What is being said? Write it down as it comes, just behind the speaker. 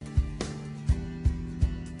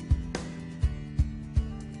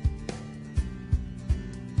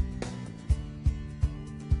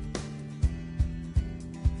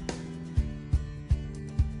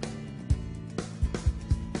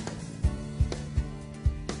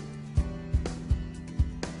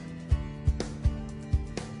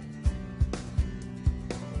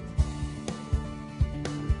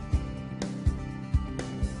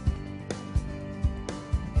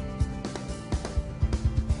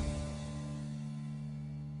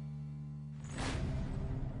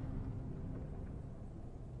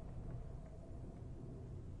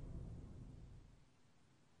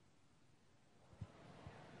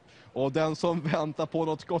Och den som väntar på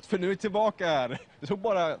något gott, för nu är vi tillbaka här. Det tog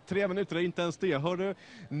bara 3 minuter, inte ens det. Hörru,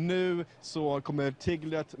 nu så kommer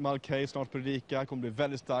Tiglet Malkay snart predika. Det kommer bli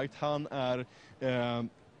väldigt starkt. Han är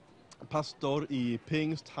pastor i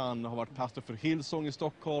Pingst. Han har varit pastor för Hillsong i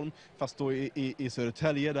Stockholm, fast då i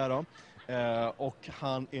Södertälje där då. Och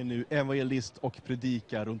han är nu evangelist och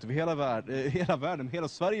predikar runt över hela världen, hela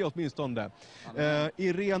Sverige åtminstone.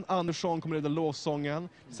 Irene Andersson kommer leda lovsången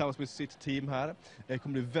tillsammans med sitt team här. Det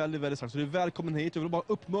kommer bli väldigt, väldigt starkt. Så du är välkommen hit. Jag vill bara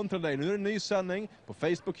uppmuntra dig. Nu är det en ny sändning på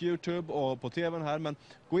Facebook, YouTube och på tvn här. Men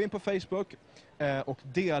gå in på Facebook och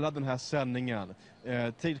dela den här sändningen.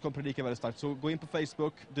 Tidigt kommer predika väldigt starkt. Så gå in på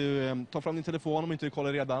Facebook. Du tar fram din telefon om inte du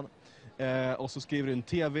kollar redan. Och så skriver du in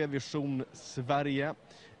TV Vision Sverige.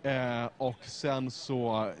 Och sen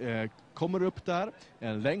så kommer du upp där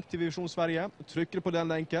en länk till Vision Sverige. Trycker du på den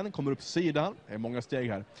länken, kommer upp sidan. Det är många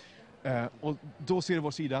steg här. Och då ser du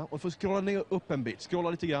vår sida och får scrolla ner upp en bit, scrolla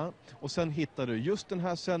lite grann. Och sen hittar du just den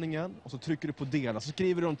här sändningen och så trycker du på dela. Så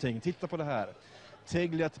skriver du någonting, titta på det här.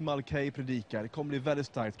 Tiglet Malkay predikar. Det kommer bli väldigt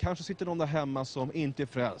starkt. Kanske sitter någon där hemma som inte är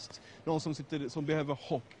frälst. Någon som behöver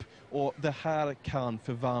hopp. Och det här kan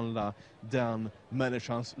förvandla den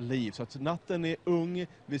människans liv. Så att natten är ung.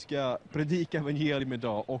 Vi ska predika evangelium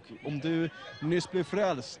idag. Och om du nyss blev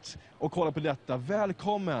frälst och kollar på detta,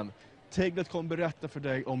 välkommen. Tiglet kommer berätta för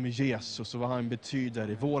dig om Jesus och vad han betyder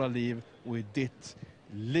i våra liv och i ditt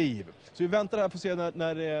liv. Så vi väntar här på att se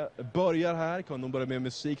när det börjar här. Kan nog börja med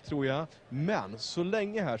musik tror jag. Men så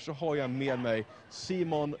länge här så har jag med mig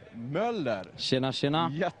Simon Möller. Tjena,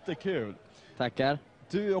 tjena. Jättekul. Tackar.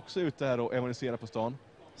 Du är också ute här och evangeliserar på stan.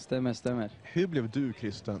 Stämmer. Hur blev du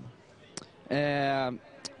kristen?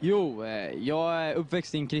 Jag är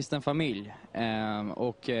uppväxt i en kristen familj.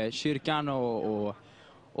 Och kyrkan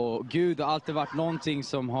och Gud har alltid varit någonting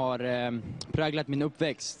som har präglat min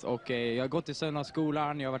uppväxt. Och jag har gått i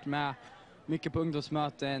söndagsskolan, jag har varit med mycket på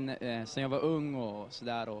ungdomsmöten sedan jag var ung och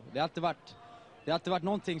sådär. Och det har alltid varit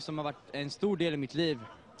någonting som har varit en stor del i mitt liv.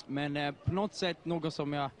 Men på något sätt, något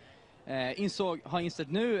som jag har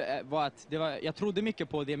insett nu var att jag trodde mycket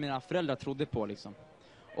på det mina föräldrar trodde på liksom.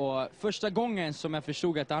 Och första gången som jag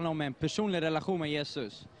förstod att det handlade om en personlig relation med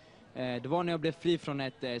Jesus, det var när jag blev fri från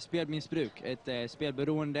ett spelmissbruk, ett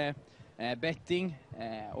spelberoende, betting.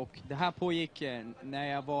 Och det här pågick när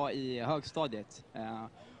jag var i högstadiet.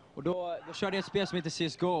 Och då körde jag ett spel som heter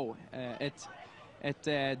CSGO,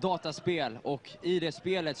 ett dataspel. Och i det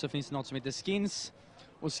spelet så finns det något som heter skins.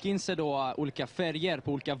 Och skins är då olika färger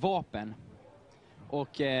på olika vapen.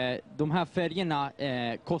 Och de här färgerna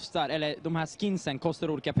de här skinsen kostar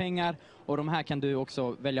olika pengar. Och de här kan du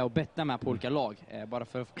också välja att betta med på olika lag. Bara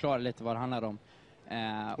för att förklara lite vad det handlar om.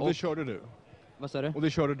 Och det körde du? Vad sa du? Och det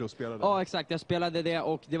körde du och spelade? Ja, exakt. Jag spelade det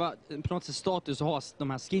och det var på något sätt status att ha de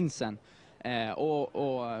här skinsen.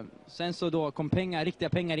 Och sen så då kom riktiga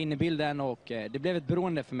pengar in i bilden och det blev ett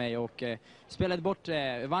beroende för mig. Och spelade bort,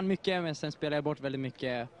 vann mycket men sen spelade jag bort väldigt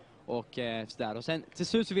mycket och sådär. Och sen till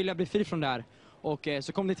slut så ville jag bli fri från det här. Och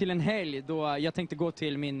så kom det till en helg då jag tänkte gå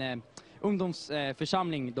till min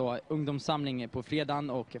ungdomsförsamling då, ungdomssamling på fredagen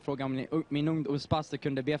och fråga om min ungdomspastor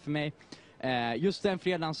kunde be för mig. Just den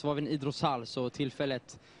fredagen så var vi i en idrottshall så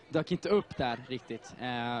tillfället dök inte upp där riktigt.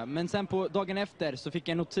 Men sen på dagen efter så fick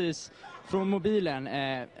jag en notis från mobilen.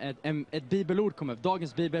 Ett bibelord kom upp,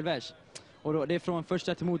 dagens bibelvers. Och då, det är från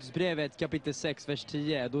första Timoteusbrevet kapitel 6 vers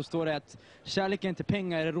 10. Då står det att kärleken till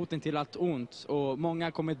pengar är roten till allt ont. Och många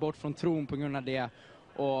har kommit bort från tron på grund av det.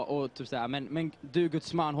 Och typ sådär. Men du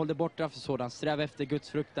Guds man, håll dig borta för sådant. Sträv efter Guds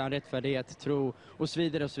fruktan, rättfärdighet, tro och så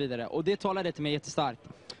vidare och så vidare. Och det talade till mig jättestarkt.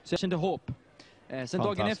 Så jag kände hopp. Sen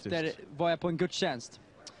dagen efter var jag på en gudstjänst.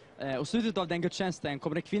 Och slutet av den gudstjänsten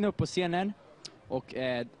kommer en kvinna upp på scenen och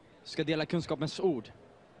ska dela kunskapens ord.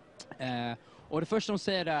 Och det första hon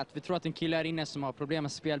säger är att vi tror att en kille är inne som har problem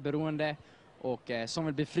med spelberoende och som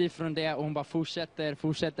vill bli fri från det. Och hon bara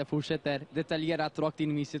fortsätter detaljerat rakt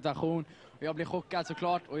in i min situation. Och jag blev chockad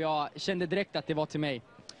såklart och jag kände direkt att det var till mig.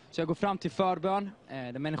 Så jag går fram till förbön, det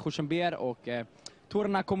är människor som ber och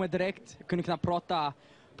tårarna kommer direkt. Jag kunde knappt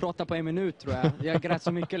prata på en minut tror jag. Jag grät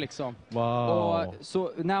så mycket liksom. Wow. Och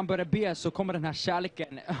så när han börjar be så kommer den här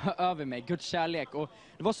kärleken över mig, Guds kärlek. Och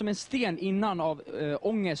det var som en sten innan av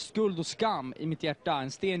ångest, skuld och skam i mitt hjärta.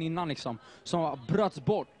 En sten innan liksom, som bröts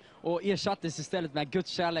bort och ersattes istället med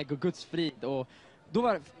Guds kärlek och Guds frid. Och då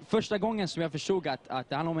var det första gången som jag förstod att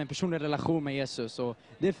det handlar om en personlig relation med Jesus. Och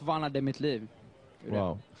det förvandlade mitt liv.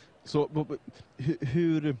 Wow. Så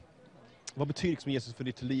vad betyder liksom Jesus för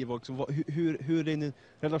ditt liv? Och hur är din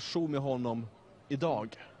relation med honom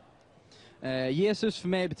idag? Jesus för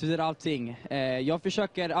mig betyder allting. Jag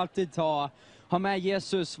försöker alltid ha ha med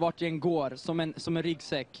Jesus vart jag än går, som en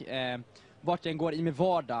ryggsäck. Vart jag än går i min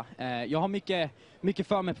vardag. Jag har mycket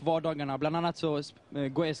för mig på vardagarna. Bland annat så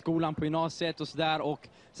går jag i skolan på gymnasiet och sådär. Och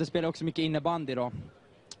sen spelar jag också mycket innebandy då.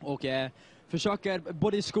 Och försöker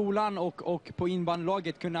både i skolan och på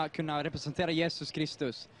innebandylaget kunna representera Jesus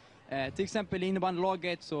Kristus. Till exempel i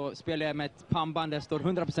innebandylaget så spelar jag med ett pannband där det står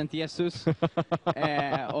 100% Jesus.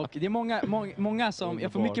 Och det är många som,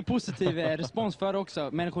 jag får mycket positiv respons för också,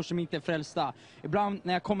 människor som inte är frälsta. Ibland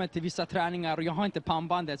när jag kommer till vissa träningar och jag har inte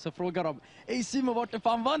pannbandet så frågar de: "Hej Simon, vart är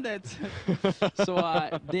pannbandet?" Så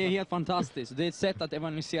det är helt fantastiskt. Det är ett sätt att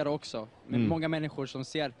evangelisera också. Med många människor som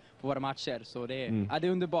ser på våra matcher. Så det är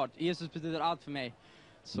underbart. Jesus betyder allt för mig.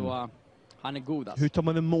 Så han är god alltså. Hur tar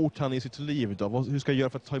man emot han i sitt liv då? Hur ska jag göra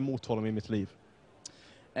för att ta emot honom i mitt liv?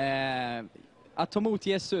 Att ta emot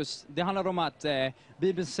Jesus, det handlar om att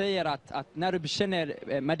Bibeln säger att när du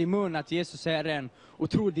bekänner med din mun att Jesus är Herren och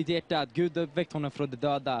tror i ditt hjärta att Gud har väckt honom från de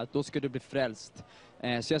döda, då ska du bli frälst.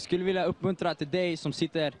 Så jag skulle vilja uppmuntra till dig som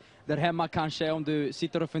sitter där hemma kanske, om du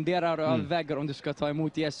sitter och funderar och överväger om du ska ta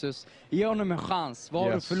emot Jesus. Ge honom en chans. Vad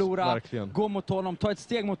har du förlorat? Verkligen. Gå mot honom, ta ett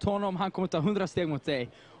steg mot honom, han kommer ta 100 steg mot dig.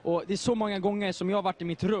 Och det är så många gånger som jag har varit i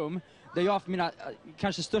mitt rum där jag har haft mina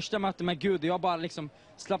kanske största möten med Gud och jag har bara liksom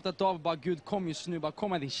slappnat av och bara: Gud, kom just nu, bara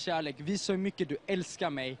kom med din kärlek, visa hur mycket du älskar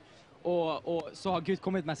mig. Och så har Gud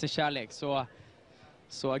kommit med sin kärlek.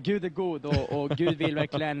 Så Gud är god och Gud vill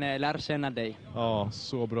verkligen lära känna dig. Ja,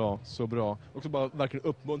 så bra, så bra. Också bara verkligen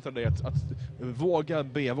uppmuntra dig att våga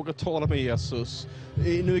be, våga tala med Jesus.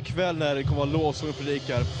 Nu ikväll när det kommer vara lovsång och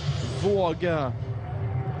predikar, våga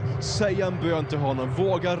säga en bön till honom,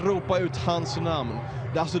 våga ropa ut hans namn.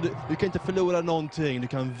 Alltså, du kan inte förlora någonting, du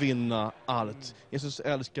kan vinna allt. Jesus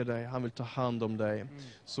älskar dig, han vill ta hand om dig.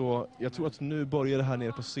 Så jag tror att nu börjar det här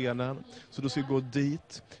nere på scenen. Så du ska gå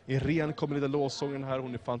dit. Irene kommer leda lovsången här, hon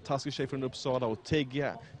är en fantastisk tjej från Uppsala. Och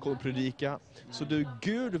Tegge kommer predika. Så du,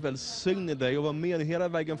 Gud välsigne dig och var med hela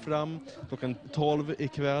vägen fram klockan 12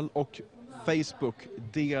 ikväll. Och Facebook,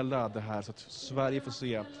 dela det här så att Sverige får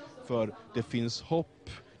se. För det finns hopp.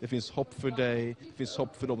 Det finns hopp för dig. Det finns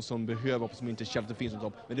hopp för de som behöver hopp, som inte känner att det finns något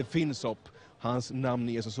hopp. Men det finns hopp. Hans namn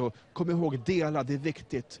är Jesus. Så kom ihåg, dela. Det är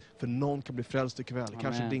viktigt. För någon kan bli frälst ikväll. Amen.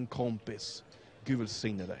 Kanske din kompis. Gud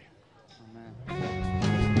välsigne dig. Amen.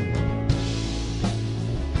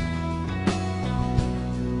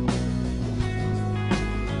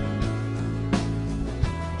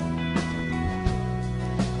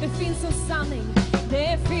 Det finns en sanning.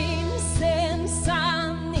 Det finns en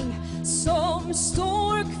sanning som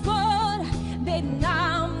står kvar. Det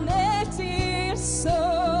namnet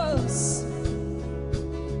Jesus.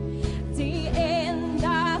 Det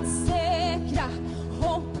enda säkra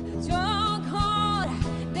hopp jag har.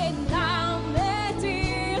 Det namnet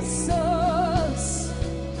Jesus.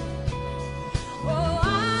 Och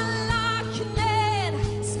alla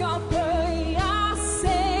knän ska böja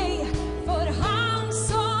sig för han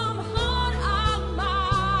som har all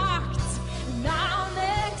makt.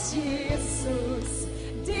 Namnet Jesus,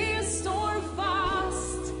 det står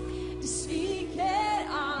fast. Det sviker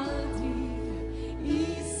aldrig i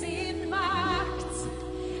sin makt.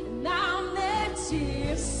 Namnet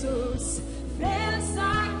Jesus,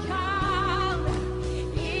 frälsa kan.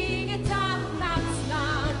 Inget annat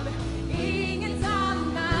namn, inget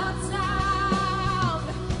annat namn.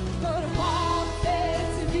 För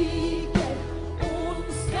hatet viker,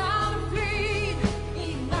 ondskan flyr i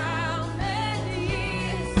namnet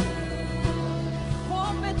Jesus.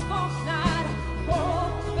 Hoppet vaknar,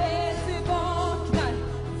 hoppet vaknar.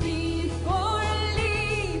 Vi får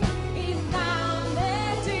liv i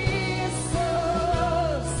namnet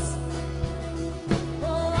Jesus.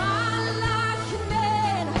 Och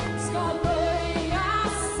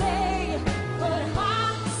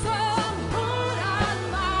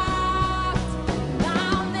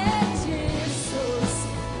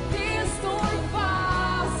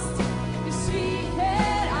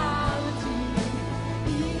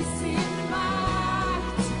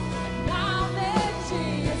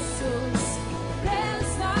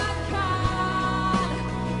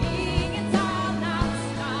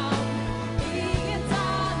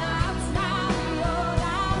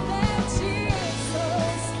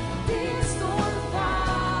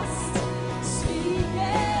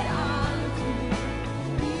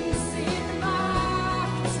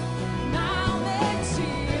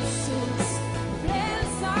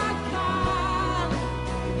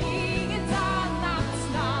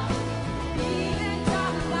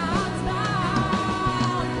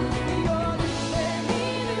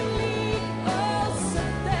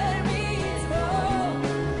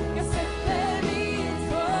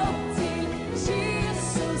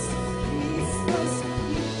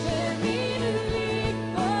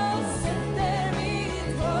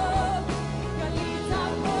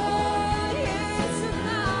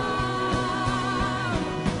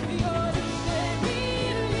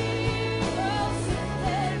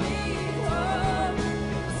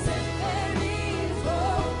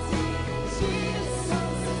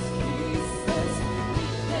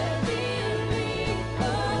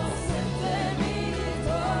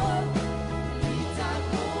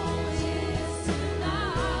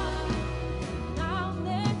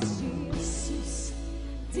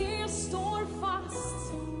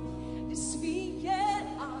fast. Det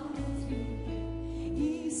sviker aldrig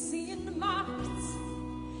i sin makt.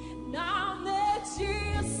 Namnet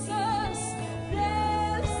Jesus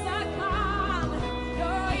frälsa kan.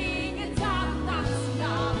 Ja, inget annat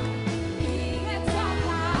namn, inget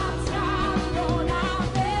annat namn. Och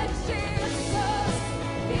namnet Jesus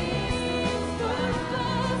finns för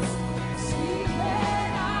fast.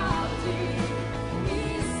 Sviker aldrig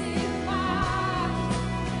i sin makt.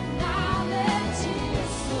 Namnet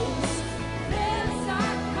Jesus frälsa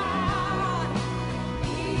kan.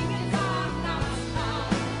 Inget annat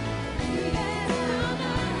namn, inget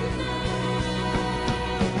annat namn.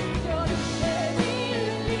 Jag lyfter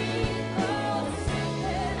min liv och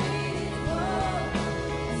sätter mitt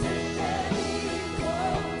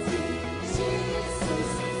hopp till Jesus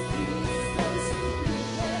Kristus.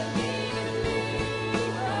 Lyfter min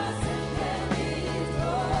liv och sätter mitt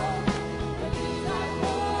hopp. Jag litar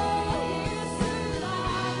på Jesu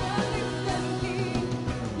namn. Jag lyfter min liv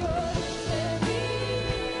och sätter mitt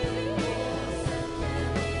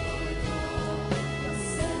hopp. Jag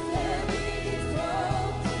sätter mitt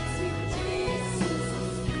hopp till Jesus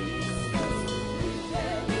Kristus.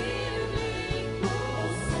 Lyfter min liv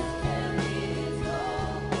och sätter mitt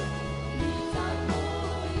hopp. Litar på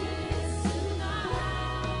Jesu namn.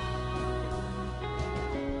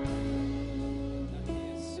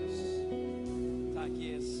 Tack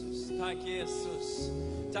Jesus. Tack Jesus.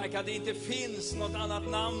 Tack att det inte finns något annat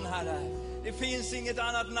namn, Herre. Det finns inget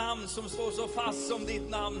annat namn som står så fast som ditt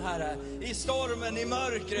namn, Herre. I stormen, i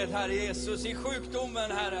mörkret, Herre Jesus, i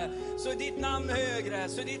sjukdomen, Herre, så är ditt namn högre,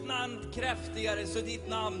 så är ditt namn kräftigare, så är ditt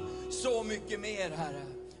namn så mycket mer, Herre.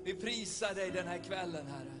 Vi prisar dig den här kvällen,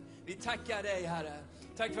 Herre. Vi tackar dig, Herre.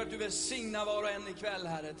 Tack för att du välsignar var och en ikväll,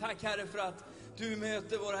 Herre. Tack, Herre, för att du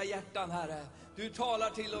möter våra hjärtan, Herre. Du talar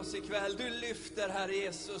till oss ikväll. Du lyfter, Herre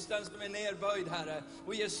Jesus, den som är nerböjd, Herre.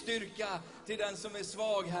 Och ger styrka till den som är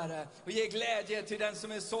svag, Herre. Och ger glädje till den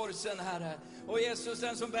som är sorgsen, Herre. Och Jesus,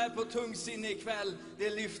 den som bär på tungsinne ikväll, det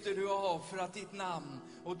lyfter du av för att ditt namn.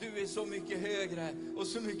 Och du är så mycket högre och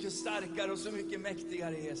så mycket starkare och så mycket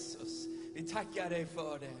mäktigare, Jesus. Vi tackar dig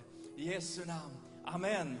för det. I Jesu namn.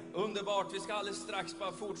 Amen. Underbart. Vi ska alldeles strax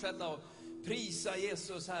bara fortsätta och prisa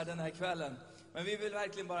Jesus här den här kvällen. Men vi vill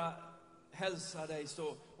verkligen bara hälsa dig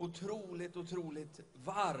så otroligt, otroligt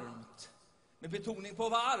varmt. Med betoning på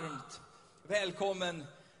varmt. Välkommen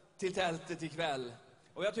till tältet ikväll.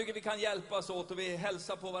 Och jag tycker vi kan hjälpas åt och vi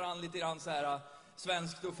hälsar på varandra lite grann så här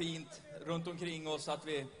svenskt och fint runt omkring oss. Att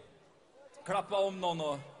vi klappar om någon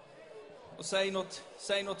och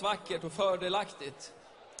säger något vackert och fördelaktigt.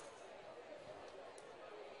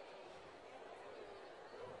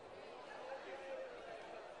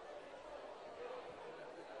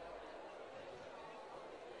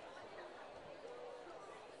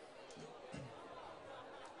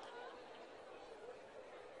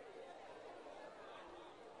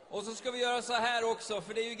 Och så ska vi göra så här också,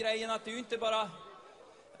 för det är ju grejen att det är ju inte bara...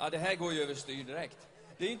 Ja, det här går ju överstyr direkt.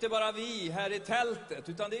 Det är ju inte bara vi här i tältet,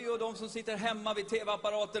 utan det är ju de som sitter hemma vid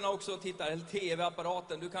tv-apparaterna också och tittar. Eller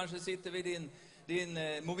tv-apparaten, du kanske sitter vid din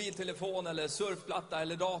mobiltelefon eller surfplatta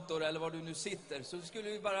eller dator eller var du nu sitter. Så skulle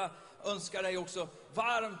vi bara önska dig också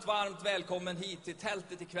varmt, varmt välkommen hit till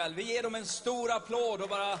tältet ikväll. Vi ger dem en stor applåd och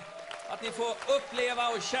bara... Att ni får uppleva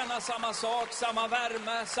och känna samma sak, samma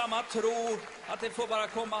värme, samma tro. Att det får bara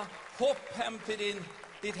komma hopp hem till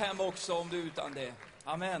ditt hem också om du är utan det.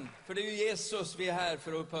 Amen. För det är ju Jesus vi är här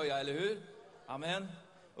för att upphöja, eller hur? Amen.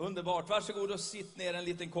 Underbart. Varsågod och sitt ner en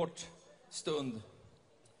liten kort stund.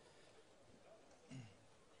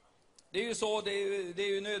 Det är ju så, det är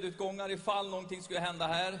ju nödutgångar ifall någonting skulle hända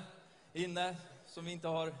här inne som vi inte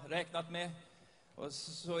har räknat med. Och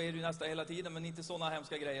så är det ju nästan hela tiden, men inte sådana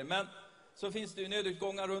hemska grejer. Men så finns det ju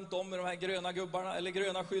nödutgångar runt om med de här gröna gubbarna, eller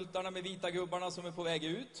gröna skyltarna med vita gubbarna som är på väg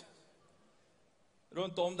ut.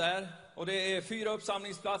 Runt om där. Och det är 4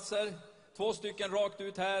 uppsamlingsplatser, 2 stycken rakt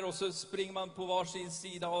ut här, och så springer man på varsin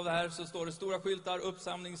sida av det här, så står det stora skyltar,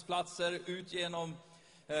 uppsamlingsplatser ut genom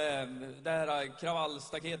det här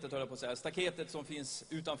kravallstaketet, höll jag på att säga. Staketet som finns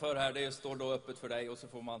utanför här, det står då öppet för dig och så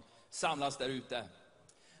får man samlas där ute.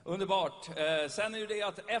 Underbart. Sen är ju det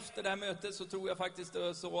att efter det här mötet så tror jag faktiskt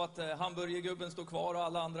så att hamburgergubben står kvar och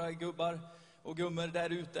alla andra gubbar och gummor där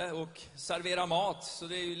ute och serverar mat. Så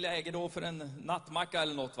det är ju läge då för en nattmacka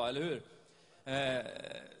eller något, va? Eller hur?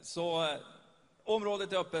 Så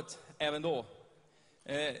området är öppet även då.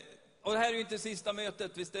 Och det här är ju inte sista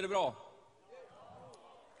mötet, visst är det bra?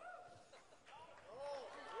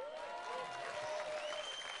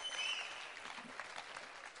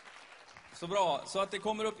 Så bra, så att det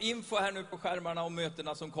kommer upp info här nu på skärmarna om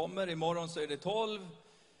mötena som kommer. Imorgon så är det 12,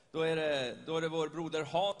 Då är det vår broder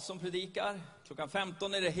Hans som predikar. Klockan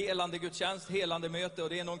 15 är det helande gudstjänst, helande möte. Och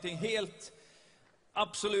det är någonting helt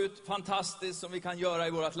absolut fantastiskt som vi kan göra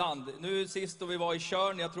i vårt land. Nu sist då vi var i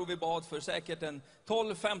Tjörn, jag tror vi bad för säkert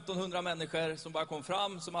 1200-1500 människor som bara kom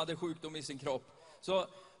fram, som hade sjukdom i sin kropp. Så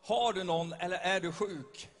har du någon eller är du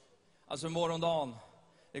sjuk, alltså morgondagen,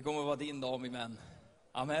 det kommer att vara din dag, min vän.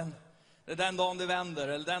 Amen. Det är den dagen du vänder,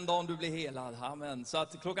 eller den dagen du blir helad. Amen. Så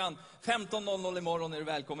att klockan 15.00 imorgon är du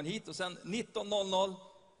välkommen hit. Och sen 19.00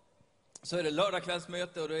 så är det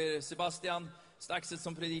lördagskvällsmöte. Och då är det Sebastian Staxet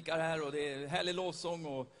som predikar här. Och det är härlig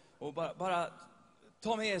lovsång. Och bara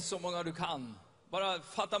ta med så många du kan. Bara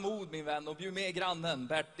fatta mod, min vän, och bjud med grannen,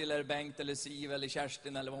 Bertil eller Bengt eller Siv eller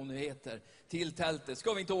Kerstin eller vad hon nu heter, till tältet.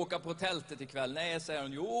 Ska vi inte åka på tältet ikväll? Nej, säger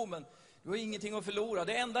hon. Jo, men du har ingenting att förlora.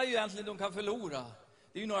 Det enda är ju egentligen de kan förlora,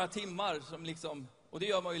 det är ju några timmar som liksom, och det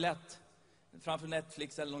gör man ju lätt framför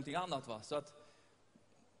Netflix eller någonting annat, va? Så att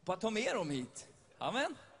bara ta med dem hit.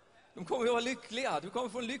 Amen. De kommer ju vara lyckliga. Du kommer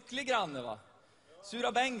få en lycklig granne, va?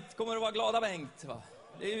 Sura Bengt kommer att vara glada Bengt, va?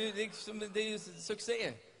 Det är ju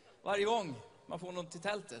succé varje gång man får någon till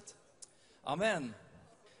tältet. Amen.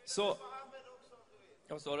 Så,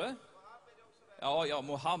 vad står det? Ja,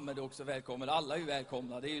 Mohammed är också välkommen. Alla är ju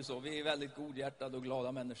välkomna, det är ju så. Vi är väldigt godhjärtade och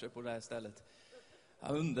glada människor på det här stället. Ja,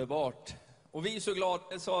 underbart. Och vi är så glada,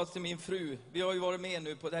 jag sa till min fru, vi har ju varit med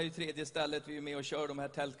nu på det här 3:e stället, vi är med och kör de här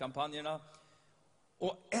tältkampanjerna.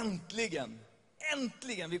 Och äntligen,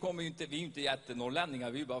 vi är ju inte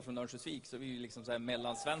jättenorrlänningar, vi är ju bara från Örnsköldsvik, så vi är ju liksom så här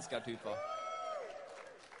mellansvenskar typ, va.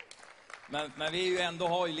 Men vi är ju ändå,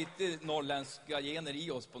 har ju lite norrländska gener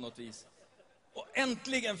i oss på något vis. Och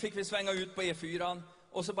äntligen fick vi svänga ut på E4,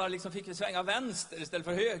 och så bara liksom fick vi svänga vänster istället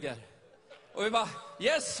för höger. Och vi bara,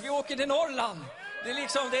 yes, vi åker till Norrland. Det är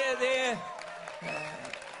liksom, det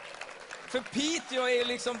för Piteå är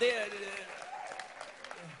liksom, det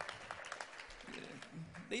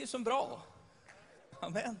är ju så bra.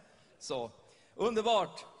 Amen. Så,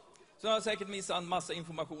 underbart. Så har jag säkert missat en massa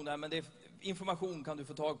information här, men information kan du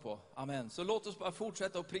få tag på. Amen. Så låt oss bara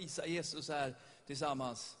fortsätta att prisa Jesus här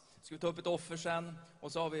tillsammans. Ska vi ta upp ett offer sen,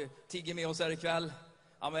 och så har vi Tigge med oss här ikväll.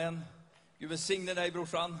 Amen. Gud välsigne dig,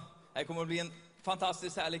 brorsan. Det kommer att bli en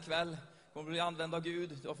fantastiskt härlig kväll. Kommer att bli använd av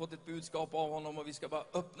Gud. Du har fått ett budskap av honom, och vi ska bara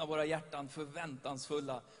öppna våra hjärtan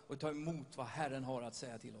förväntansfulla och ta emot vad Herren har att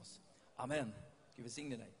säga till oss. Amen. Gud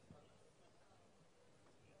välsigne dig.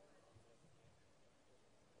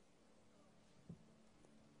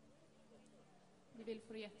 Ni vill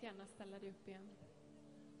få jättegärna ställa dig upp igen.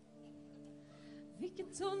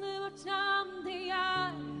 Vilket underbart namn det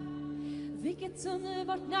är. Vilket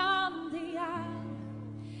underbart namn det är.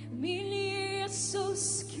 Min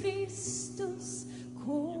Jesus Kristus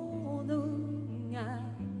konungar.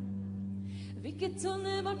 Vilket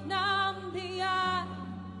underbart namn det är.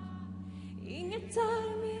 Inget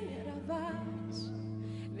är mera värt.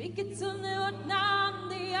 Vilket underbart namn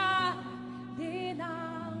det är. Det är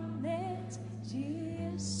namnet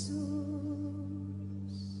Jesus.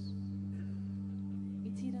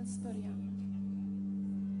 I tidens början.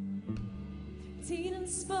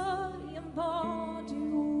 Tidens början var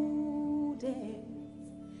du ordet.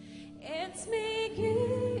 Ett med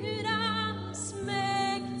Gudans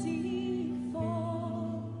mäktig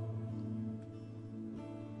form.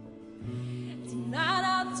 Din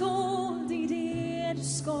ära dold i det du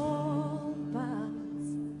skapat.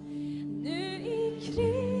 Nu i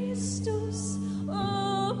Kristus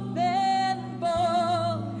uppenbar.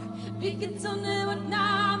 Vilket underbart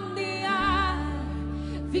namn det är.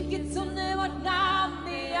 Vilket underbart namn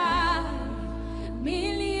det är.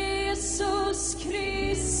 Min Jesus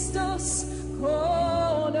Kristus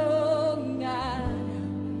konungar.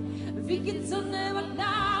 Vilket underbart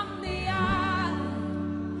namn det är.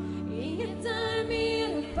 Inget är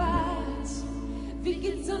mer värt.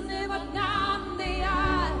 Vilket underbart namn det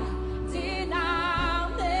är. Det är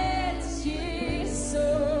namnet Jesus.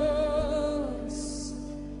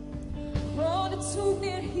 Och du tog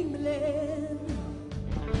ner himlen.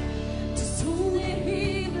 Du tog ner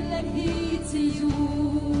himlen hit till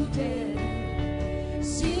jorden.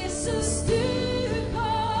 Jesus, du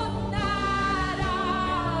kom nära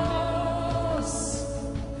oss.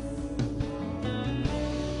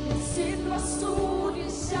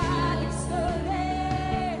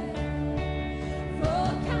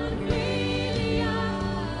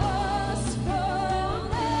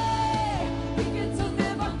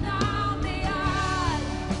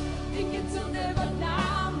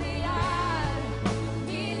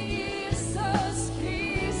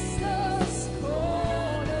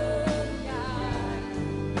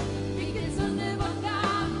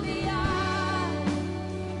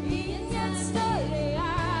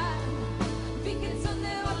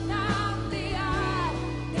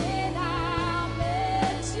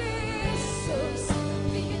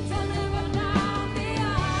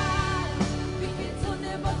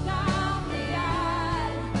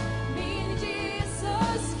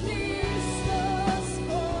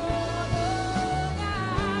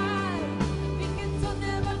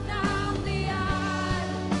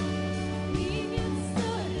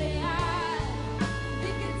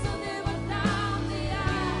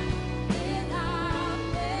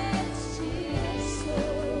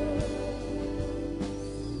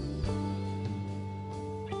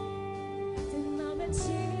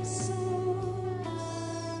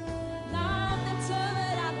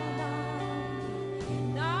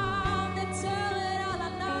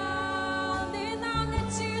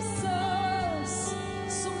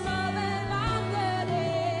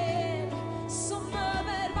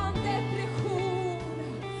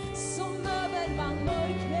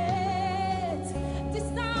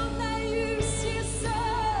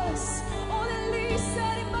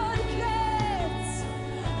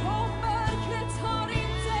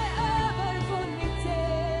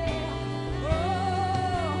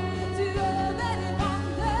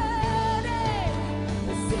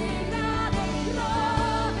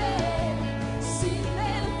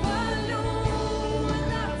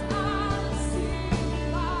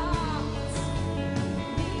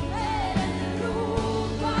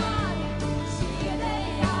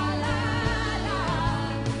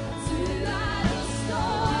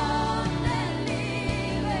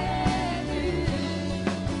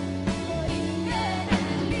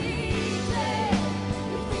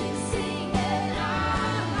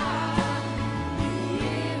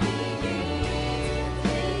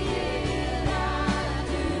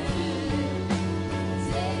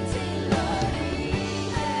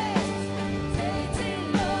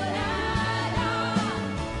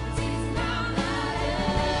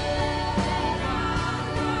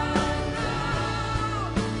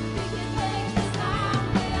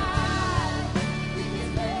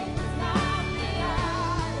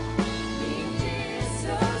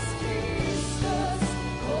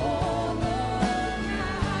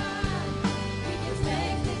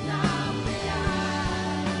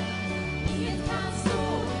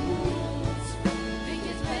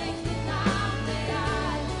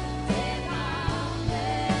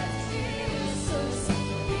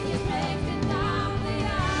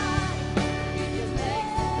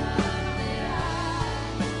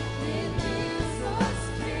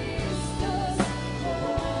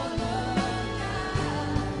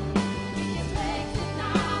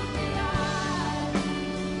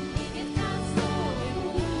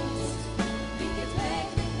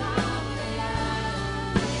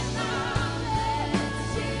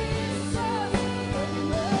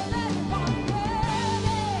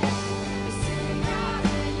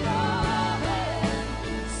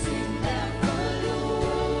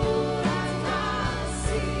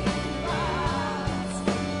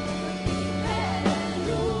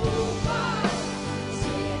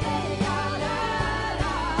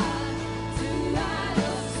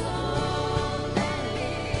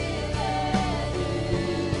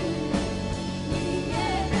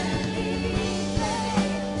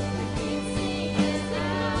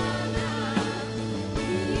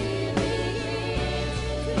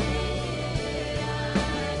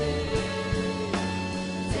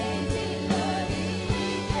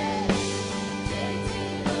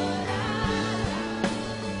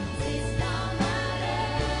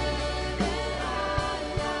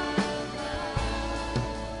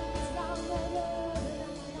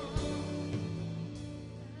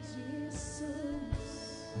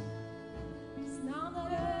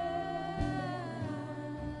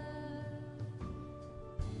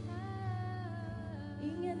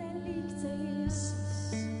 dig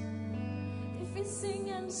Jesus. Det finns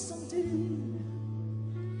ingen som du.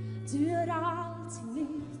 Du gör allting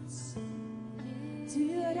nytt. Du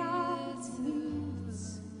gör allting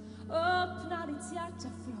nytt. Öppna ditt hjärta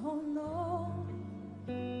för honom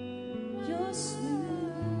just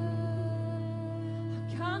nu. Han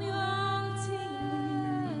kan göra allting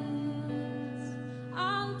nytt.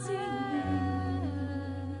 Allting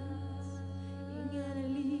nytt. Ingen är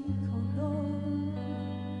lik honom.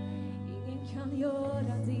 Ingen kan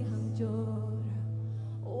göra det han gör.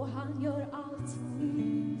 Och han gör allting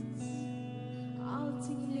nytt.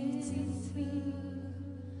 Allting nytt i ditt liv.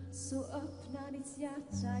 Så öppna ditt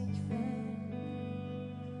hjärta ikväll.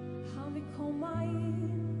 Han vill komma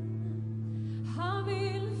in. Han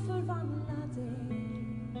vill förvandla dig.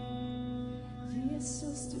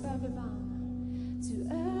 Jesus, du övervann. Du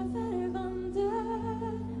övervann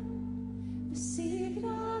döden.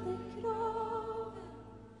 Besegrade graven.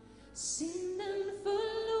 Synden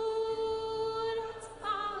förlorat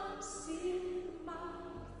all sin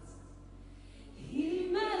makt.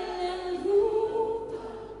 Himmelen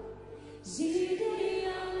ropar. Ge dig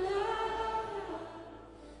all ära.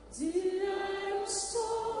 Du är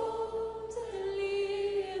uppstånden,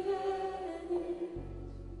 lever nu.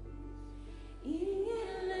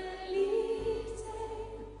 Ingen är lik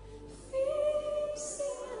dig. Finns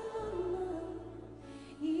ingen annan.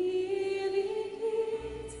 I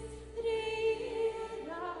evighet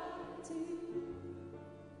regerar du.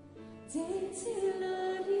 Dig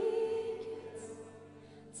tillhör riket.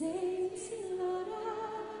 Dig tillhör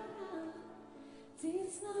äran.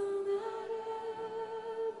 Ditt namn är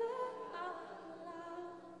över alla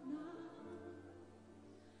namn.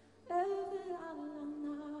 Över alla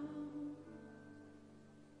namn.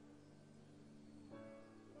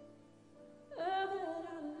 Över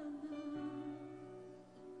alla namn.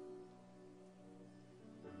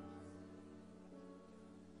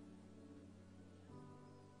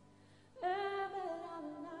 Över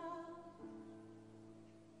alla.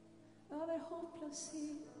 Över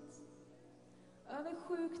hopplöshet. Över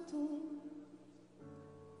sjukdom.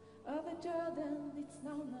 Över döden. Ditt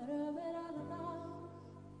namn är över alla namn.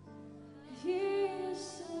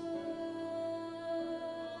 Jesus.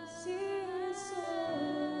 Jesus.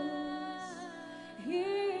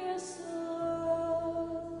 Jesus.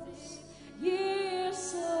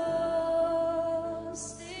 Jesus.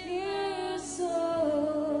 Jesus.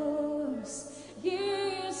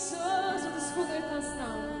 Jesus. Och så sjunger vi hans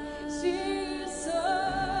namn. Jesus.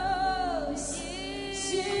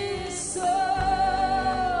 Jesus.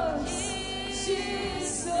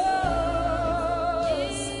 Jesus.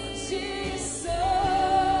 Jesus.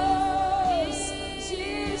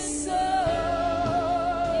 Jesus.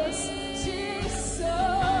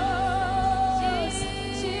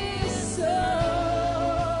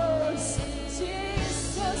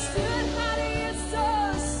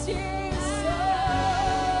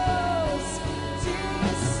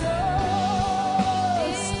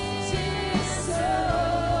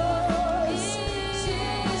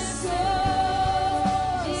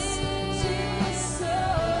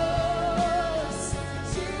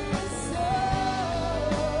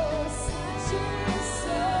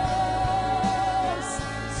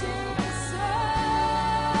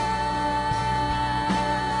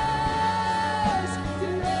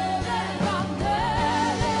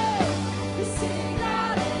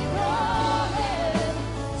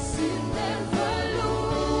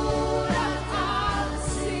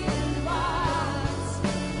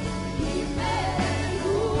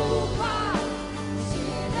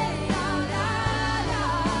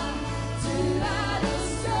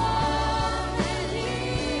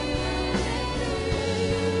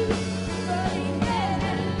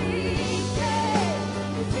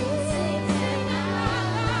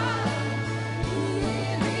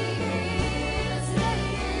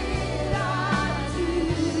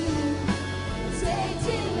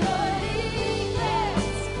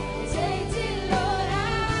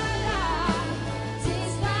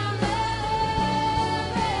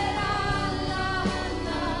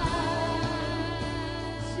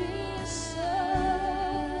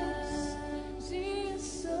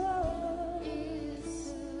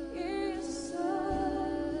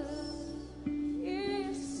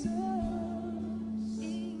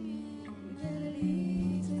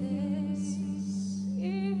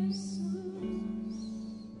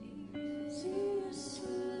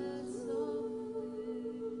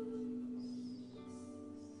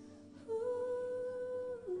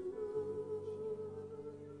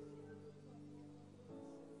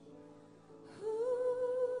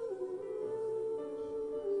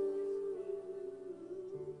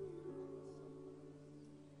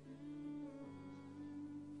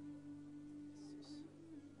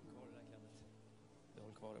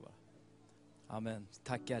 Amen.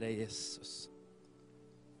 Tackar dig Jesus.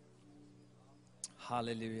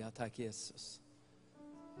 Halleluja, tack Jesus.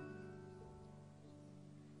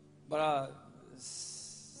 Bara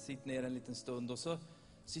sitt ner en liten stund och så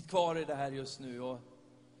sitt kvar i det här just nu.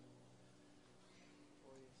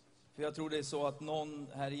 För jag tror det är så att någon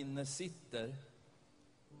här inne sitter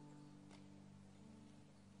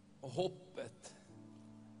och hoppet,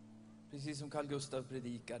 precis som Carl Gustav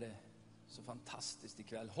predikade så fantastiskt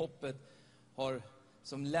ikväll. Hoppet har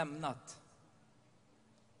som lämnat.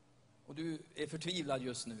 Och du är förtvivlad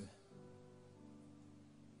just nu.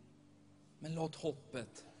 Men låt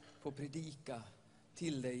hoppet få predika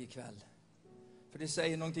till dig ikväll. För det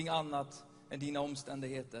säger någonting annat än dina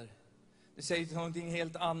omständigheter. Det säger någonting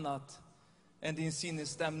helt annat än din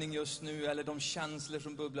sinnesstämning just nu. Eller de känslor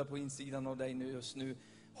som bubblar på insidan av dig nu just nu.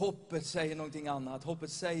 Hoppet säger någonting annat.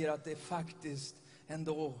 Hoppet säger att det faktiskt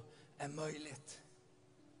ändå är möjligt.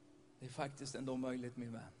 Det är faktiskt ändå möjligt,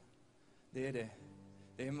 min vän. Det är det.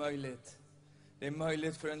 Det är möjligt. Det är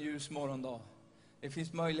möjligt för en ljus morgondag. Det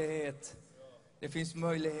finns möjlighet. Det finns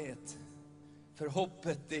möjlighet. För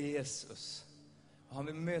hoppet är Jesus. Och han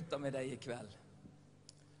vill möta med dig ikväll.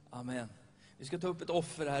 Amen. Vi ska ta upp ett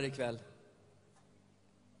offer här ikväll.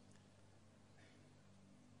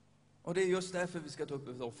 Och det är just därför vi ska ta upp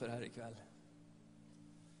ett offer här ikväll.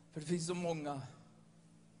 För det finns så många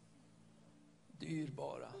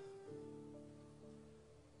dyrbara,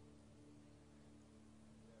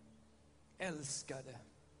 älskade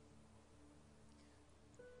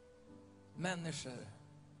människor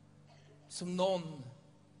som någon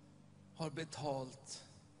har betalt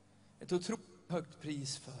ett otroligt högt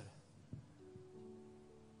pris för.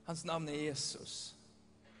 Hans namn är Jesus.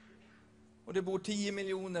 Och det bor 10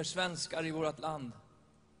 miljoner svenskar i vårt land.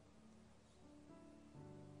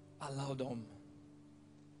 Alla av dem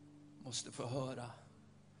måste få höra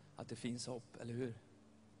att det finns hopp, eller hur?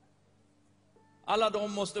 Alla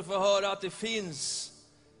de måste få höra att det finns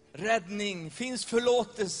räddning, finns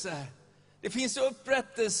förlåtelse, det finns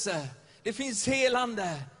upprättelse, det finns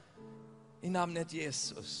helande i namnet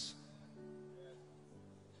Jesus.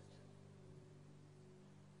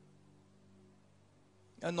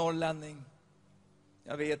 Jag är norrlänning.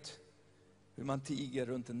 Jag vet hur man tiger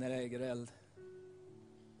runt en lägereld.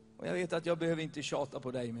 Och jag vet att jag behöver inte tjata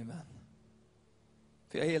på dig, min vän.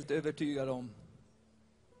 För jag är helt övertygad om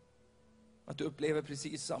att du upplever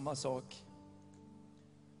precis samma sak.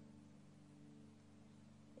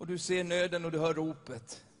 Och du ser nöden och du hör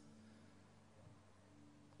ropet.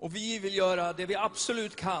 Och vi vill göra det vi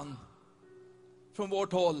absolut kan från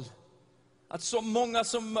vårt håll. Att så många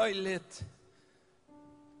som möjligt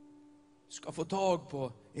ska få tag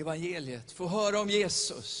på evangeliet. Få höra om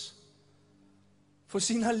Jesus. Få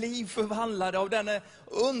sina liv förvandlade av denne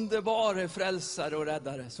underbara frälsare och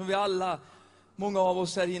räddare. Som vi alla, många av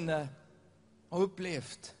oss här inne, har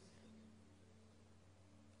upplevt.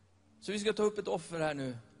 Så vi ska ta upp ett offer här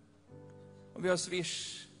nu. Och vi har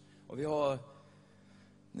Swish. Och vi har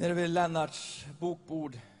nere vid Lennarts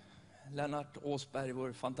bokbord. Lennart Åsberg,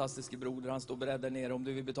 vår fantastiska broder. Han står beredd där nere om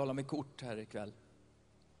du vill betala med kort här ikväll.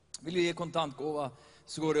 Vill du ge kontantgåva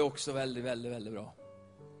så går det också väldigt, väldigt, väldigt bra.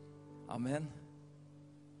 Amen.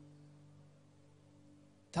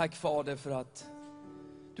 Tack Fader för att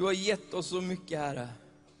du har gett oss så mycket, Herre.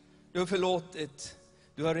 Du har förlåtit,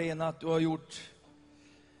 du har renat, du har gjort.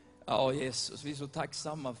 Ja Jesus, vi är så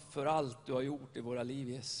tacksamma för allt du har gjort i våra liv,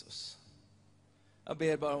 Jesus. Jag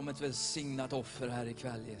ber bara om ett välsignat offer här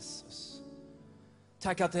ikväll, Jesus.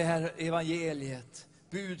 Tack att det här evangeliet,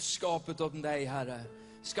 budskapet om dig, Herre,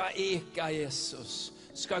 ska eka, Jesus.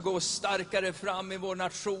 Ska gå starkare fram i vår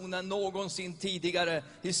nation än någonsin tidigare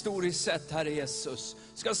historiskt sett, Herre Jesus.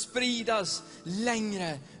 Ska spridas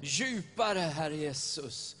längre, djupare, Herre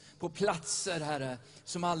Jesus. På platser, Herre,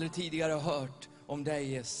 som aldrig tidigare har hört om dig,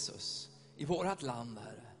 Jesus. I vårat land,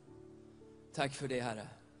 Herre. Tack för det, Herre.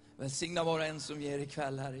 Välsigna var och en som ger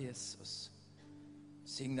ikväll, Herre Jesus.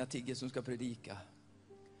 Signa Tigge som ska predika.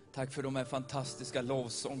 Tack för de här fantastiska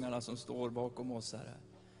lovsångarna som står bakom oss, Herre.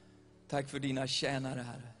 Tack för dina tjänare,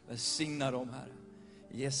 Herre. Välsigna dem, Herre.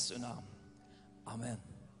 I Jesu namn. Amen.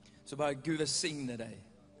 Så bara Gud välsigne dig.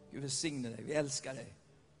 Gud välsigne dig. Vi älskar dig.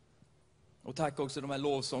 Och tack också de här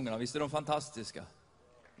lovsångarna. Visst är de fantastiska?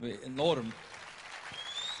 De är enormt.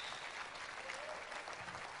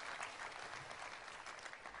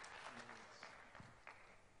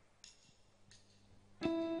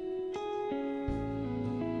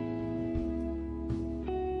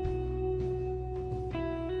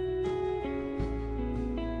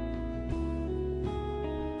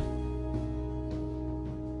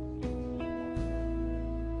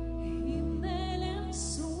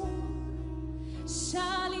 Himmelens sol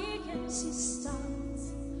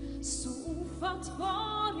allt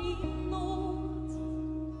var i nåd.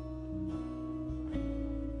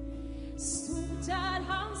 Stort är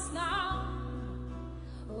hans namn,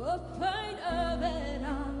 upphöjd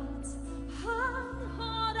överallt. Han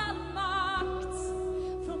har all makt.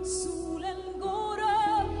 Från solen går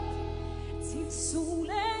upp till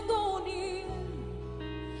solen går ner.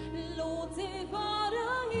 Låt det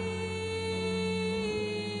vara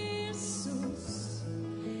Jesus.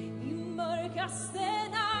 I mörkaste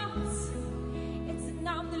natt ett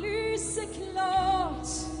namn lyser klart.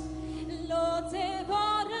 Låt det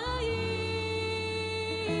vara Jesus.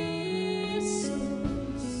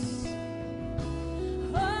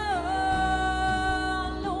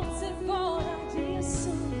 Låt det vara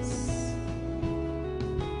Jesus.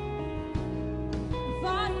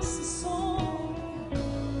 Varje säsong,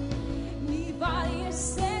 i varje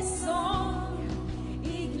säsong,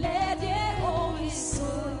 i glädje och i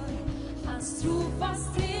sorg, hans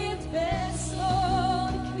trofasthet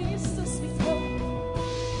består. Kristus mitt hopp,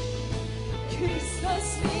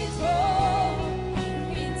 Kristus mitt hopp,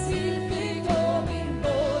 min tillflykt och min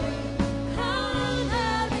borg. Han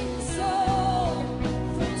är min sång.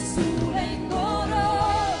 Från solen går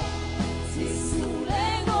upp till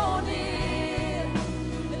solen går ner.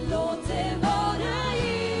 Låt det vara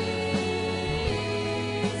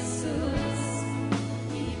Jesus.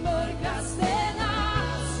 I mörkaste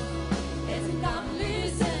natt ett namn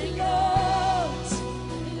lyser klart.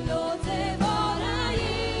 Låt det vara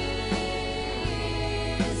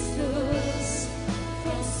Jesus.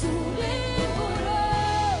 Från solen går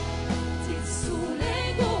upp till solen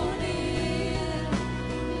går ner.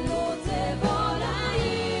 Låt det vara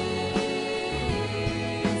Jesus.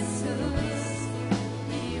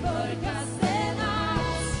 I mörkaste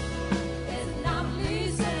natt ett namn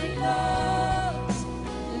lyser klart.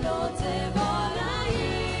 Låt det vara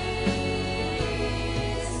Jesus.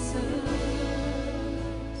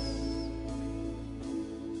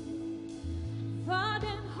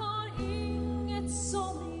 Världen har inget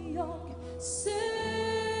som jag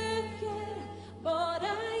söker,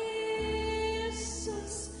 bara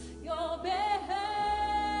Jesus jag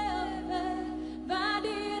behöver.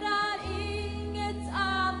 Värderar inget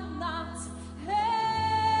annat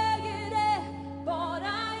högre,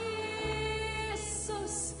 bara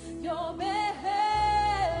Jesus jag behöver.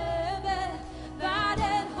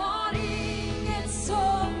 Världen har inget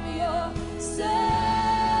som jag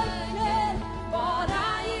söker,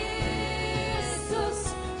 bara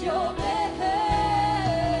Jesus jag behöver.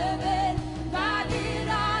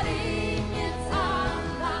 Värderar inget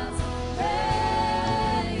annat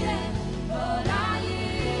högre, bara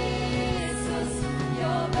Jesus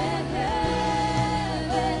jag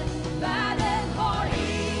behöver. Världen har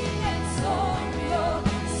inget som jag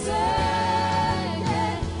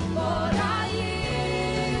söker, bara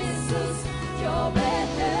Jesus jag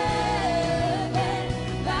behöver.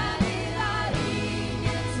 Värderar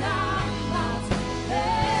inget annat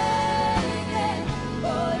högre,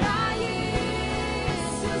 bara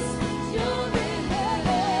Jesus jag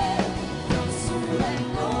behöver. Från solen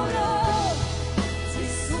går upp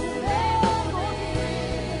till solen går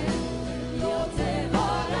ner. Låt det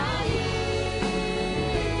vara Jesus.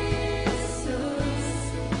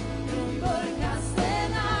 I mörkaste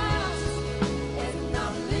natt ett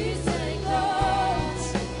namn lyser klart.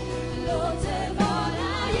 Låt det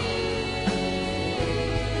vara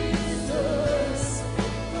Jesus.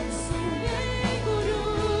 Från solen går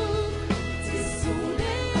upp till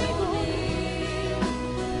solen går ner.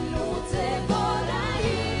 Låt det vara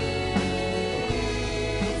Jesus.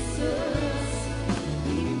 I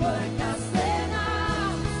mörkaste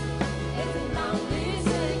natt ett namn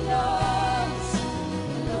lyser klart.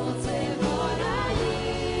 Låt det vara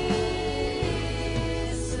Jesus.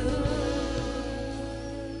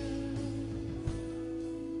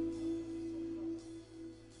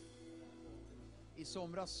 I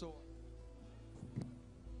somras så...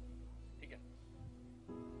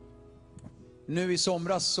 Nu i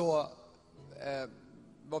somras så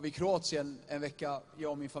var vi i Kroatien en vecka,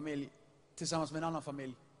 jag och min familj, tillsammans med en annan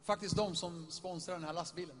familj. Faktiskt de som sponsrar den här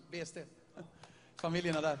lastbilen, BST.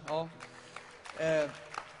 Familjerna där, ja.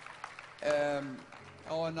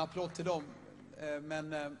 Ja, en applåd till dem. Men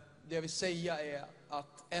det jag vill säga är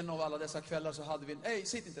att en av alla dessa kvällar så hade vi en...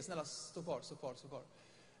 sitt inte, snälla, stå kvar.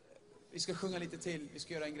 Vi ska sjunga lite till, vi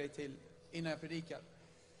ska göra en grej till innan jag predikar.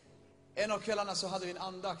 En av kvällarna så hade vi en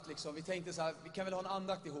andakt liksom. Vi tänkte så här, vi kan väl ha en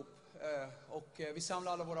andakt ihop. Och vi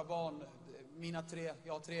samlade alla våra barn, mina 3,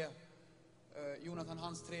 jag har 3, Jonathan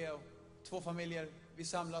hans 3 och 2 familjer. Vi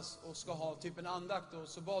samlas och ska ha typ en andakt. Och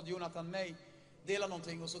så bad Jonathan mig dela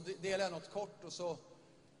någonting och så delade jag något kort. Och så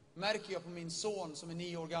märker jag på min son som är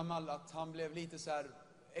 9 år gammal att han blev lite så här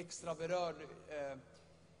extra berörd.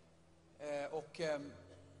 Och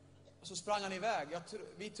så sprang han iväg.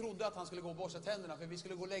 Vi trodde att han skulle gå och borsta tänderna, för vi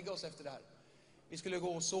skulle gå och lägga oss efter det här. Vi skulle gå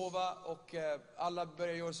och sova och alla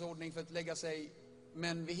började göra sig ordning för att lägga sig.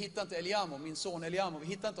 Men vi hittade inte Eliamo, min son Eliamo, vi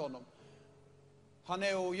hittade inte honom. Han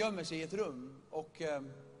är och gömmer sig i ett rum.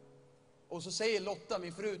 Och så säger Lotta,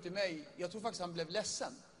 min fru, till mig, jag tror faktiskt han blev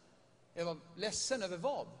ledsen. Jag var ledsen över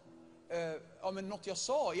vad? Ja, men något jag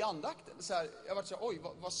sa i andakten. Så här, jag var så här, oj,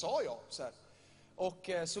 vad sa jag? Så här. Och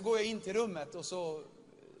så går jag in till rummet och så,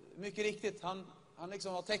 mycket riktigt, han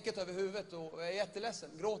liksom har täcket över huvudet och är jätteledsen,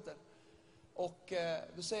 gråter. Och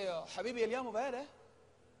då säger jag, Habibi Eliamo, vad är det?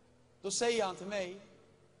 Då säger han till mig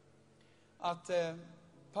att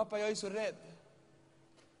pappa, jag är så rädd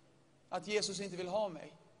att Jesus inte vill ha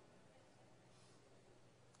mig.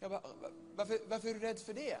 Jag bara, varför är du rädd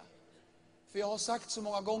för det? För jag har sagt så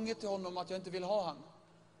många gånger till honom att jag inte vill ha han.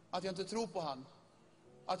 Att jag inte tror på han.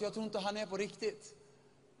 Att jag tror inte han är på riktigt.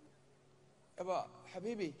 Jag bara,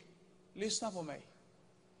 Habibi, lyssna på mig.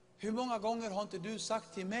 Hur många gånger har inte du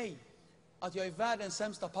sagt till mig att jag är världens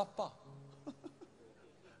sämsta pappa?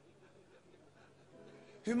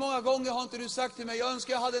 Hur många gånger har inte du sagt till mig, jag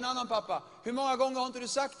önskar jag hade en annan pappa? Hur många gånger har inte du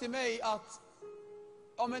sagt till mig att,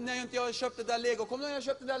 ja, men när jag köpte det där Lego, kom när jag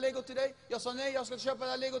köpte det där Lego till dig? Jag sa nej, jag ska köpa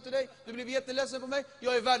det där Lego till dig. Du blev jätteledsen på mig.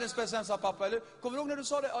 Jag är världens sämsta pappa, eller? Kommer du ihåg när du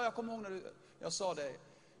sa det? Ja, jag kommer ihåg när jag sa det.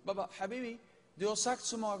 Baba, Habibi, du har sagt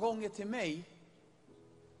så många gånger till mig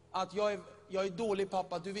att jag är dålig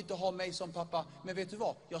pappa, du vill inte ha mig som pappa. Men vet du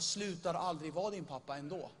vad? Jag slutar aldrig vara din pappa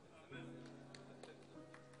ändå.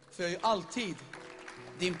 För jag är alltid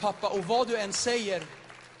din pappa. Och vad du än säger,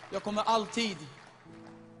 jag kommer alltid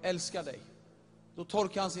älska dig. Då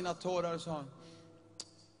torkar han sina tårar och sa,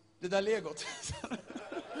 det där legot.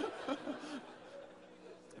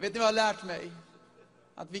 Vet ni vad jag har lärt mig?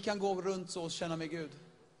 Att vi kan gå runt så och känna med Gud.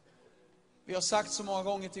 Vi har sagt så många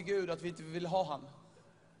gånger till Gud att vi inte vill ha han.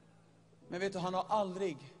 Men vet du, han har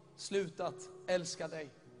aldrig slutat älska dig.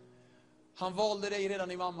 Han valde dig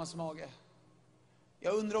redan i mammas mage.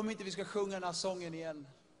 Jag undrar om inte vi ska sjunga den här sången igen.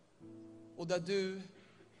 Och där du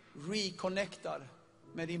reconnectar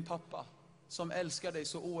med din pappa som älskar dig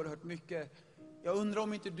så oerhört mycket. Jag undrar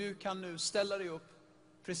om inte du kan nu ställa dig upp,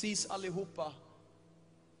 precis allihopa,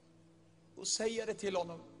 och säga det till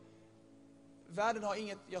honom. Världen har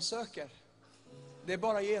inget jag söker. Det är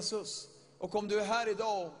bara Jesus. Och om du är här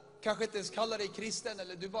idag och kanske inte ens kallar dig kristen,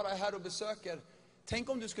 eller du bara är här och besöker, tänk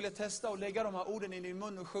om du skulle testa och lägga de här orden i din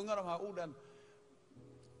mun och sjunga de här orden.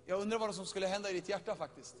 Jag undrar vad som skulle hända i ditt hjärta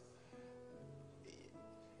faktiskt.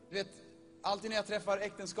 Du vet, alltid när jag träffar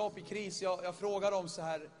äktenskap i kris, jag frågar dem så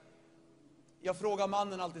här. Jag frågar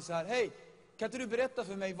mannen alltid så här, hej, kan inte du berätta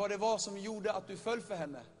för mig vad det var som gjorde att du föll för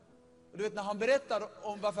henne? Och du vet, när han berättar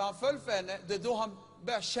om varför han föll för henne, det är då han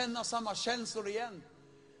börjar känna samma känslor igen.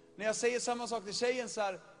 När jag säger samma sak till tjejen så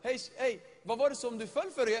här, hej, vad var det som du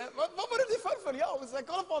föll för? Vad var det du föll för? Ja, så här,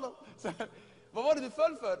 kolla på honom. Så här, vad var det du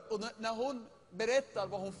föll för? Och när hon berättar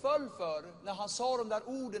vad hon föll för, när han sa de där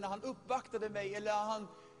orden, när han uppvaktade mig, eller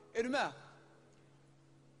är du med?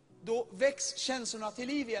 Då väcks känslorna till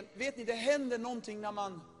liv igen. Vet ni, det händer någonting när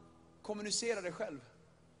man kommunicerar det själv.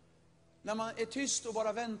 När man är tyst och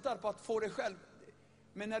bara väntar på att få det själv.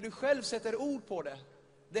 Men när du själv sätter ord på det,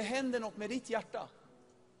 det händer något med ditt hjärta.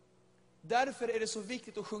 Därför är det så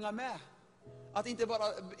viktigt att sjunga med. Att inte bara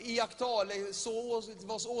iaktta eller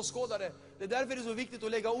vara åskådare. Det är därför det är så viktigt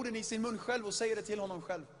att lägga orden i sin mun själv och säga det till honom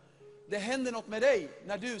själv. Det händer något med dig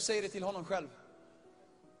när du säger det till honom själv.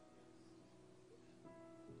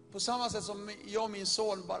 På samma sätt som jag och min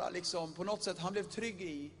son bara liksom, på något sätt, han blev trygg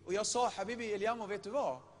i. Och jag sa, Habibi Eliamo, vet du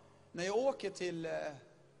vad? När jag åker till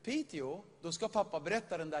Piteå, då ska pappa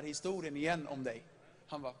berätta den där historien igen om dig.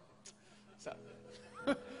 Han var så här.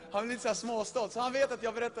 Han är lite så här småstolt, så han vet att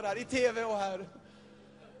jag berättar det här i tv och här.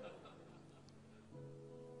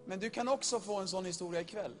 Men du kan också få en sån historia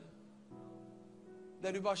ikväll.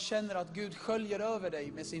 Där du bara känner att Gud sköljer över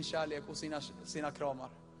dig med sin kärlek och sina kramar.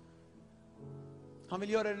 Han vill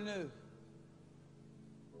göra det nu.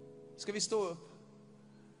 Ska vi stå upp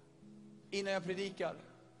innan jag predikar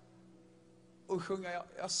och sjunga,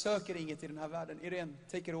 jag söker inget i den här världen. Irene,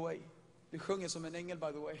 take it away. Du sjunger som en ängel,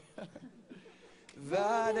 by the way.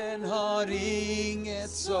 Världen har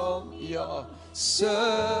inget som jag söker,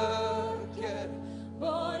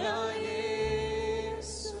 bara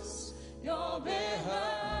Jesus jag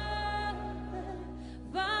behöver.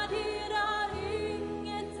 Värderar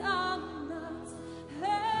inget annat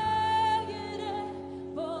högre,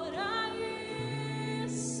 bara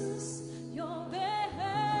Jesus jag behöver.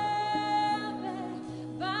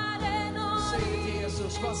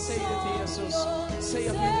 säg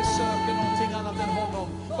att du inte söker någonting annat än honom.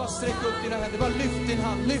 Bara sträck upp dina händer, bara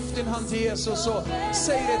lyft din hand till Jesus och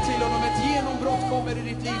säg det till honom. Ett genombrott kommer i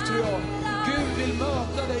ditt liv, tror jag. Gud vill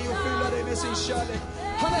möta dig och fylla dig med sin kärlek.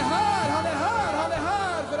 Han är här, han är här, han är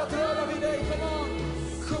här för att röra vid dig. Kom on,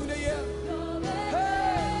 sjung det igen.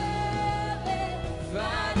 Hej!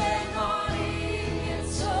 Världen har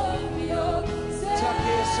ingen som jag. Tack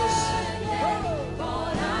Jesus.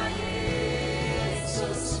 Bara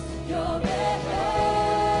Jesus jag behöver.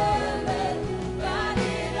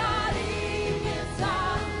 Värderar inget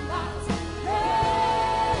annat längre.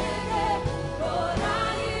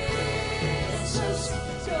 Bara Jesus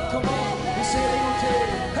jag Kom on, vi ser det en gång till.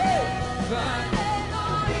 Hej! Världen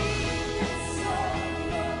har ingen som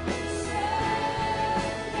jag söker.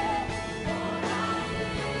 Bara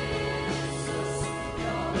Jesus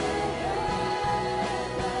jag behöver.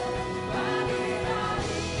 Värderar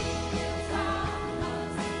inget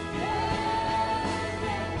annat längre.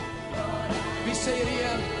 Vi säger det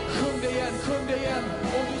igen, sjung det igen, sjung det igen.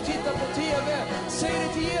 Om du tittar på TV, säg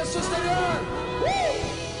det till Jesus där du är.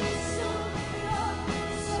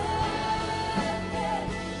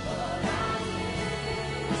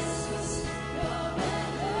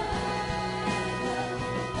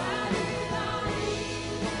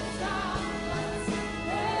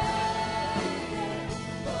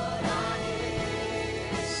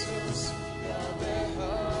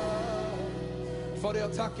 Fader,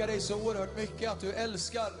 jag tackar dig så oerhört mycket att du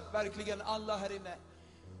älskar verkligen alla här inne.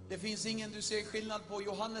 Det finns ingen du ser skillnad på.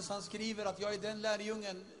 Johannes han skriver att jag är den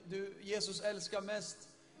lärjungen du Jesus älskar mest.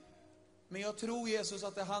 Men jag tror Jesus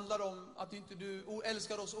att det handlar om att inte du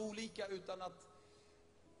älskar oss olika, utan att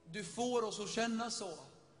du får oss att känna så.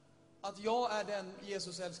 Att jag är den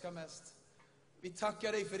Jesus älskar mest. Vi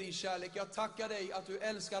tackar dig för din kärlek. Jag tackar dig att du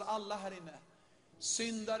älskar alla här inne.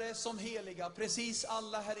 Syndare som heliga, precis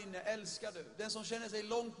alla här inne älskar du. Den som känner sig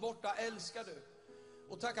långt borta älskar du.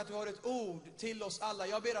 Och tack att du har ett ord till oss alla.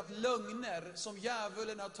 Jag ber att lögner som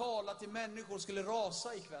djävulen har talat till människor skulle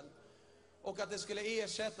rasa ikväll. Och att det skulle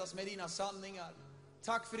ersättas med dina sanningar.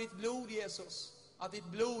 Tack för ditt blod, Jesus. Att ditt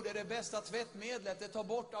blod är det bästa tvättmedlet. Det tar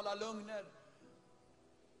bort alla lögner.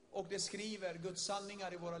 Och det skriver Guds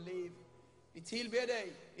sanningar i våra liv. Vi tillber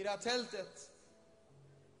dig i det här tältet.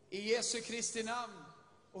 I Jesu Kristi namn.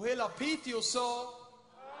 Och hela Piteå sa.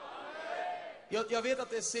 Jag vet att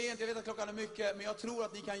det är sent, jag vet att klockan är mycket. Men jag tror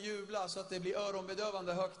att ni kan jubla så att det blir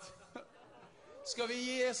öronbedövande högt. Ska vi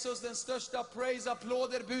ge Jesus den största praise,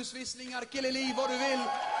 applåder, busvisslingar, killeliv, vad du vill.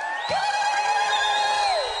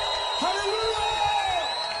 Halleluja!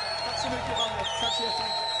 Tack så mycket, bandet. Tack så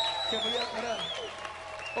jättemycket. Kan jag få hjälp med den?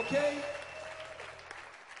 Okej.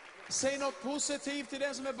 Säg något positivt till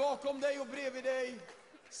den som är bakom dig och bredvid dig.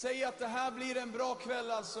 Säg att det här blir en bra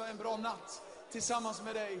kväll, alltså en bra natt tillsammans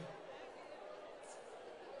med dig.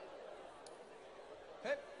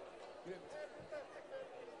 Hej. Grymt.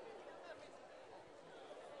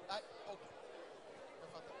 Nej, okej. Jag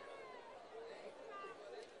fattar.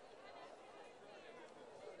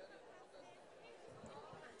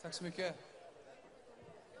 Tack så mycket.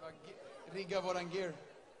 Rigga våran gear.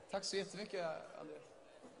 Tack så jättemycket, Andreas.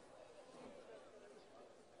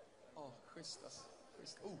 Schysst alltså.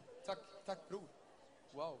 Schysst. Tack bror.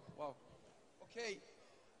 Wow. Okej.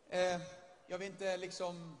 Jag vill inte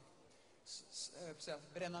liksom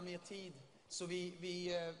bränna mer tid. Så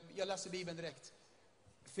jag läser Bibeln direkt.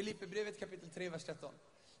 Filipperbrevet kapitel 3, vers 13.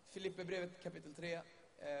 Filipperbrevet kapitel 3,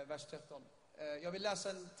 vers 13. Jag vill läsa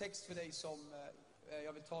en text för dig som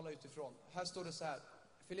jag vill tala utifrån. Här står det så här.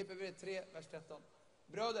 Filipperbrevet 3, vers 13.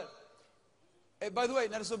 Bröder. By the way,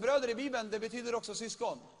 när det står bröder i Bibeln, det betyder också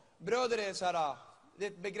syskon. Bröder är så här, det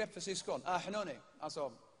är ett begrepp för syskon.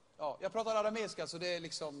 Alltså, ja, jag pratar arameiska så det är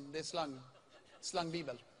liksom, det är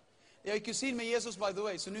slangbibel. Jag är kusin med Jesus, by the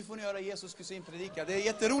way, så nu får ni höra Jesus kusin predika. Det är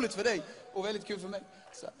jätteroligt för dig och väldigt kul för mig.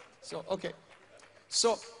 Så okej.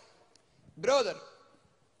 Så, bröder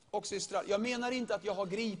och systrar, jag menar inte att jag har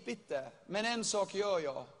gripit det, men en sak gör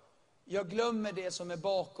jag. Jag glömmer det som är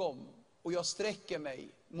bakom och jag sträcker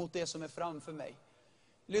mig mot det som är framför mig.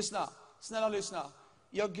 Lyssna, snälla lyssna.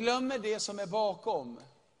 Jag glömmer det som är bakom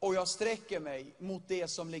och jag sträcker mig mot det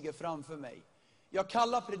som ligger framför mig. Jag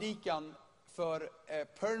kallar predikan för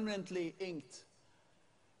permanently inked.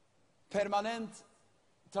 Permanent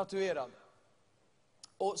tatuerad.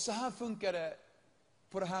 Och så här funkar det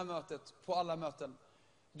på det här mötet, på alla möten.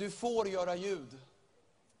 Du får göra ljud.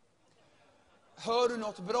 Hör du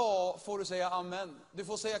något bra får du säga amen. Du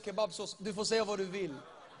får säga kebabsås, du får säga vad du vill.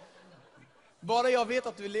 Bara jag vet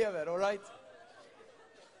att du lever, all right?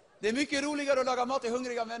 Det är mycket roligare att laga mat till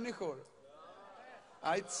hungriga människor.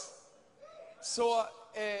 Right? Så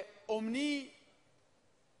om ni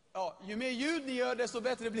Ja, ju mer ljud ni gör, desto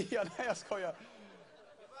bättre blir jag. Nej, jag skojar.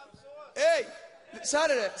 Hej! Så här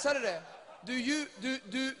är det.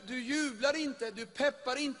 Du jublar inte, du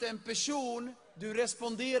peppar inte en person. Du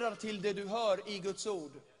responderar till det du hör i Guds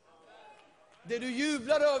ord. Det du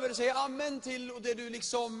jublar över, säger amen till, och det du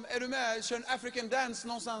liksom, är du med, kör en African dance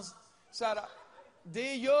någonstans. Så här,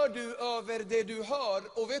 det gör du över det du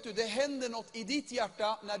hör. Och vet du, det händer något i ditt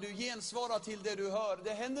hjärta när du gensvarar till det du hör.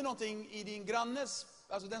 Det händer någonting i din grannes,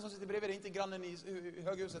 alltså den som sitter bredvid dig, inte grannen i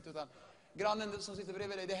höghuset, utan grannen som sitter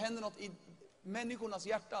bredvid dig. Det händer något i människornas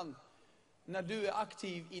hjärtan när du är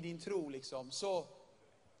aktiv i din tro liksom. Så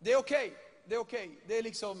det är okej. Det är okej. Det är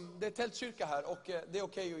liksom, det är tältkyrka här och det är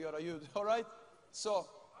okej att göra ljud. All right? Så,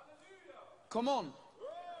 come on.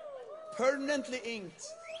 Permanently inked.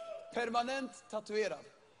 Permanent tatuerad.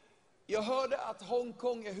 Jag hörde att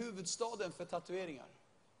Hongkong är huvudstaden för tatueringar.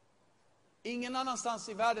 Ingen annanstans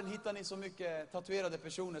i världen hittar ni så mycket tatuerade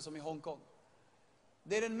personer som i Hongkong.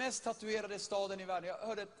 Det är den mest tatuerade staden i världen. Jag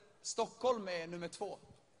hörde att Stockholm är nummer 2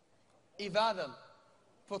 i världen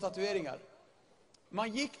på tatueringar.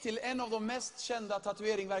 Man gick till en av de mest kända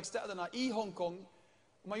tatueringverkstäderna i Hongkong.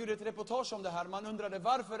 Man gjorde ett reportage om det här. Man undrade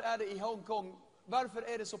varför är det i Hongkong, varför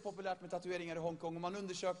är det så populärt med tatueringar i Hongkong? Och man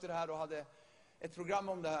undersökte det här och hade ett program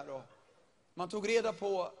om det här. Och man tog reda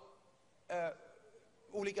på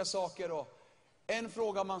olika saker. Och en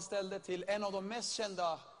fråga man ställde till en av de mest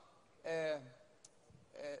kända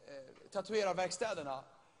tatuerarverkstäderna.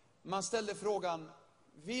 Man ställde frågan,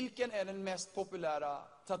 vilken är den mest populära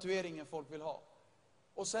tatueringen folk vill ha?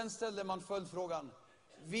 Och sen ställde man följdfrågan,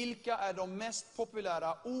 vilka är de mest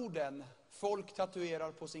populära orden folk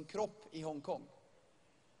tatuerar på sin kropp i Hongkong?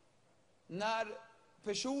 När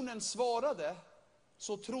personen svarade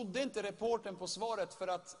så trodde inte reportern på svaret, för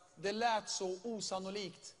att det lät så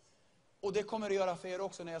osannolikt. Och det kommer att göra för er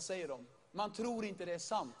också när jag säger dem. Man tror inte det är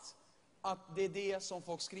sant att det är det som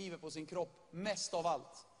folk skriver på sin kropp mest av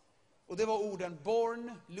allt. Och det var orden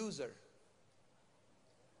born loser.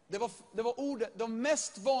 Det var ord, de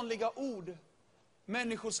mest vanliga ord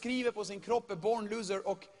människor skriver på sin kropp är born loser.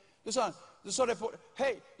 Och då sa reportern,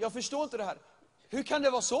 hej, jag förstår inte det här. Hur kan det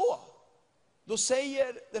vara så? Då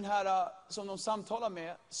säger den här som de samtalar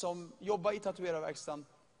med, som jobbar i tatuerarverkstan,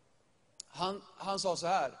 han sa så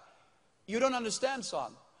här, you don't understand, sa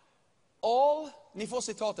han. Ni får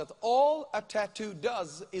citatet, all a tattoo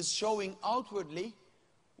does is showing outwardly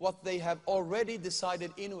what they have already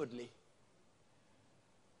decided inwardly.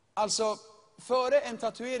 Alltså, före en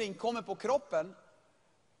tatuering kommer på kroppen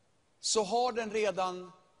så har den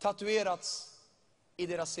redan tatuerats i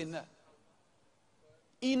deras sinne.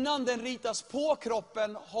 Innan den ritas på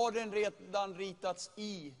kroppen har den redan ritats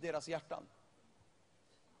i deras hjärtan.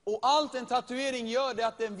 Och allt en tatuering gör är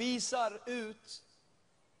att den visar ut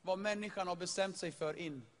vad människan har bestämt sig för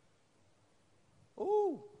in.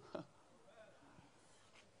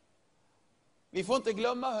 Vi får inte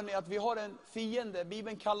glömma, hörni, att vi har en fiende.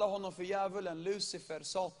 Bibeln kallar honom för djävulen, Lucifer,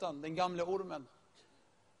 Satan, den gamla ormen.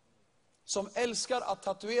 Som älskar att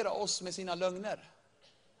tatuera oss med sina lögner.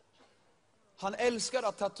 Han älskar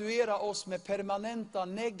att tatuera oss med permanenta,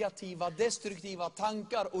 negativa, destruktiva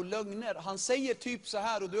tankar och lögner. Han säger typ så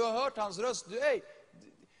här, och du har hört hans röst.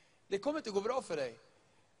 Det kommer inte gå bra för dig.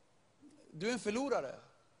 Du är en förlorare.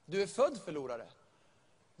 Du är född förlorare.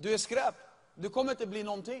 Du är skräp. Du kommer inte bli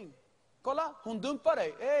någonting. Kolla, hon dumpar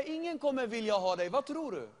dig. Ingen kommer vilja ha dig. Vad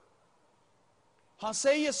tror du? Han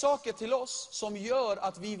säger saker till oss som gör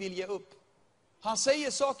att vi vill ge upp. Han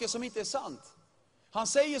säger saker som inte är sant. Han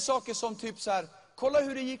säger saker som typ så här, kolla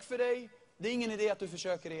hur det gick för dig. Det är ingen idé att du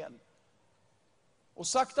försöker igen. Och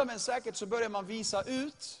sakta men säkert så börjar man visa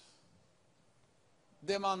ut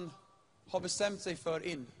det man har bestämt sig för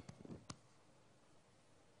in.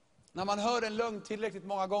 När man hör en lögn tillräckligt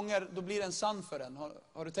många gånger, då blir den sann för en.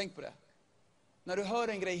 Har du tänkt på det? När du hör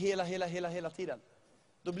en grej hela tiden,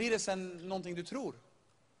 då blir det sen någonting du tror.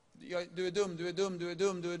 Du är dum, du är dum, du är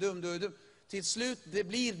dum, du är dum, du är dum. Till slut det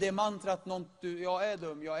blir det mantrat, jag är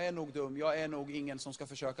dum, jag är nog dum, jag är nog ingen som ska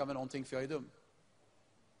försöka med någonting för jag är dum.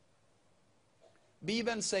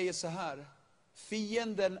 Bibeln säger så här,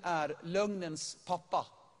 fienden är lögnens pappa.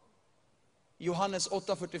 Johannes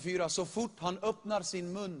 8:44, så fort han öppnar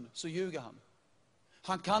sin mun så ljuger han.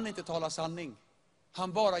 Han kan inte tala sanning.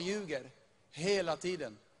 Han bara ljuger hela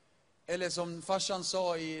tiden. Eller som farsan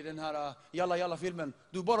sa i den här Jalla Jalla-filmen,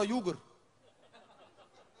 du bara ljuger.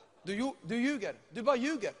 Du ljuger, du bara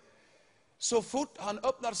ljuger. Så fort han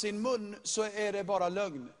öppnar sin mun så är det bara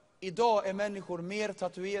lögn. Idag är människor mer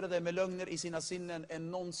tatuerade med lögner i sina sinnen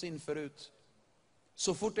än någonsin förut.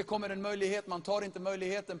 Så fort det kommer en möjlighet, man tar inte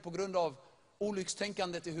möjligheten på grund av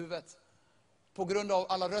olyckstänkandet i huvudet. på grund av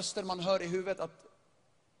alla röster man hör i huvudet att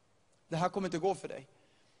det här kommer inte gå för dig.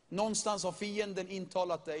 Någonstans har fienden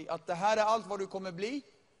intalat dig att det här är allt vad du kommer bli.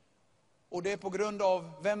 Och det är på grund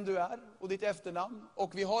av vem du är och ditt efternamn.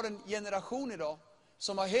 Och vi har en generation idag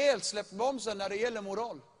som har helt släppt bromsen när det gäller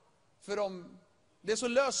moral. För det är så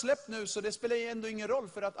lössläppt nu så det spelar ändå ingen roll,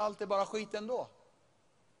 för att allt är bara skit ändå.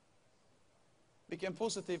 Vilken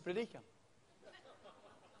positiv predikan.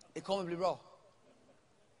 Det kommer bli bra.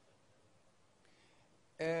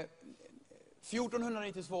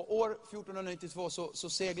 1492 så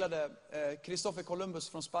seglade Christopher Columbus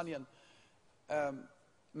från Spanien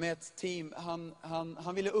med ett team.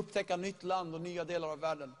 Han ville upptäcka nytt land och nya delar av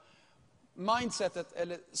världen. Mindsetet,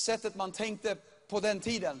 eller sättet man tänkte på den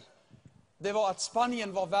tiden, det var att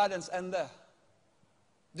Spanien var världens ände.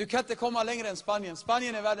 Du kan inte komma längre än Spanien.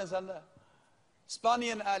 Spanien är världens ände.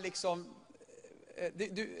 Spanien är liksom...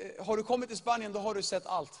 har du kommit till Spanien, då har du sett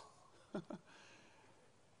allt.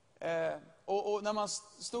 Och när man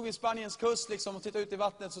stod vid Spaniens kust liksom, och tittade ut i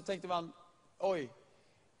vattnet, så tänkte man, oj,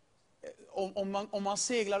 om man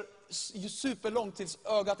seglar superlångt tills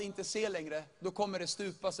ögat inte ser längre, då kommer det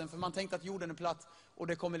stupa sen. För man tänkte att jorden är platt och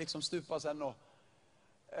det kommer liksom stupa sen. Och,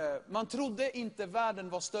 man trodde inte världen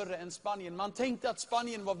var större än Spanien. Man tänkte att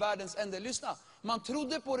Spanien var världens ände. Lyssna, man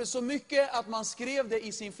trodde på det så mycket att man skrev det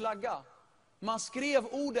i sin flagga. Man skrev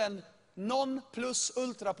orden non plus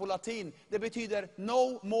ultra på latin. Det betyder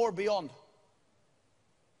no more beyond.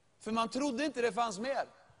 För man trodde inte det fanns mer.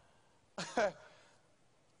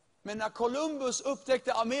 Men när Columbus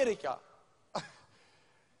upptäckte Amerika,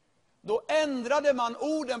 då ändrade man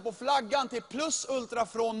orden på flaggan till plus ultra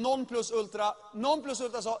från non plus ultra. Non plus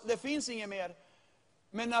ultra sa, det finns inget mer.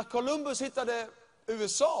 Men när Columbus hittade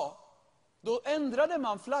USA, då ändrade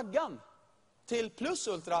man flaggan till plus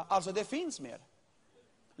ultra, alltså det finns mer.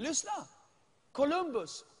 Lyssna,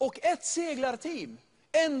 Columbus och ett seglarteam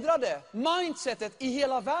ändrade mindsetet i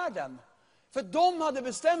hela världen. För de hade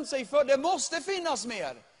bestämt sig för, det måste finnas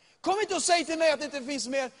mer. Kom inte och säg till mig att det inte finns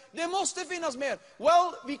mer. Det måste finnas mer.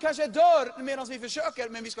 Well, vi kanske dör medan vi försöker,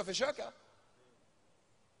 men vi ska försöka.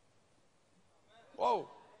 Wow.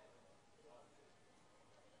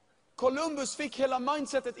 Columbus fick hela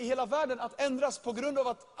mindsetet i hela världen att ändras på grund av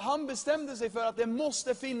att han bestämde sig för att det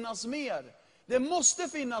måste finnas mer. Det måste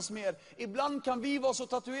finnas mer. Ibland kan vi vara så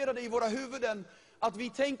tatuerade i våra huvuden att vi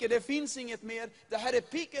tänker, det finns inget mer. Det här är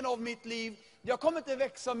piken av mitt liv. Jag kommer inte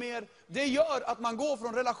växa mer. Det gör att man går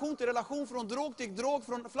från relation till relation, från drog till drog,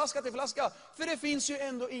 från flaska till flaska. För det finns ju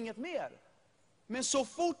ändå inget mer. Men så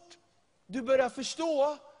fort du börjar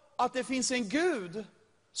förstå att det finns en Gud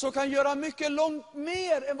som kan göra mycket långt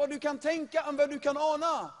mer än vad du kan tänka, än vad du kan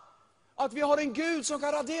ana. Att vi har en Gud som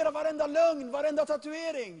kan radera varenda lögn, varenda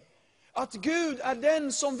tatuering. Att Gud är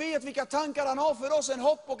den som vet vilka tankar han har för oss, en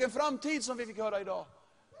hopp och en framtid, som vi fick höra idag.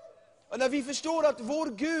 Och när vi förstår att vår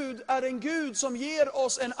Gud är en Gud som ger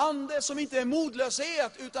oss en ande som inte är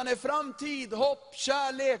modlöshet, utan är framtid, hopp,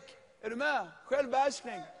 kärlek. Är du med?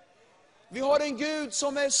 Självbehärskning. Vi har en Gud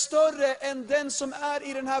som är större än den som är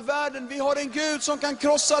i den här världen. Vi har en Gud som kan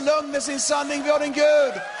krossa lögn med sin sanning. Vi har en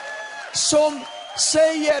Gud som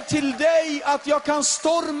säger till dig att jag kan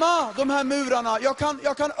storma de här murarna.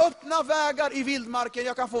 Jag kan öppna vägar i vildmarken.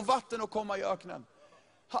 Jag kan få vatten att komma i öknen.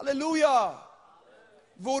 Halleluja!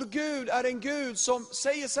 Vår Gud är en Gud som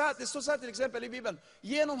säger så här. Det står så här till exempel i Bibeln.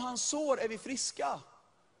 Genom hans sår är vi friska.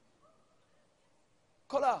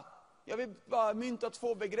 Kolla, jag vill bara mynta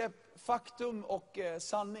två begrepp. Faktum och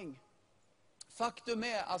sanning. Faktum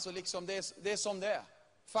är alltså liksom det är som det är.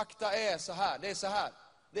 Fakta är så här, det är så här.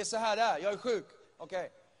 Det är så här det är, jag är sjuk. Okay.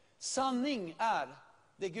 Sanning är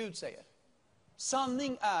det Gud säger.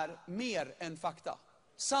 Sanning är mer än fakta.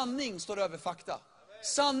 Sanning står över fakta.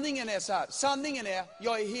 Sanningen är så här. Sanningen är,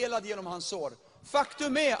 jag är helad genom hans sår.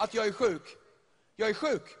 Faktum är att jag är sjuk. Jag är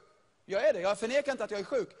sjuk. Jag är det, jag förnekar inte att jag är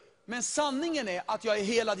sjuk. Men sanningen är att jag är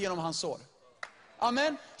helad genom hans sår.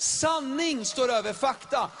 Amen. Sanning står över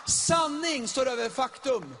fakta. Sanning står över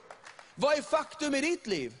faktum. Vad är faktum i ditt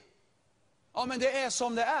liv? Ja, men det är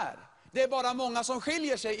som det är. Det är bara många som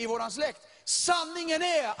skiljer sig i våran släkt. Sanningen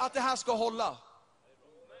är att det här ska hålla.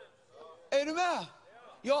 Är du med?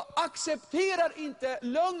 Jag accepterar inte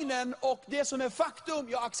lögnen och det som är faktum.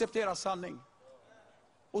 Jag accepterar sanning.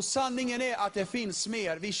 Och sanningen är att det finns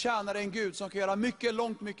mer. Vi tjänar en Gud som kan göra mycket,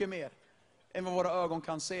 långt mycket mer än vad våra ögon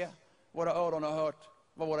kan se, våra öron har hört,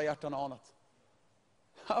 vad våra hjärtan har anat.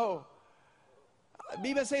 Oh.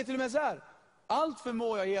 Bibeln säger till och med så här. Allt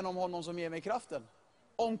förmår jag genom honom som ger mig kraften.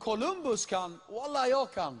 Om Columbus kan, wallah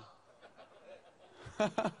jag kan.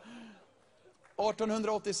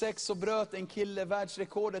 1886 så bröt en kille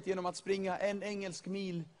världsrekordet genom att springa 1 engelsk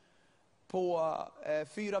mil på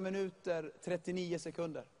 4 minuter 39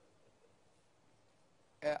 sekunder.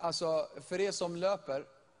 Alltså för er som löper,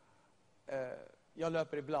 jag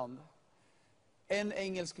löper ibland. En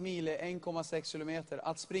engelsk mil är 1,6 kilometer.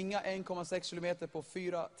 Att springa 1,6 kilometer på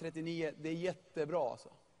 4.39, det är jättebra alltså.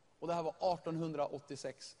 Och det här var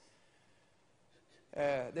 1886. Det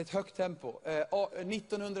är ett högt tempo.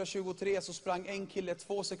 1923 så sprang en kille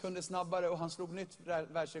 2 sekunder snabbare och han slog nytt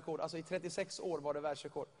världsrekord. Alltså i 36 år var det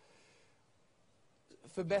världsrekord.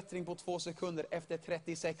 Förbättring på 2 sekunder efter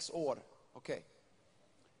 36 år. Okej.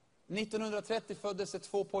 1930 föddes det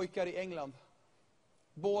 2 pojkar i England.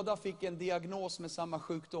 Båda fick en diagnos med samma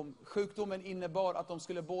sjukdom. Sjukdomen innebar att de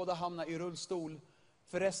skulle båda hamna i rullstol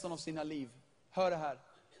för resten av sina liv. Hör det här.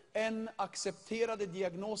 En accepterade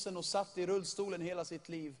diagnosen och satt i rullstolen hela sitt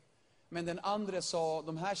liv. Men den andra sa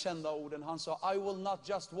de här kända orden. Han sa, I will not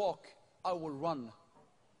just walk, I will run.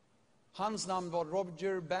 Hans namn var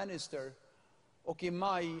Roger Bannister. Och i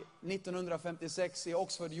maj 1956 i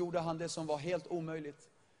Oxford gjorde han det som var helt omöjligt.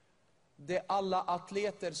 Det alla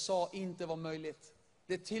atleter sa inte var möjligt.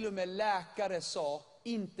 Det till och med läkare sa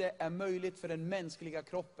inte är möjligt för den mänskliga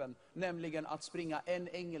kroppen. Nämligen att springa en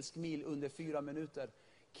engelsk mil under 4 minuter.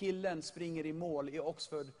 Killen springer i mål i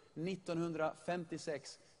Oxford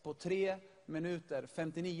 1956 på 3 minuter,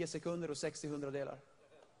 59 sekunder och 60 hundradelar.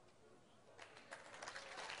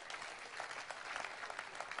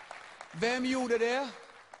 Vem gjorde det?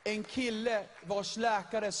 En kille vars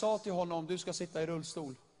läkare sa till honom, du ska sitta i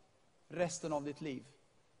rullstol resten av ditt liv.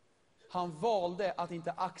 Han valde att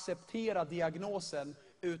inte acceptera diagnosen,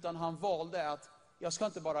 utan han valde att, jag ska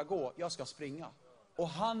inte bara gå, jag ska springa. Och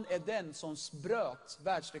han är den som bröt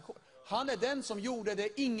världsrekord. Han är den som gjorde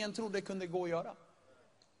det ingen trodde kunde gå att göra.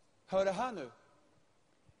 Hör det här nu.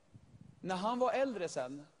 När han var äldre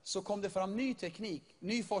sen så kom det fram ny teknik,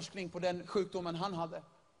 ny forskning på den sjukdomen han hade.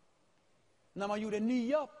 När man gjorde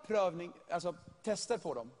nya tester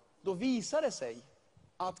på dem, då visade det sig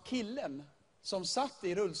att killen som satt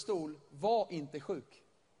i rullstol var inte sjuk.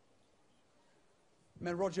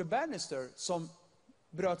 Men Roger Bannister som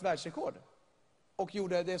bröt världsrekord och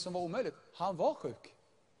gjorde det som var omöjligt, han var sjuk.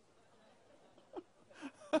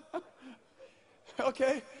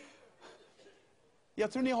 Okej.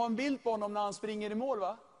 Jag tror ni har en bild på honom när han springer i mål,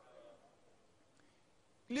 va?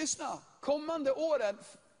 Lyssna, kommande åren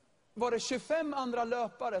var det 25 andra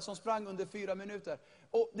löpare som sprang under 4 minuter.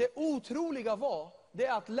 Och det otroliga var, det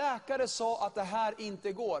är att läkare sa att det här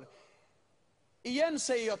inte går. Igen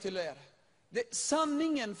säger jag till er,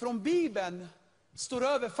 sanningen från Bibeln står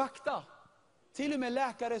över fakta. Till och med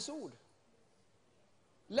läkares ord.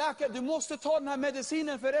 Läkare, du måste ta den här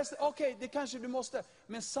medicinen för resten. Okej, det kanske du måste.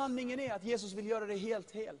 Men sanningen är att Jesus vill göra det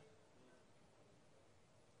helt hel.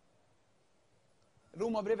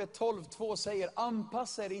 Romarbrevet 12:2 säger,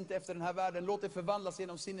 anpassa er inte efter den här världen. Låt er förvandlas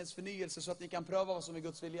genom sinnets förnyelse så att ni kan pröva vad som är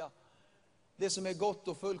Guds vilja. Det som är gott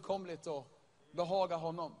och fullkomligt och behaga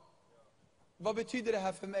honom. Vad betyder det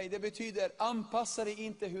här för mig? Det betyder, anpassa dig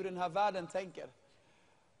inte hur den här världen tänker.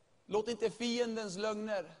 Låt inte fiendens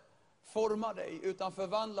lögner forma dig, utan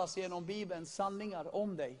förvandlas genom Bibelns sanningar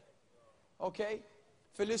om dig. Okej?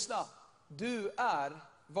 För lyssna, du är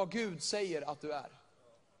vad Gud säger att du är.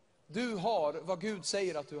 Du har vad Gud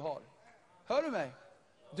säger att du har. Hör du mig?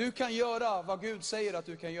 Du kan göra vad Gud säger att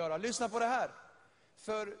du kan göra. Lyssna på det här.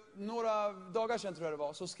 För några dagar sedan tror jag det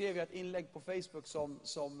var, så skrev jag ett inlägg på Facebook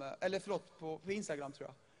på Instagram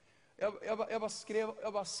tror jag. Jag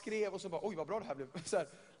bara skrev och så bara, oj vad bra det här blev. Så här.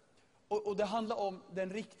 Och det handlar om den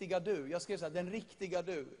riktiga du. Jag skrev så här, den riktiga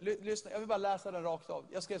du. Lyssna, jag vill bara läsa den rakt av.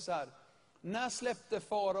 Jag skrev så här, när släppte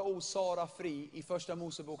farao Sara fri i första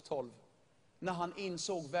Mosebok 12? När han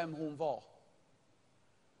insåg vem hon var.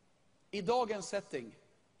 I dagens setting,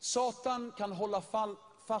 Satan kan hålla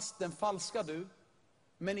fast den falska du,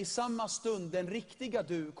 men i samma stund den riktiga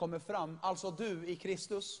du kommer fram, alltså du i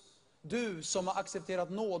Kristus, du som har accepterat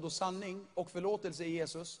nåd och sanning och förlåtelse i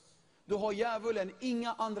Jesus, då har djävulen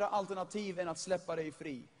inga andra alternativ än att släppa dig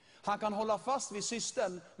fri. Han kan hålla fast vid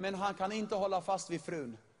systern, men han kan inte hålla fast vid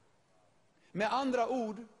frun. Med andra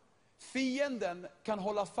ord, fienden kan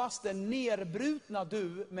hålla fast den nerbrutna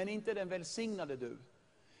du, men inte den välsignade du.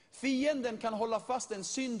 Fienden kan hålla fast den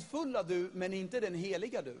syndfulla du, men inte den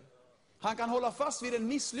heliga du. Han kan hålla fast vid den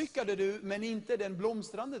misslyckade du, men inte den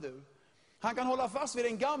blomstrande du. Han kan hålla fast vid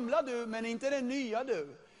den gamla du, men inte den nya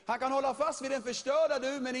du. Han kan hålla fast vid den förstörda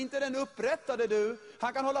du, men inte den upprättade du.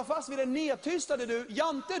 Han kan hålla fast vid den nedtystade du,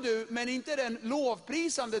 jante du, men inte den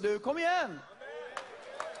lovprisande du. Kom igen!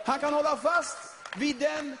 Han kan hålla fast vid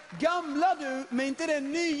den gamla du, men inte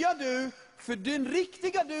den nya du. För den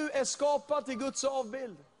riktiga du är skapad till Guds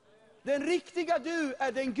avbild. Den riktiga du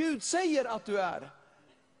är den Gud säger att du är.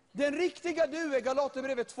 Den riktiga du är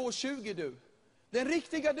Galaterbrevet 2:20 du. Den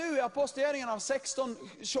riktiga du är Apostlagärningarna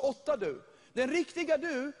 16:28 du. Den riktiga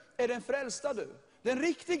du är den frälsta du. Den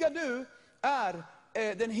riktiga du är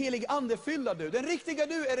den helige ande fyllda du. Den riktiga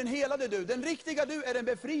du är den helade du. Den riktiga du är den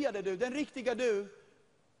befriade du. Den riktiga du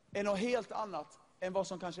är något helt annat än vad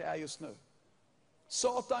som kanske är just nu.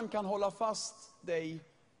 Satan kan hålla fast dig,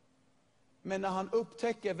 men när han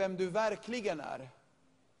upptäcker vem du verkligen är,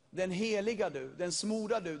 den heliga du, den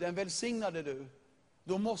smorda du, den välsignade du,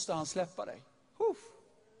 då måste han släppa dig.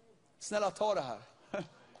 Snälla ta det här.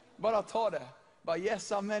 Bara ta det. Bara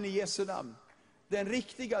yes, amen i Jesu namn. Den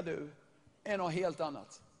riktiga du är något helt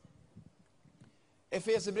annat.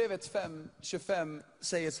 Efesierbrevet 5:25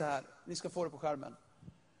 säger så här. Ni ska få det på skärmen.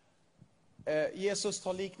 Jesus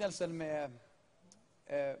tar liknelsen med,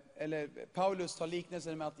 eller Paulus tar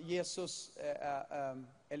liknelsen med att Jesus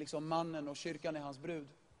är liksom mannen och kyrkan är hans brud.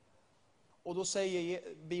 Och då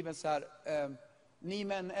säger Bibeln så här, ni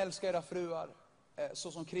män älskar era fruar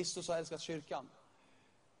så som Kristus har älskat kyrkan.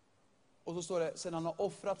 Och så står det, sen han har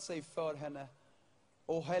offrat sig för henne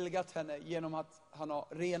och helgat henne genom att han har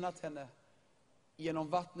renat henne genom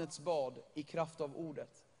vattnets bad i kraft av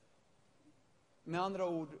ordet. Med andra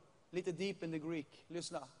ord, lite deep in the Greek,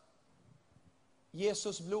 lyssna.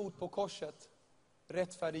 Jesus blod på korset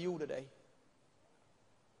rättfärdiggjorde dig.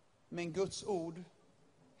 Men Guds ord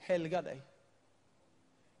helgar dig.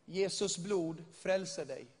 Jesus blod frälser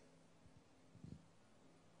dig.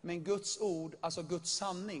 Men Guds ord, alltså Guds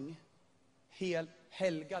sanning,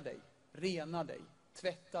 helgar dig, renar dig,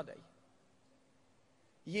 tvättar dig.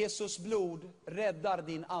 Jesus blod räddar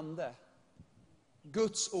din ande.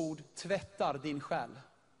 Guds ord tvättar din själ.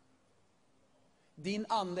 Din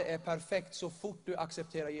ande är perfekt så fort du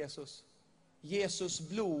accepterar Jesus. Jesus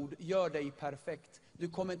blod gör dig perfekt.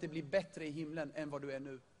 Du kommer inte bli bättre i himlen än vad du är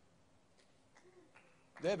nu.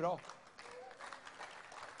 Det är bra.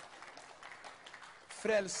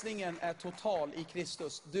 Frälsningen är total i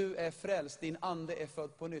Kristus. Du är frälst, din ande är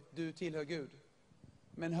född på nytt. Du tillhör Gud.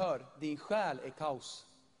 Men hör, din själ är kaos.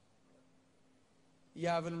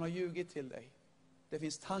 Djävulen har ljugit till dig. Det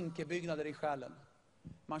finns tankebyggnader i själen.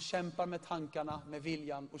 Man kämpar med tankarna, med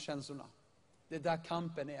viljan och känslorna. Det är där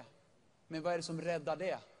kampen är. Men vad är det som räddar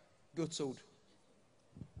det? Guds ord.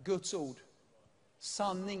 Guds ord.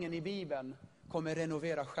 Sanningen i Bibeln kommer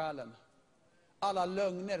renovera själen. Alla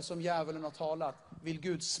lögner som djävulen har talat vill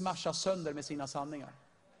Gud smasha sönder med sina sanningar.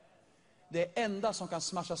 Det enda som kan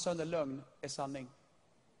smasha sönder lögn är sanning.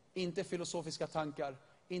 Inte filosofiska tankar.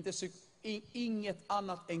 Inget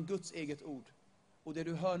annat än Guds eget ord. Och det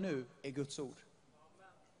du hör nu är Guds ord.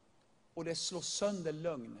 Och det slår sönder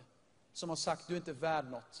lögn som har sagt du är inte värd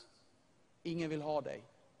något. Ingen vill ha dig.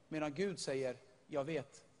 Medan Gud säger, jag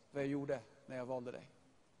vet vad jag gjorde när jag valde dig.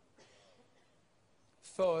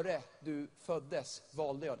 Före du föddes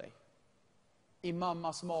valde jag dig. I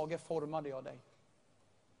mammas mage formade jag dig.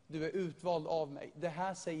 Du är utvald av mig. Det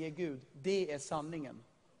här säger Gud, det är sanningen.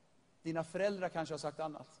 Dina föräldrar kanske har sagt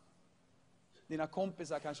annat. Dina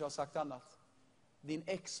kompisar kanske har sagt annat. Din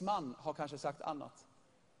exman har kanske sagt annat.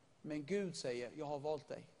 Men Gud säger, jag har valt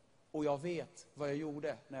dig. Och jag vet vad jag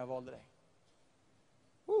gjorde när jag valde dig.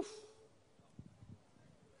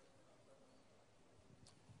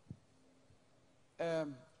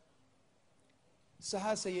 Så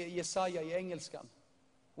här säger Jesaja i engelskan.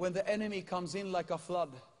 When the enemy comes in like a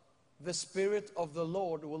flood, the spirit of the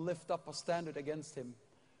Lord will lift up a standard against him.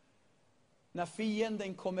 När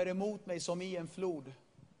fienden kommer emot mig som i en flod,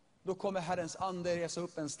 då kommer Herrens ande resa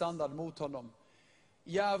upp en standard mot honom.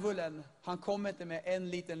 Djävulen, han kommer inte med en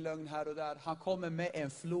liten lögn här och där. Han kommer med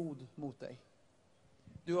en flod mot dig.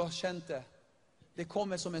 Du har känt det. Det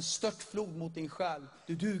kommer som en störtflod mot din själ.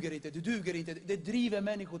 Du duger inte, du duger inte. Det driver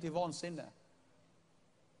människor till vansinne.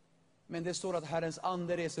 Men det står att Herrens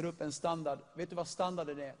ande reser upp en standard. Vet du vad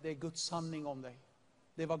standarden är? Det är Guds sanning om dig.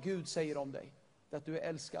 Det är vad Gud säger om dig. Det är att du är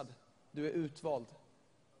älskad. Du är utvald.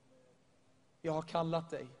 Jag har kallat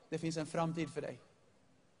dig. Det finns en framtid för dig.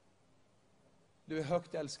 Du är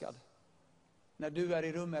högt älskad. När du är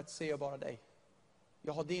i rummet ser jag bara dig.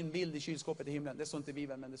 Jag har din bild i kylskåpet i himlen. Det står inte i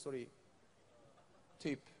Bibeln, men det står i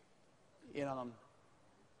en annan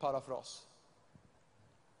parafras.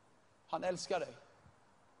 Han älskar dig.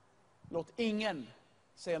 Låt ingen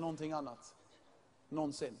säga någonting annat.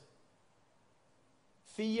 Någonsin.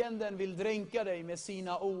 Fienden vill dränka dig med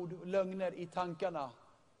sina ord och lögner i tankarna.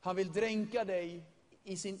 Han vill dränka dig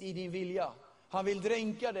i din vilja. Han vill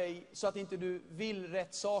dränka dig så att inte du vill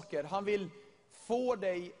rätt saker. Han vill få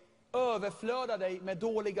dig, överflöda dig med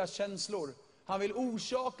dåliga känslor. Han vill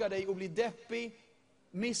orsaka dig att bli deppig,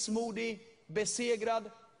 missmodig,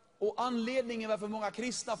 besegrad. Och anledningen varför många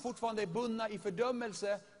kristna fortfarande är bundna i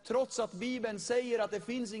fördömelse, trots att Bibeln säger att det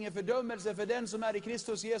finns ingen fördömelse för den som är i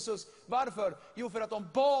Kristus Jesus. Varför? Jo, för att de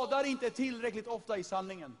badar inte tillräckligt ofta i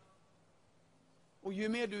sanningen. Och ju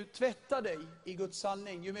mer du tvättar dig i Guds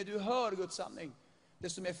sanning, ju mer du hör Guds sanning,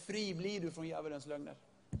 desto mer fri blir du från djävulens lögner.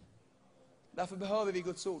 Därför behöver vi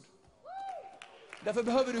Guds ord. Därför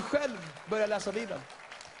behöver du själv börja läsa Bibeln.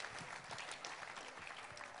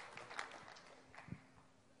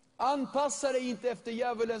 Anpassa dig inte efter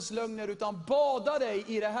djävulens lögner, utan bada dig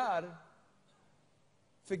i det här.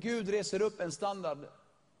 För Gud reser upp en standard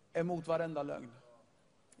emot varenda lögn.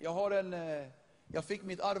 Jag fick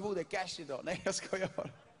mitt arvode cash idag. Nej, jag skojar bara.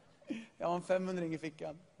 Jag har en 500 i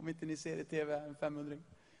fickan. Om inte ni ser i tv, en 500.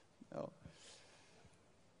 Ja.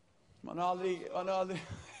 Man har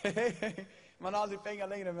aldrig pengar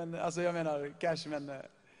längre, men alltså jag menar cash, men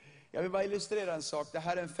jag vill bara illustrera en sak. Det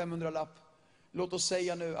här är en 500-lapp. Låt oss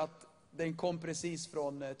säga nu att den kom precis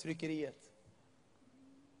från tryckeriet.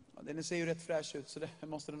 Ja, den ser ju rätt fräsch ut, så det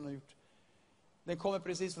måste den ha gjort. Den kommer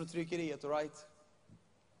precis från tryckeriet, all right?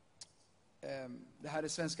 Det här är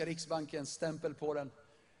Svenska Riksbankens stämpel på den.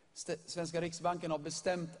 Svenska Riksbanken har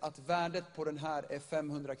bestämt att värdet på den här är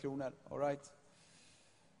 500 kronor, all right?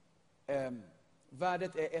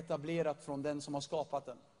 Värdet är etablerat från den som har skapat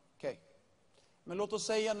den. Okay. Men låt oss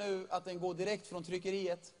säga nu att den går direkt från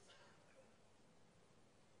tryckeriet.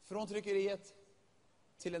 Från tryckeriet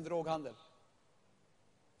till en droghandel.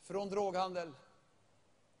 Från droghandel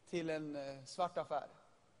till en svart affär.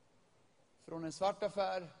 Från en svart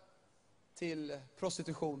affär till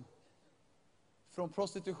prostitution. Från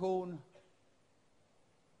prostitution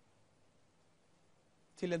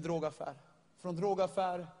till en drogaffär. Från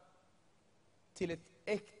drogaffär till ett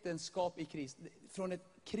äktenskap i kris. Från ett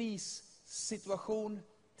krissituation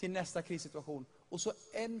till nästa krissituation. Och så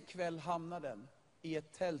en kväll hamnar den i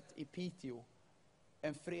ett tält i Piteå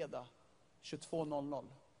en fredag 22.00.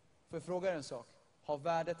 Får jag fråga er en sak? Har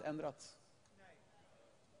värdet ändrats?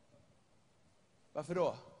 Varför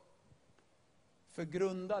då? För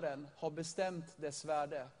grundaren har bestämt dess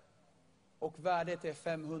värde. Och värdet är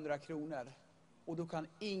 500 kronor. Och då kan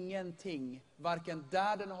ingenting, varken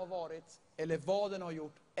där den har varit eller vad den har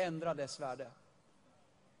gjort, ändra dess värde.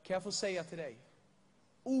 Kan jag få säga till dig?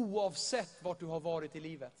 Oavsett vart du har varit i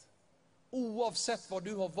livet, oavsett var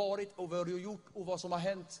du har varit och vad du har gjort och vad som har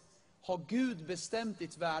hänt, har Gud bestämt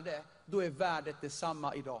ditt värde, då är värdet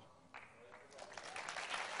detsamma idag.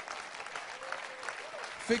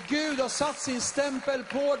 För Gud har satt sin stämpel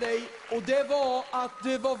på dig, och det var att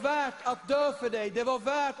det var värt att dö för dig. Det var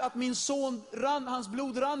värt att min son hans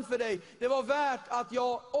blod rann för dig. Det var värt att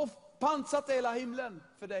jag pansat hela himlen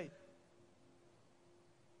för dig.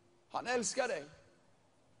 Han älskar dig.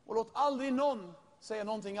 Och låt aldrig någon säga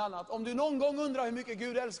någonting annat. Om du någon gång undrar hur mycket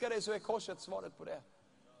Gud älskar dig, så är korset svaret på det.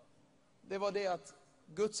 Det var det att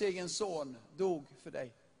Guds egen son dog för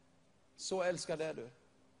dig. Så älskade du.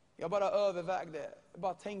 Jag bara övervägde, jag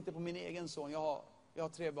bara tänkte på min egen son. Jag har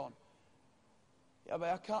 3 barn.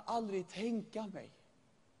 Jag kan aldrig tänka mig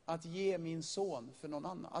att ge min son för någon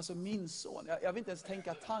annan. Alltså min son. Jag vill inte ens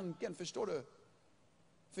tänka tanken, förstår du?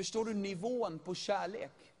 Förstår du nivån på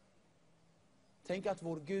kärlek? Tänk att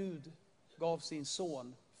vår Gud gav sin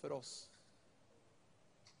son för oss.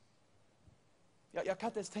 Jag kan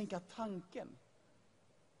inte ens tänka tanken.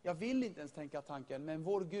 Jag vill inte ens tänka tanken, men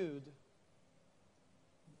vår Gud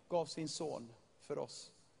gav sin son för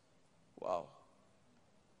oss. Wow.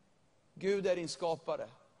 Gud är din skapare.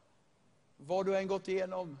 Vad du än gått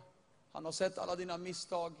igenom, han har sett alla dina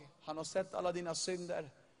misstag, han har sett alla dina synder,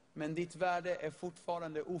 men ditt värde är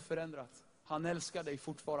fortfarande oförändrat. Han älskar dig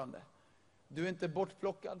fortfarande. Du är inte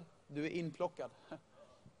bortplockad, du är inplockad.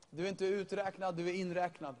 Du är inte uträknad, du är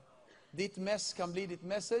inräknad. Ditt mess kan bli ditt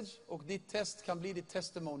message, och ditt test kan bli ditt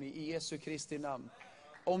testimony i Jesu Kristi namn.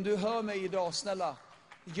 Om du hör mig idag, snälla,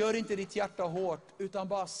 gör inte ditt hjärta hårt, utan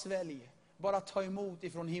bara svälj. Bara ta emot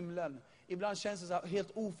ifrån himlen. Ibland känns det så här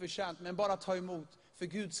helt oförtjänt, men bara ta emot. För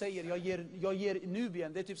Gud säger, jag ger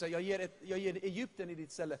Nubien, det är typ så här, jag ger Egypten i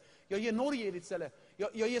ditt ställe. Jag ger Norge i ditt ställe.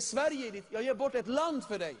 Jag ger Sverige i ditt, jag ger bort ett land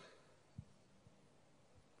för dig.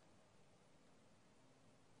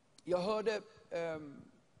 Jag hörde,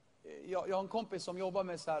 jag har en kompis som jobbar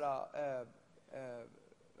med så här,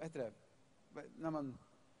 vad heter det? När man,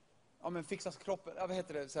 ja men fixas kroppen, vad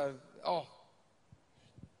heter det? Så här, ja,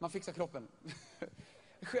 man fixar kroppen.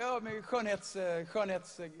 Med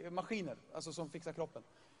skönhetsmaskiner, alltså som fixar kroppen.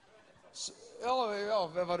 Så,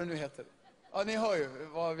 ja, vad det nu heter. Ja, ni hör ju,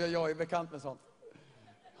 jag är bekant med sånt.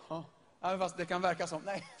 Ja, fast det kan verka som,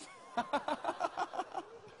 nej.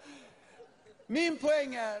 Min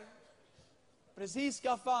poäng är, precis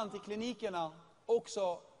skaffa han till klinikerna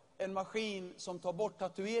också en maskin som tar bort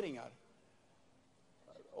tatueringar.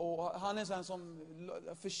 Och han är sån som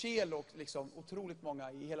förser och liksom otroligt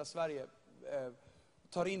många i hela Sverige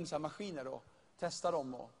tar in så här maskiner och testar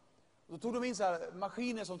dem. Och då tog de in så här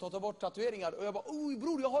maskiner som tar bort tatueringar. Och jag bara, oj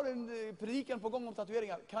bror, jag har en predikan på gång om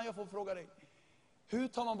tatueringar. Kan jag få fråga dig? Hur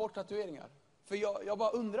tar man bort tatueringar? För jag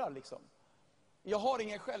bara undrar liksom. Jag har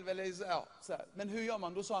ingen själv, eller så här. Men hur gör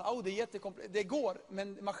man? Då sa han, det är jättekomplicerat. Det går,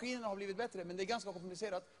 men maskinerna har blivit bättre. Men det är ganska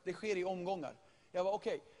komplicerat. Det sker i omgångar. Jag var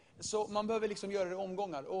okej. Så man behöver liksom göra det i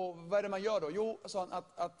omgångar. Och vad är det man gör då? Jo, sa han,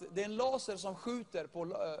 att det är en laser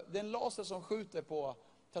som skjuter på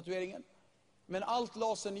tatueringen. Men allt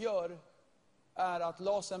lasern gör är att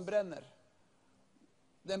lasern bränner.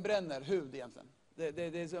 Den bränner hud egentligen. Det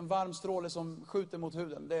är en varm stråle som skjuter mot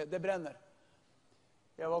huden. Det bränner.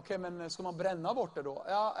 Jag var okej, men ska man bränna bort det då?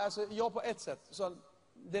 Ja, alltså, på ett sätt. Så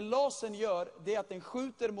det lasern gör, det är att den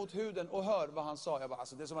skjuter mot huden och hör vad han sa. Jag bara,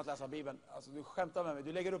 alltså, det är som att läsa Bibeln. Alltså, du skämtar med mig.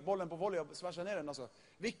 Du lägger upp bollen på volley och smashar ner den. Alltså.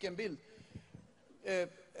 Vilken bild.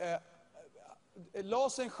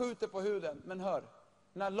 Lasern skjuter på huden, men hör.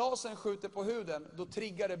 När lasern skjuter på huden, då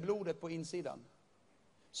triggar det blodet på insidan.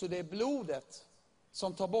 Så det är blodet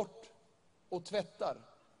som tar bort och tvättar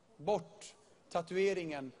bort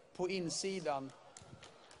tatueringen på insidan.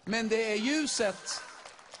 Men det är ljuset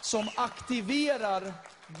som aktiverar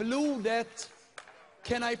blodet.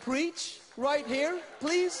 Can I preach right here,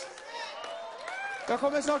 please? Jag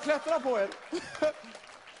kommer snart klättra på er.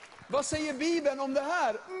 Vad säger Bibeln om det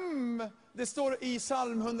här? Det står i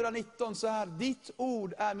psalm 119 så här. Ditt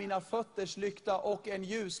ord är mina fötters lykta och en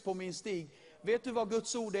ljus på min stig. Vet du vad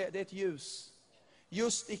Guds ord är? Det är ett ljus.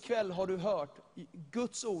 Just ikväll har du hört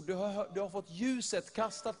Guds ord. Du har fått ljuset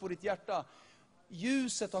kastat på ditt hjärta.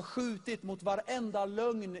 Ljuset har skjutit mot varenda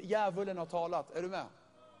lögn djävulen har talat. Är du med?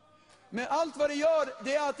 Men allt vad det gör,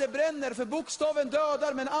 det är att det bränner. För bokstaven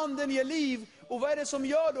dödar, men anden ger liv. Och vad är det som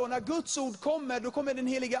gör då? När Guds ord kommer, då kommer den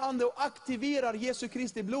heliga ande och aktiverar Jesu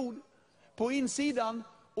Kristi blod på insidan.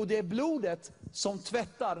 Och det är blodet som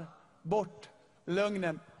tvättar bort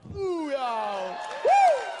lögnen. Wow!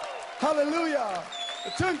 Halleluja! Det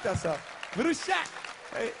är tungt alltså.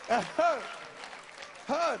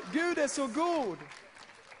 Hör, Gud är så god.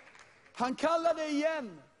 Han kallar dig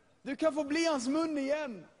igen. Du kan få bli hans mun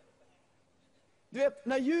igen. Du vet,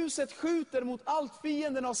 när ljuset skjuter mot allt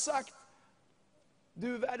fienden har sagt.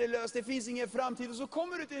 Du är värdelös, det finns ingen framtid. Och så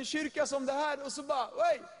kommer du till en kyrka som det här och så bara,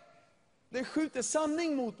 oj! Det skjuter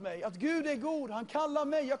sanning mot mig. Att Gud är god, han kallar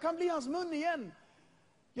mig. Jag kan bli hans mun igen.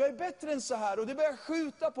 Jag är bättre än så här. Och det börjar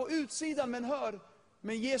skjuta på utsidan, men hör.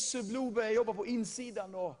 Men Jesu blod börjar jobba på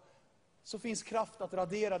insidan. Och så finns kraft att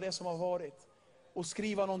radera det som har varit. Och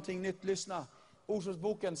skriva någonting nytt. Lyssna.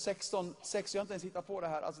 Ordspråksboken 16:6. Jag har inte ens hittat på det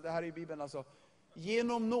här. Alltså det här är i Bibeln alltså.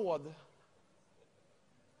 Genom nåd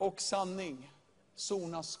och sanning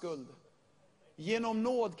sonas skuld. Genom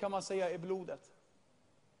nåd kan man säga är blodet.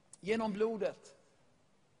 Genom blodet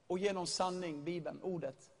och genom sanning, Bibeln,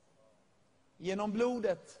 ordet. Genom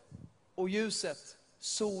blodet och ljuset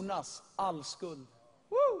sonas all skuld.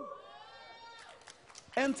 Woo!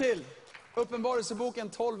 En till. Uppenbarelseboken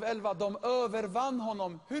 12:11. De övervann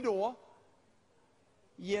honom. Hur då?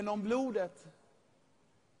 Genom blodet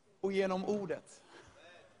och genom ordet.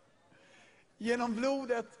 Genom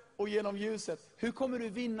blodet och genom ljuset. Hur kommer du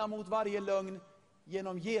vinna mot varje lögn?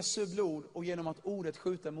 Genom Jesu blod och genom att ordet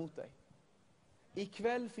skjuter mot dig.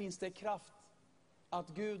 Ikväll finns det kraft att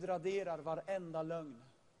Gud raderar varenda lögn.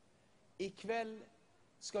 Ikväll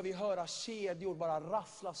ska vi höra kedjor bara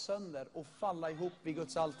rassla sönder och falla ihop vid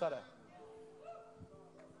Guds altare.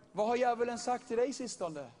 Vad har djävulen sagt till dig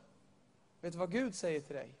sistone? Vet du vad Gud säger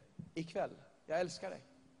till dig? Ikväll, jag älskar dig.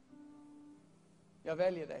 Jag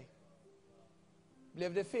väljer dig.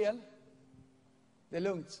 Blev det fel? Det är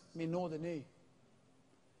lugnt, min nåd är ny.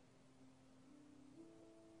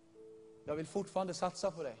 Jag vill fortfarande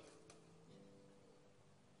satsa på dig.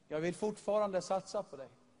 Jag vill fortfarande satsa på dig.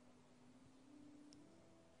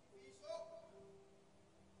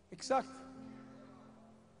 Exakt.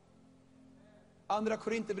 Andra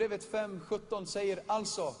Korinthierbrevet 5:17 säger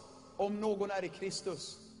alltså, om någon är i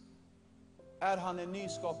Kristus är han en ny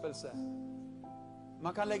skapelse.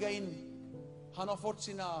 Man kan lägga in, han har fått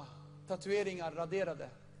sina tatueringar raderade.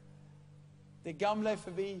 Det gamla är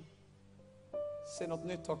förbi. Se, något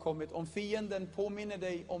nytt har kommit. Om fienden påminner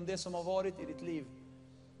dig om det som har varit i ditt liv.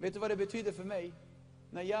 Vet du vad det betyder för mig?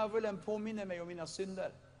 När djävulen påminner mig om mina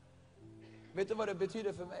synder. Vet du vad det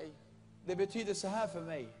betyder för mig? Det betyder så här för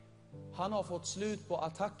mig. Han har fått slut på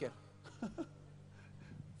attacker.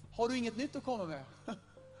 Har du inget nytt att komma med?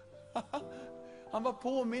 Han bara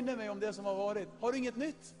påminner mig om det som har varit. Har du inget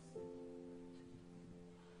nytt?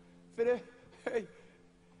 För det,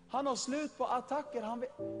 han har slut på attacker.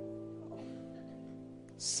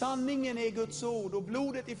 Sanningen är Guds ord, och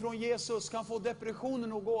blodet ifrån Jesus kan få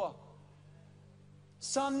depressionen att gå.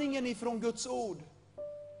 Sanningen ifrån Guds ord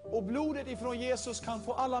och blodet ifrån Jesus kan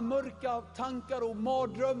få alla mörka tankar och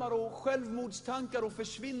mardrömmar och självmordstankar att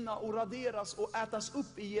försvinna och raderas och ätas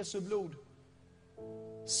upp i Jesu blod.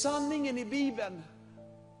 Sanningen i Bibeln,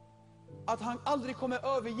 att han aldrig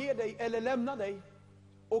kommer överge dig eller lämna dig,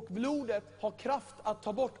 och blodet har kraft att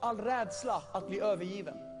ta bort all rädsla att bli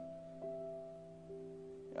övergiven.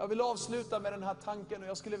 Jag vill avsluta med den här tanken, och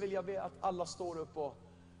jag skulle vilja be att alla står upp, och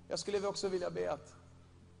jag skulle också vilja be att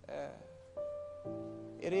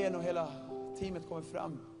Irene och hela teamet kommer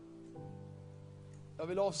fram. Jag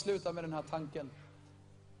vill avsluta med den här tanken.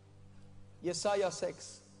 Jesaja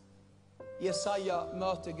 6. Jesaja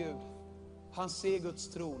möter Gud. Han ser Guds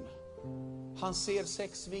tron. Han ser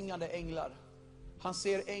 6 vingade änglar. Han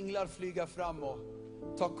ser änglar flyga fram och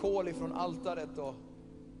ta kol ifrån altaret, och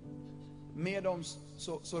med dem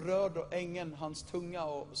så rör då ängeln hans tunga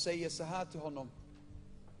och säger så här till honom: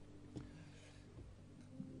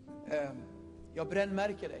 jag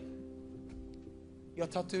brännmärker dig.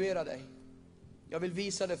 Jag tatuerar dig. Jag vill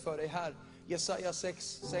visa det för dig här. Jesaja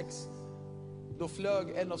 6. Då flög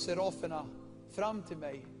en av seraferna fram till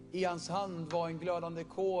mig. I hans hand var en glödande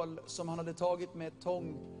kol som han hade tagit med ett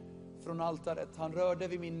tång från altaret. Han rörde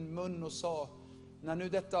vid min mun och sa: när nu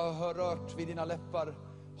detta har rört vid dina läppar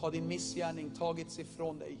har din missgärning tagits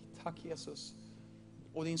ifrån dig. Tack Jesus.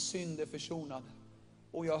 Och din synd är försonad.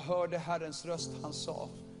 Och jag hörde Herrens röst. Han sa: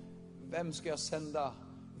 vem ska jag sända?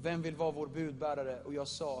 Vem vill vara vår budbärare? Och jag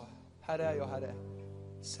sa: här är jag, Herre.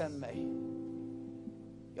 Sänd mig.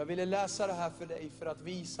 Jag ville läsa det här för dig för att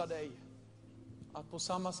visa dig att på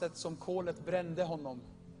samma sätt som kolet brände honom,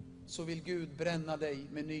 så vill Gud bränna dig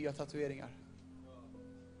med nya tatueringar.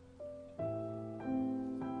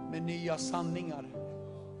 Med nya sanningar.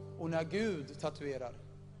 Och när Gud tatuerar,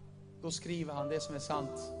 då skriver han det som är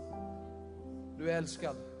sant. Du är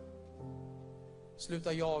älskad.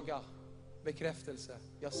 Sluta jaga bekräftelse.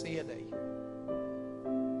 Jag ser dig.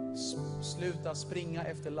 Sluta springa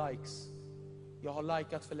efter likes. Jag har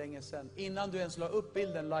likat för länge sedan. Innan du ens la upp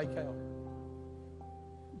bilden likar jag.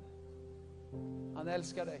 Han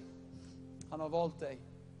älskar dig. Han har valt dig.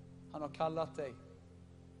 Han har kallat dig.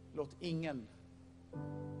 Låt ingen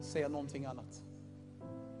säga någonting annat.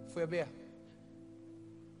 Får jag be?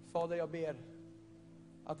 Fader, jag ber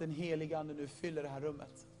att den heliga Ande nu fyller det här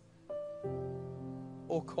rummet.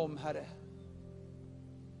 Och kom, Herre.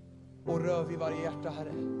 Och rör vid varje hjärta,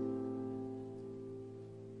 Herre.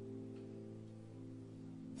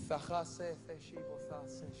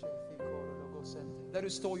 Där du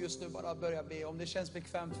står just nu, bara börja be. Om det känns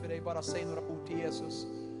bekvämt för dig, bara säg några ord till Jesus.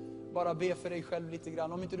 Bara be för dig själv lite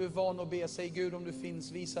grann. Om inte du är van att be, säg: Gud, om du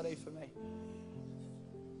finns, visa dig för mig.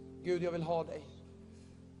 Gud, jag vill ha dig.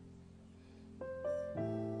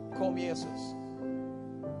 Kom Jesus.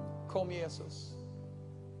 Kom Jesus.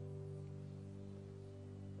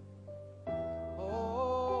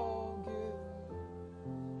 Oh Gud,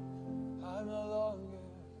 I'm no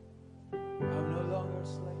longer a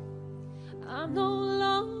slave. I'm no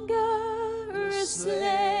longer a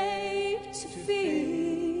slave to fear.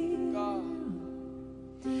 God.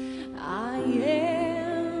 I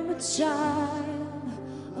am a child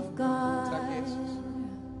of God. Tack Jesus.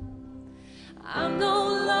 I'm no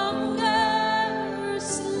longer a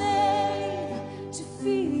slave to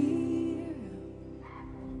fear.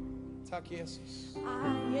 Tack Jesus.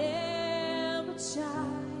 I am a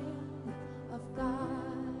child of God.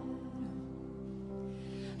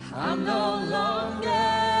 I'm no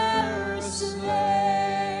longer a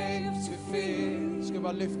slave to fear. Du ska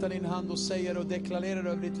bara lyfta din hand och säga det och deklarera det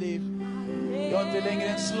över ditt liv. Jag är inte längre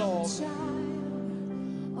en slav.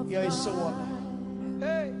 Jag är son.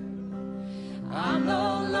 Hey. I'm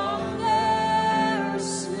no longer a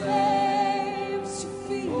slave to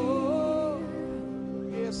fear. Oh,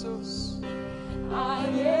 Jesus. I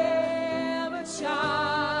am a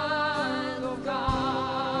child of God.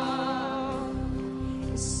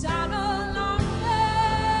 Yes, I'm no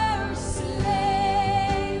longer a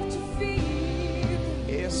slave to fear.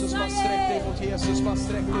 Jesus, bara sträck dig mot Jesus. Bara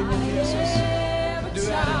sträck dig mot Jesus. Du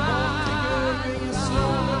är ett barn till Gud. Du är ingen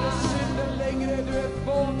slav över synden längre. Du är ett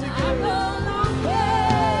barn till I'm Gud. no longer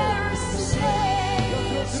a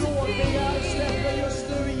slave to Drogbegär fear. släpper just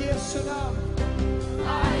nu i Jesu namn.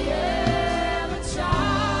 I am a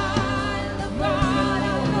child of God.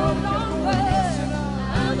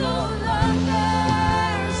 I'm no longer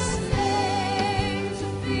a slave to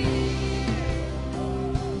fear.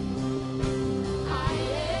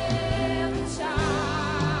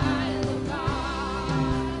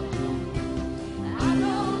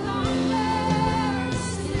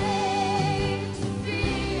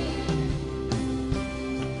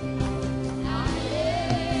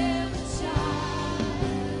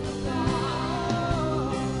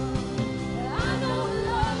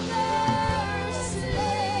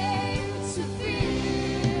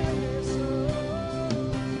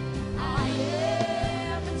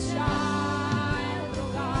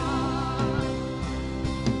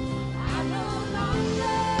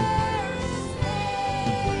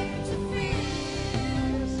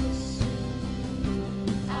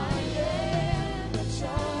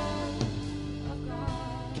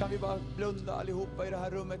 bara blunda allihopa i det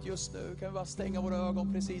här rummet just nu? Kan vi bara stänga våra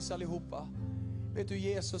ögon precis allihopa? Vet du,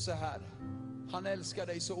 Jesus är här. Han älskar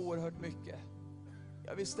dig så oerhört mycket.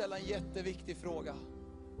 Jag vill ställa en jätteviktig fråga.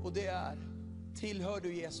 Och det är, tillhör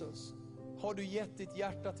du Jesus? Har du gett ditt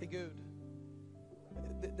hjärta till Gud?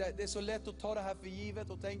 Det är så lätt att ta det här för givet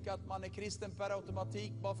och tänka att man är kristen per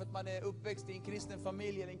automatik bara för att man är uppväxt i en kristen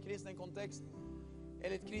familj eller en kristen kontext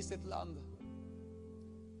eller ett kristet land.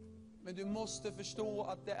 Men du måste förstå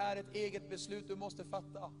att det är ett eget beslut du måste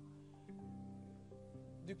fatta.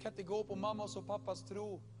 Du kan inte gå på mammas och pappas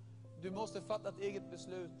tro. Du måste fatta ett eget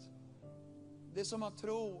beslut. Det är som att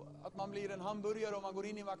tro att man blir en hamburgare om man går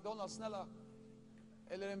in i McDonalds, snälla.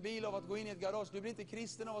 Eller en bil av att gå in i ett garage. Du blir inte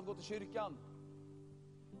kristen av att gå till kyrkan.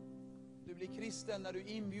 Du blir kristen när du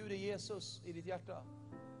inbjuder Jesus i ditt hjärta.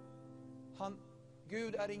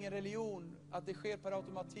 Gud är ingen religion, att det sker per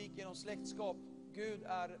automatik genom släktskap. Gud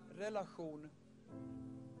är relation.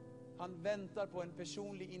 Han väntar på en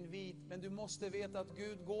personlig invit. Men du måste veta att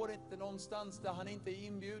Gud går inte någonstans där han inte är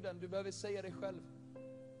inbjuden. Du behöver säga det själv.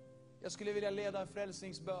 Jag skulle vilja leda en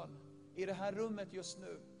frälsningsbön i det här rummet just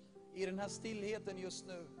nu. I den här stillheten just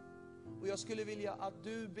nu. Och jag skulle vilja att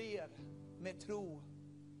du ber med tro.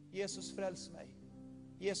 Jesus, fräls mig.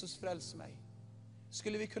 Jesus, fräls mig.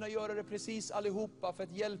 Skulle vi kunna göra det precis allihopa för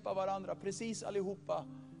att hjälpa varandra? Precis allihopa.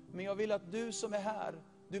 Men jag vill att du som är här,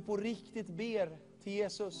 du på riktigt ber till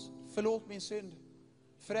Jesus. Förlåt min synd.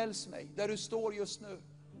 Fräls mig. Där du står just nu.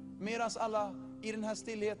 Medans alla i den här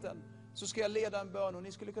stillheten så ska jag leda en bön. Och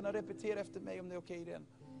ni skulle kunna repetera efter mig om det är okej igen.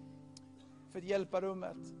 För att hjälpa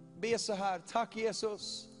rummet. Be så här. Tack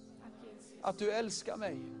Jesus. Att du älskar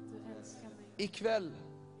mig. Ikväll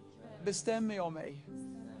bestämmer jag mig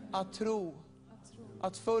att tro,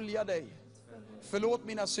 att följa dig. Förlåt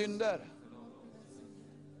mina synder.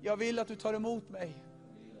 Jag vill att du tar emot mig.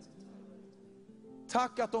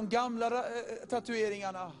 Tack att de gamla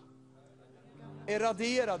tatueringarna är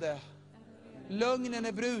raderade. Lögnen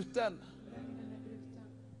är bruten.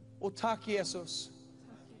 Och tack Jesus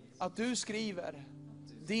att du skriver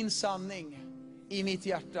din sanning i mitt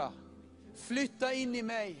hjärta. Flytta in i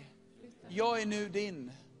mig. Jag är nu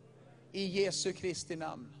din. I Jesu Kristi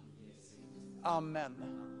namn. Amen.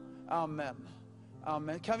 Amen.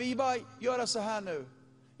 Amen. Kan vi bara göra så här nu?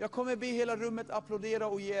 Jag kommer be hela rummet applådera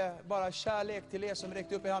och ge bara kärlek till er som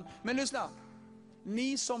räckte upp i hand. Men lyssna.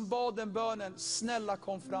 Ni som bad den bönen, snälla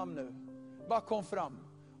kom fram nu. Bara kom fram.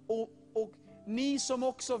 Och ni som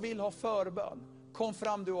också vill ha förbön, kom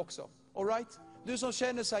fram du också. All right? Du som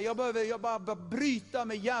känner så här, jag bara bryta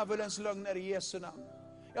med djävulens lögner i Jesu namn.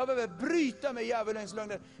 Jag behöver bryta med djävulens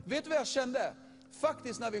lögner. Vet du vad jag kände?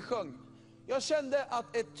 Faktiskt när vi sjöng. Jag kände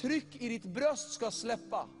att ett tryck i ditt bröst ska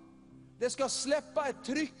släppa. Det ska släppa ett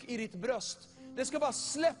tryck i ditt bröst. Det ska bara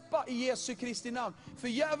släppa i Jesu Kristi namn. För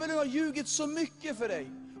djävulen har ljugit så mycket för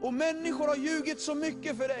dig. Och människor har ljugit så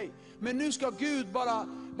mycket för dig. Men nu ska Gud bara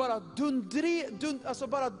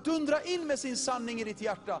dundra in med sin sanning i ditt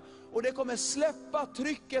hjärta. Och det kommer släppa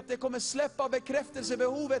trycket, det kommer släppa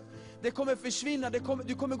bekräftelsebehovet. Det kommer försvinna,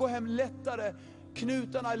 du kommer gå hem lättare.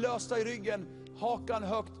 Knutarna är lösta i ryggen, hakan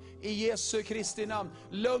högt i Jesu Kristi namn.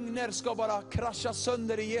 Lögner ska bara krascha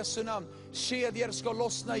sönder i Jesu namn. Kedjor ska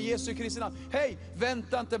lossna i Jesu Kristi namn. Hej,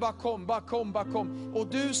 vänta inte, bara kom. Och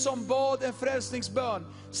du som bad en frälsningsbön,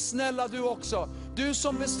 snälla du också. Du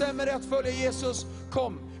som bestämmer dig att följa Jesus,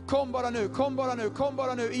 kom bara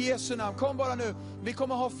nu i Jesu namn. Kom bara nu. Vi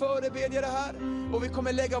kommer ha förebedjare här och vi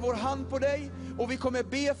kommer lägga vår hand på dig och vi kommer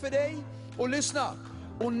be för dig. Och lyssna,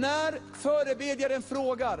 och när förebedjaren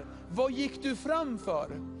frågar, vad gick du fram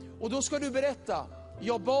för? Och då ska du berätta,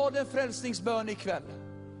 jag bad en frälsningsbön ikväll.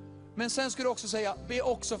 Men sen ska du också säga, be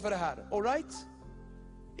också för det här. All right?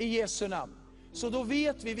 I Jesu namn. Så då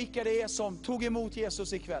vet vi vilka det är som tog emot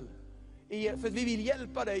Jesus ikväll. För att vi vill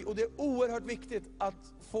hjälpa dig, och det är oerhört viktigt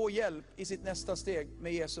att få hjälp i sitt nästa steg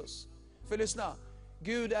med Jesus. För lyssna,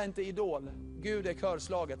 Gud är inte idol, Gud är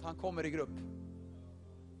körslaget, han kommer i grupp.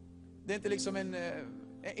 Det är inte liksom en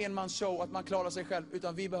enmansshow att man klarar sig själv,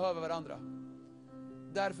 utan vi behöver varandra.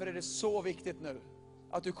 Därför är det så viktigt nu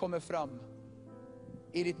att du kommer fram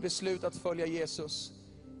i ditt beslut att följa Jesus.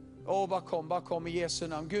 Bara kom i Jesu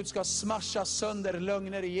namn. Gud ska smasha sönder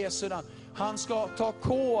lögner i Jesu namn. Han ska ta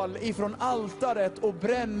kol ifrån altaret och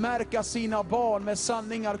brännmärka sina barn med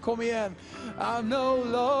sanningar. Kom igen. I'm no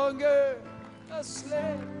longer a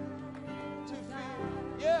slave to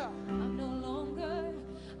fear. Yeah. I'm no longer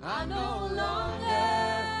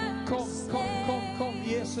Kom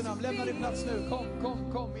i Jesu namn. Lämna din plats nu.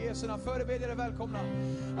 Kom i Jesu namn. Förebedjare välkomna. I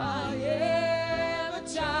am a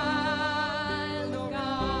child of God.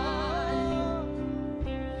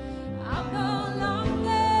 I'm no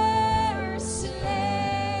longer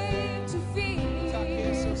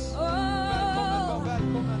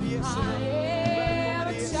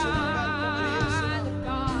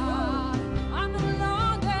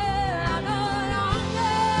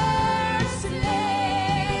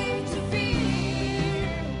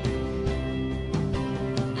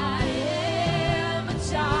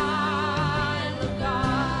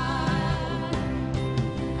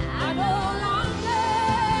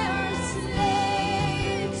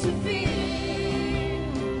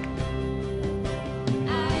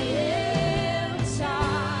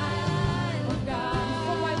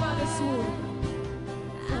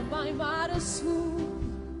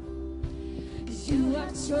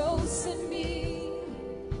have chosen me.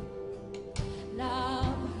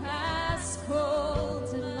 Love has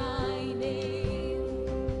called my name.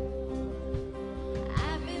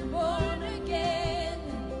 I've been born again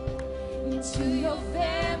into your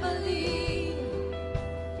family.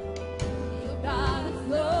 Your blood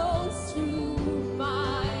flows through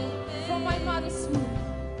from my mother's womb.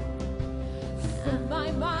 From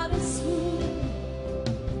my mother's womb,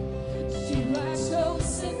 you have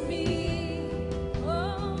chosen me.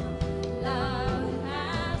 Oh, love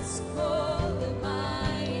has called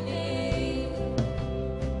my name.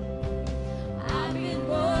 I've been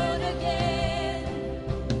born again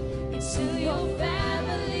into your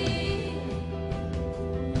family.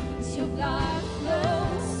 Your blood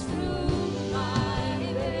flows through my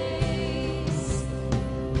veins.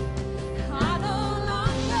 I no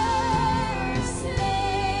longer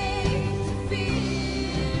slave to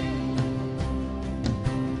fear.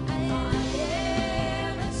 I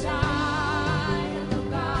am a child of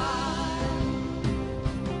God.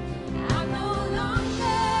 I'm no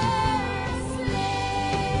longer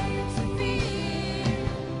slave to fear.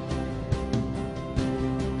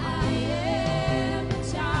 I am a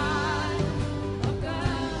child of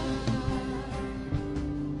God.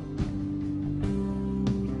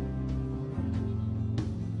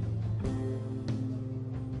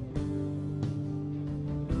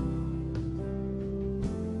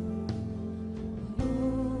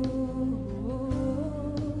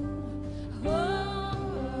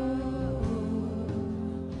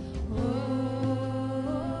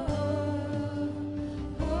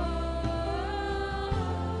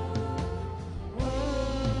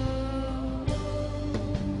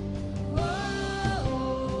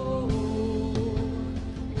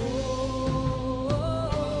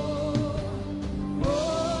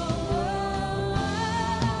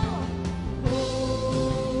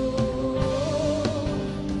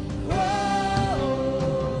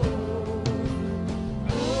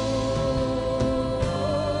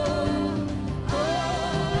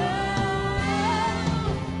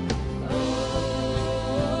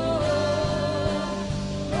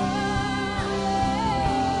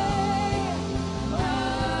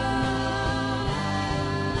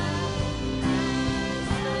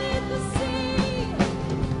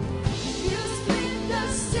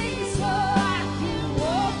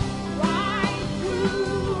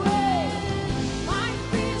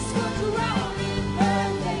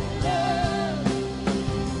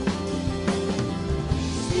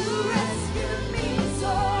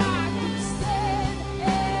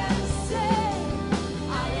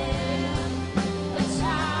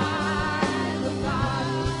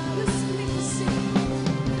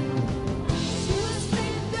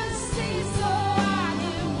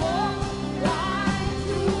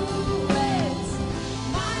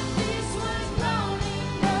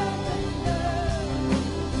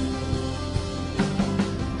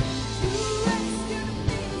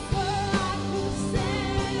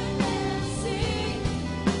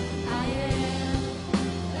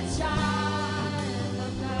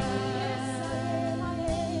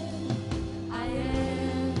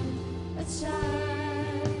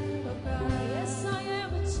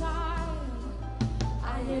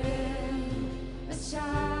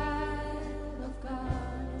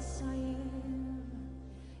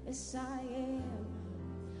 Yes, I am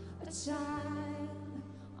a child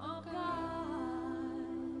of God.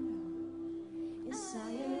 Yes,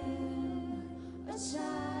 I am a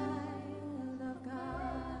child of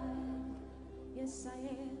God. Yes, I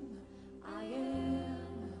am. I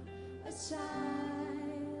am a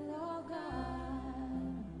child of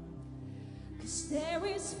God. 'Cause there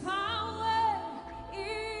is power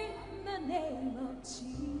in the name of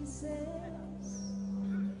Jesus.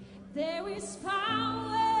 There is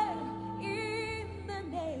power in the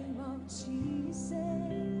name of Jesus.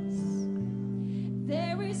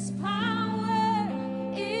 There is power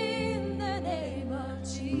in the name of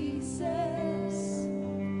Jesus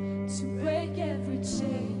to break every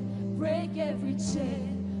chain, break every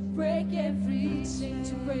chain, break every chain,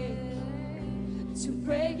 to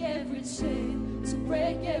break every chain, to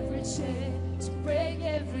break every chain, to break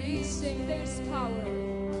every chain. There's power.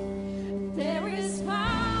 There is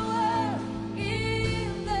power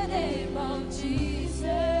in the name of Jesus.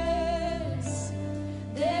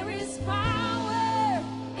 There is power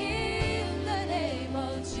in the name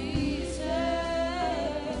of Jesus.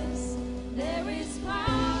 There is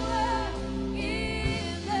power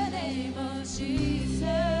in the name of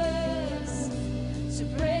Jesus to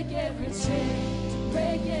break every chain, to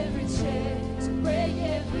break every chain, to break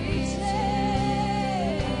every chain,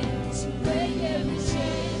 to break every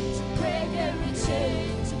chain, to break every chain,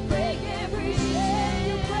 to break every chain.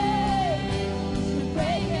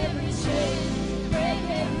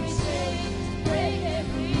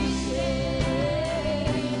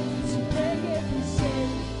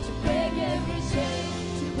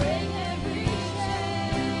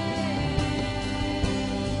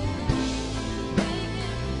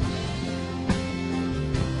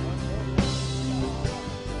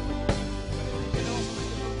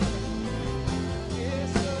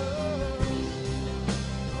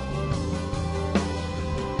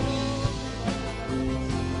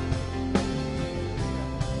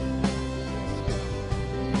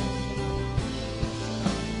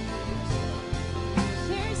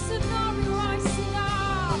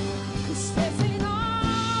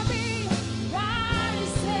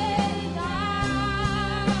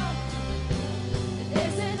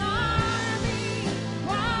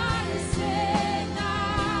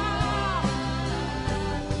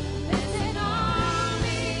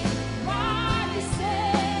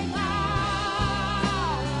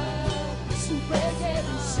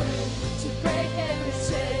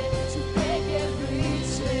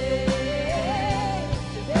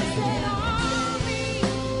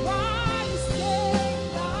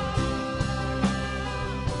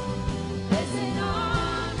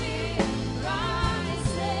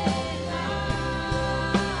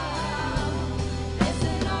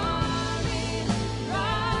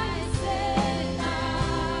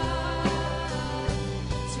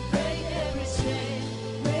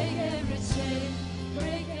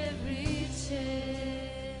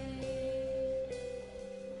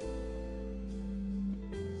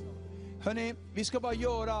 Hörrni, vi ska bara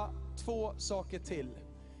göra 2 saker till.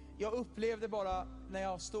 Jag upplevde bara när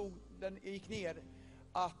jag gick ner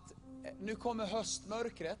att nu kommer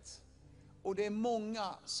höstmörkret. Och det är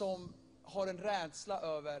många som har en rädsla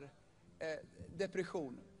över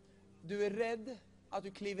depression. Du är rädd att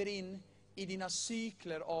du kliver in i dina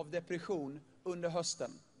cykler av depression under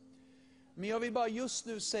hösten. Men jag vill bara just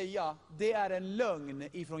nu säga, det är en lögn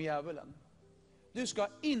ifrån djävulen. Du ska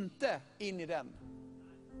inte in i den.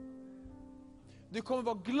 Du kommer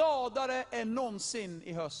vara gladare än någonsin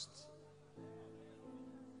i höst.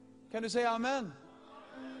 Kan du säga amen?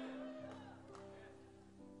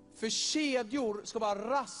 För kedjor ska bara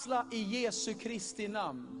rassla i Jesu Kristi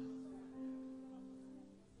namn.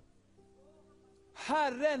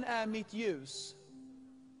 Herren är mitt ljus.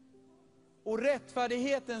 Och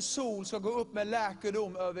rättfärdighetens sol ska gå upp med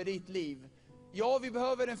läkedom över ditt liv. Ja, vi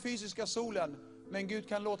behöver den fysiska solen, men Gud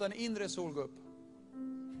kan låta en inre sol gå upp.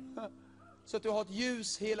 Så att du har ett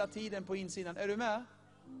ljus hela tiden på insidan. Är du med?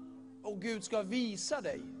 Och Gud ska visa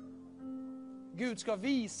dig. Gud ska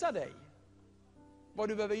visa dig vad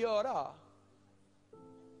du behöver göra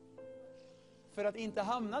för att inte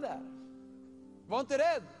hamna där. Var inte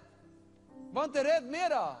rädd. Var inte rädd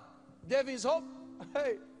mera. Det finns hopp.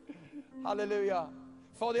 Hej. Halleluja.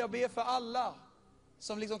 Fader, jag ber för alla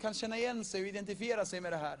som liksom kan känna igen sig och identifiera sig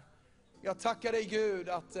med det här. Jag tackar dig Gud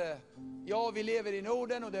att ja, vi lever i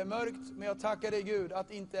Norden och det är mörkt, men jag tackar dig Gud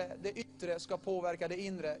att inte det yttre ska påverka det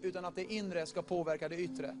inre, utan att det inre ska påverka det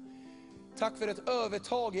yttre. Tack för ett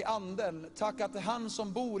övertag i anden. Tack att han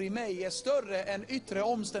som bor i mig är större än yttre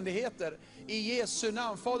omständigheter. I Jesu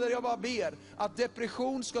namn. Fader, jag bara ber att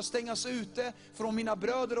depression ska stängas ute från mina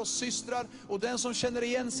bröder och systrar. Och den som känner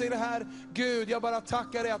igen sig i det här, Gud, jag bara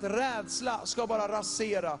tackar dig att rädsla ska bara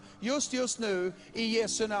rasera. Just nu, i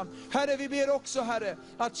Jesu namn. Herre, vi ber också, Herre,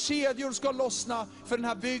 att kedjor ska lossna för den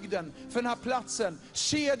här bygden, för den här platsen.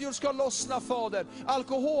 Kedjor ska lossna, Fader.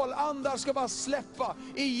 Alkoholandar ska bara släppa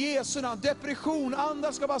i Jesu namn. Depression,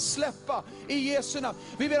 andar ska bara släppa i Jesu namn.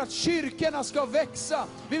 Vi ber att kyrkorna ska växa.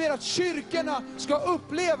 Vi ber att kyrkorna ska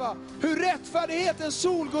uppleva hur rättfärdighetens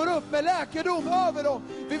sol går upp med läkedom över dem.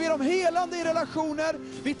 Vi ber om helande i relationer.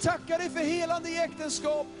 Vi tackar dig för helande i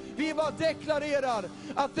äktenskap. Vi bara deklarerar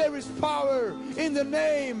att there is power in the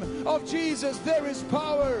name of Jesus. There is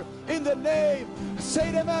power in the name.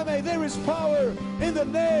 Säg det med mig. There is power in the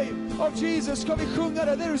name of Jesus. Ska vi sjunga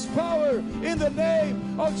det? There is power in the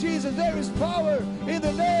name of Jesus. There is power in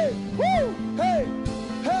the name. Woo! Hey!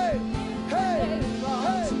 Hey! Hey!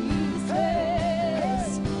 Hey! Hey!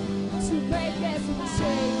 To break every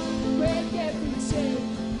chain, break every chain,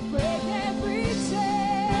 break every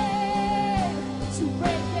chain. To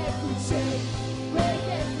break every chain, break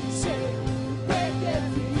every chain, break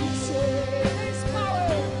every chain.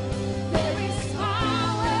 There is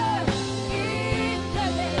power in the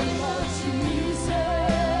name of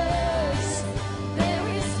Jesus. There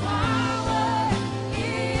is power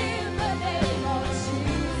in the name of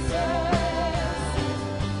Jesus.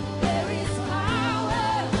 There is power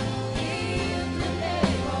in the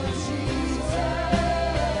name of Jesus.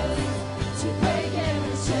 To break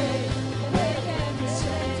every chain, break every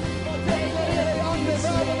chain, break every chain.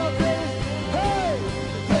 Hey!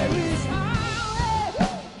 There is power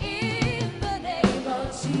in the name of Jesus. There is power in the name of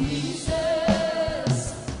Jesus.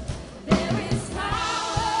 There is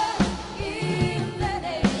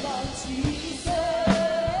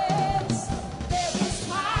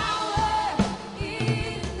power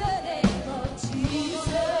in the name of Jesus.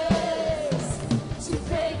 To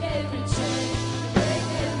break every chain, break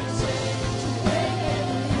every chain, to break every chain.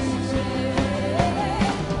 To break every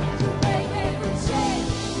chain, break every chain, to break every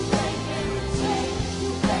chain. To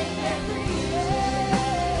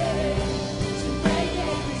break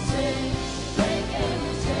every chain, break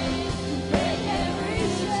every chain, to break every chain.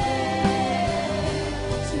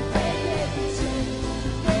 To break every chain,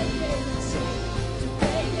 break every chain, to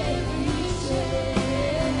break every chain. To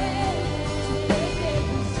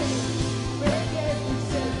break every chain, break every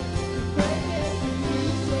chain, to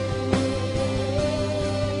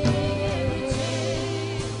break every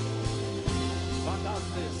chain.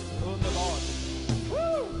 Fantastiskt, underbart.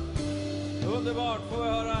 Underbart, får vi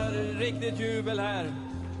höra riktigt jubel här.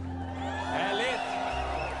 Härligt.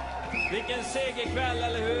 Vilken segerkväll,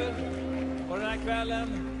 eller hur? Och den här kvällen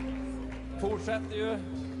fortsätter ju.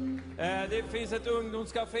 Det finns ett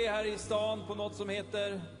ungdomscafé här i stan på något som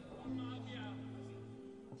heter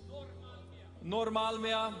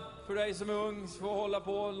Norrmalmia. För dig som är ung, får hålla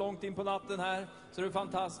på långt in på natten här. Så det är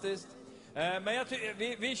fantastiskt. Men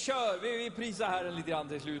vi kör, vi prisar Herren lite grann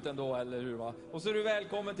till slut ändå, eller hur va? Och så är du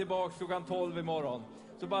välkommen tillbaka klockan 12 imorgon.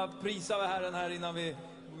 Så bara prisar vi Herren här innan vi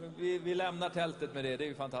vi lämnar tältet med det. Det är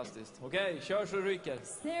ju fantastiskt. Okej, kör så ryker.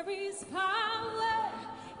 There is power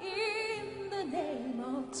in the name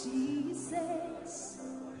of Jesus.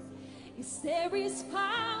 Yes, there is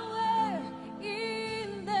power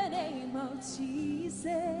in the name of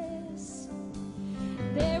Jesus.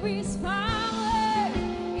 There is power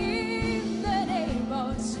in the name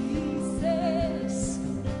of Jesus.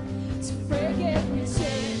 To break every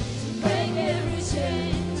chain, to break every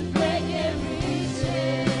chain, to break every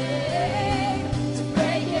chain, to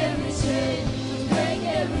break every chain, to break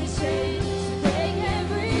every chain, to break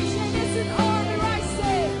every chain. It's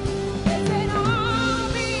an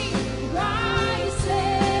army rising,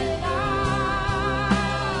 it's an army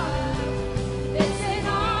rising up. It's an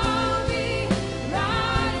army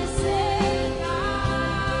rising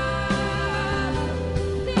up.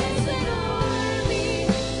 It's an army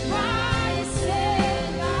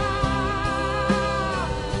rising up.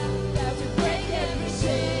 That to break every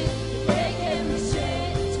chain, to break every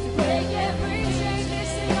chain, to break every chain.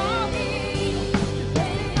 It's an army, it's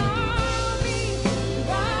an army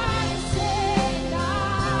rising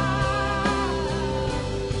up.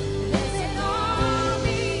 It's an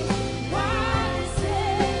army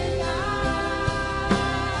rising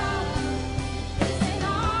up. It's an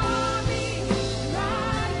army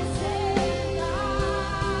rising up.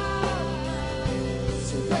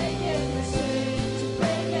 To break every chain, to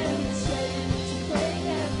break every chain, to break every chain, to break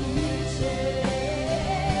every chain, to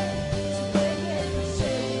break every chain, to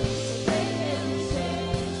break every chain, to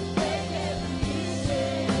break every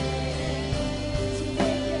chain, to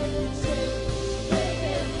break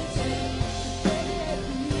every chain,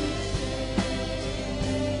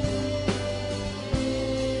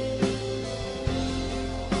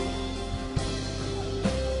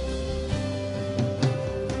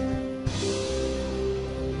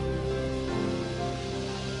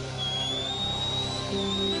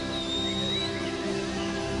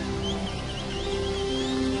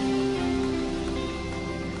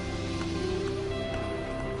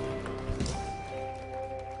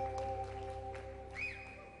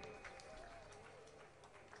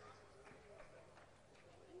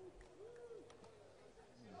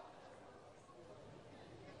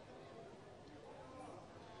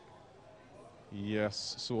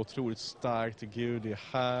 Yes, så otroligt starkt. Gud är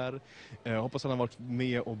här. Jag hoppas han har varit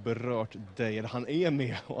med och berört dig. Eller han är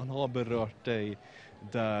med och han har berört dig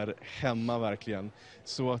där hemma verkligen.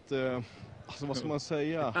 Så att, alltså vad ska man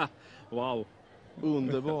säga? Wow.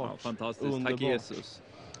 Underbart. Ja, fantastiskt. Underbart. Tack Jesus.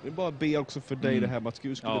 Jag vill bara be också för dig det här med att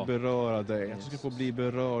Gud skulle beröra dig. Att du ska få bli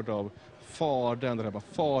berörd av Fadern, det här med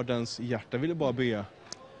Faderns hjärta. Jag vill bara be.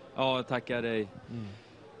 Ja, tackar dig.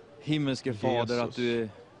 Himmelske Fader, Jesus. att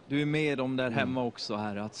du är med dem där hemma också,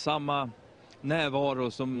 Herre. Att samma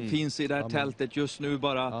närvaro som finns i det här Amen. tältet just nu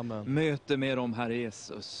bara Amen. möter med dem, Herre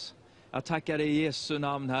Jesus. Jag tackar dig i Jesu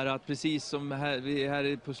namn, Herre, att precis som vi är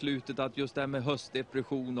här på slutet, att just det här med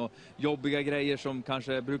höstdepression och jobbiga grejer som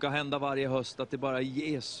kanske brukar hända varje höst, att det bara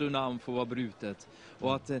i Jesu namn får vara brutet.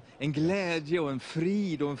 Och att en glädje och en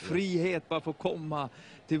frid och en frihet bara får komma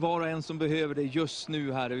till var och en som behöver det just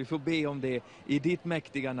nu, Herre. Vi får be om det i ditt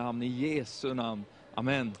mäktiga namn, i Jesu namn.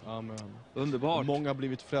 Amen. Amen. Underbart. Många har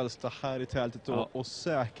blivit frälsta här i tältet och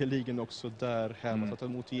säkerligen också där hemma. Så att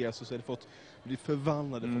emot Jesus är det fått bli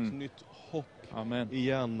förvandlade, fått nytt hopp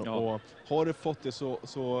igen. Ja. Och har du fått det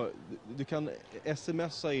så du kan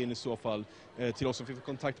smsa in i så fall till oss som fick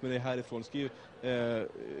kontakt med dig härifrån.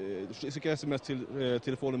 Skicka sms till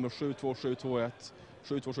telefonnummer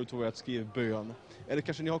 72721. Skriv bön. Eller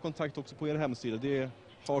kanske ni har kontakt också på er hemsida. Det är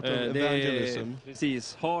Heart of Evangelism.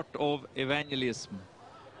 Precis,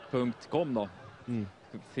 heartofelvangelism.com då.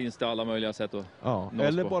 Finns det alla möjliga sätt att nå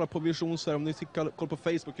eller på. bara på Visionsar. Om ni kollar på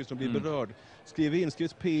Facebook just nu blir berörd. Skriv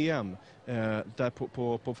ett PM där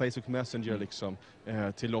på Facebook Messenger liksom,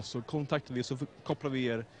 till oss. Så kontaktar vi så kopplar vi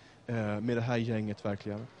er med det här gänget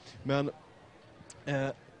verkligen. Men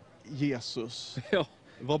Jesus,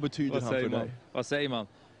 vad betyder han för dig? Vad säger man?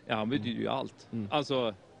 Ja, han betyder ju allt.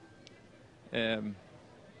 Alltså,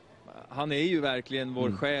 han är ju verkligen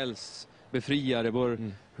vår själs befriare,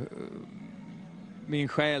 min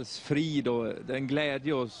själs frid och den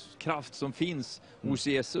glädje och kraft som finns hos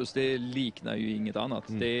Jesus, det liknar ju inget annat.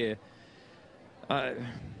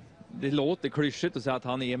 Det låter klyschigt att säga att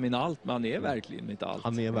han är min allt, men han är verkligen mitt allt.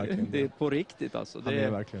 Han är verkligen det är på riktigt alltså. Han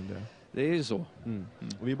är verkligen det. Det är ju så.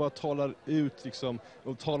 Och vi bara talar ut liksom,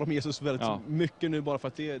 och talar om Jesus väldigt mycket nu bara för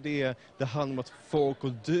att det handlar om att folk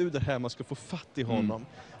och du där hemma ska få fatt i honom.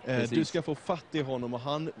 Du ska få fatt i honom och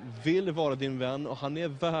han vill vara din vän och han är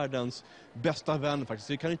världens bästa vän faktiskt.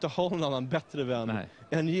 Du kan inte ha någon annan bättre vän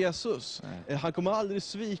än Jesus. Han kommer aldrig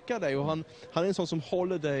svika dig och han är en sån som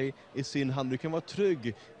håller dig i sin hand. Du kan vara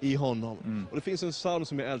trygg i honom. Och det finns en psalm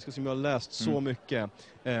som jag älskar som jag har läst så mycket.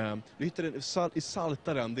 Du hittar den i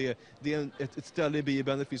Psaltaren. Det är ett ställe i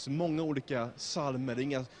Bibeln. Det finns många olika psalmer. Det är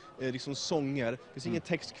inga liksom sånger. Det finns ingen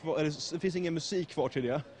text kvar, eller det finns ingen musik kvar till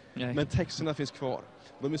det. Men texterna finns kvar.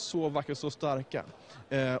 De är så vackra, så starka.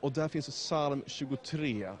 Och där finns psalm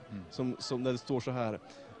 23 som där det står så här: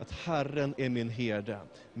 att Herren är min herde,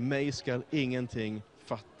 mig skall ingenting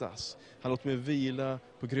fattas. Han låter mig vila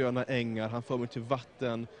på gröna ängar, han för mig till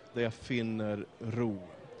vatten där jag finner ro.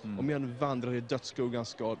 Om jag vandrar i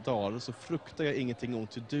dödsskuggans dal så fruktar jag ingenting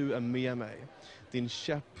ont, ty du är med mig. Din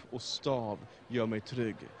käpp och stav gör mig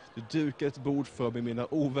trygg. Du dukar ett bord för mig, mina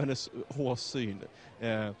ovänners åsyn.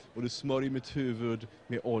 Och du smörjer mitt huvud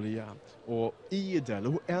med olja. Och idel,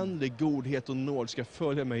 oändlig godhet och nåd ska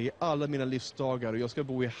följa mig i alla mina livsdagar. Och jag ska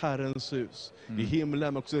bo i Herrens hus. I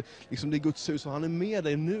himlen också, liksom det är Guds hus. Och han är med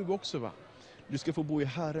dig nu också, va? Du ska få bo i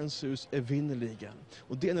Herrens hus evinnerligen.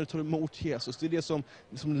 Och det är när du tar emot Jesus. Det är det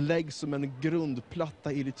som läggs som en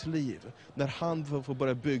grundplatta i ditt liv. När han får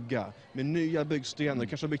börja bygga med nya byggstenar.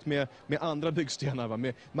 Kanske har byggt med andra byggstenar. Va?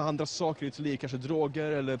 Med andra saker i ditt liv. Kanske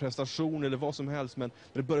droger eller prestation eller vad som helst. Men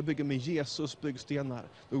när du börjar bygga med Jesus byggstenar.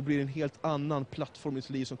 Då blir det en helt annan plattform i ditt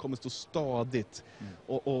liv som kommer stå stadigt.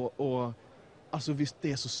 Och alltså visst,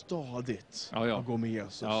 det är så stadigt att gå med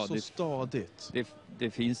Jesus. Ja, så stadigt.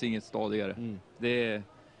 Det finns inget stadigare. Det är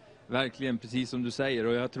verkligen precis som du säger.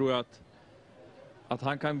 Och jag tror att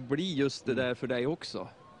han kan bli just det där för dig också.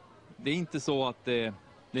 Det är inte så att det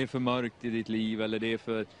är för mörkt i ditt liv. Eller det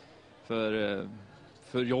är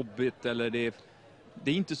för jobbigt. Eller det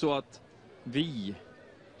är inte så att vi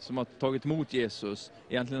som har tagit emot Jesus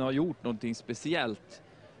egentligen har gjort någonting speciellt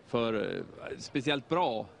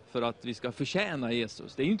bra för att vi ska förtjäna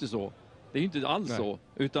Jesus. Det är ju inte så. Det är ju inte alls så.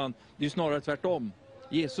 Utan det är snarare tvärtom.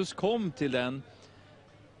 Jesus kom till den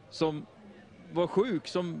som var sjuk,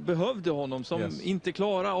 som behövde honom, som inte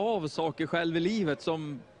klarade av saker själv i livet,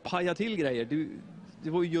 som pajade till grejer. Det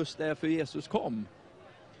var ju just därför Jesus kom.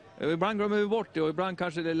 Ibland glömmer vi bort det och ibland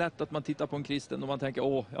kanske det är lätt att man tittar på en kristen och man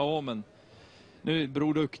tänker, men nu är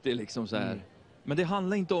Bror duktig liksom så här. Men det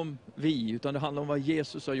handlar inte om vi, utan det handlar om vad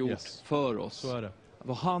Jesus har gjort för oss. Så är det.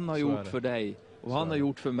 Vad han har gjort för dig. Och vad han har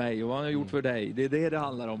gjort för mig. Och vad han har gjort för dig. Det är det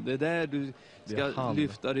handlar om. Det är där du ska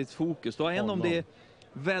lyfta ditt fokus. Och även om det är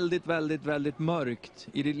väldigt, väldigt, väldigt mörkt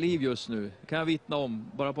i ditt liv just nu. Kan jag vittna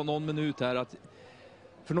om, bara på någon minut här, att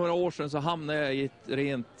för några år sedan så hamnade jag i ett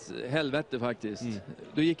rent helvete faktiskt.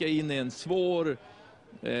 Då gick jag in i en svår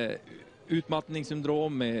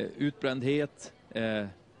utmattningssyndrom med utbrändhet.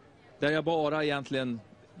 Där jag bara egentligen,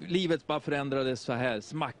 livet bara förändrades så här,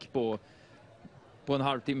 smack på en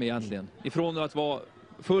halvtimme egentligen. Ifrån att vara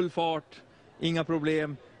full fart, inga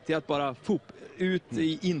problem, till att bara ut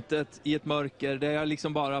i intet, i ett mörker där jag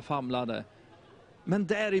liksom bara famlade. Men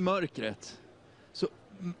där i mörkret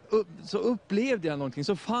så upplevde jag någonting,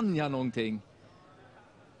 så fann jag någonting.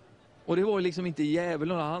 Och det var liksom inte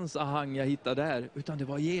djävulen och hans ahang jag hittade där, utan det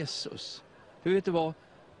var Jesus. För vet du vad?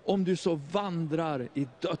 Om du så vandrar i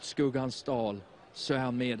dödsskuggans dal så är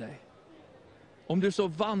han med dig. Om du så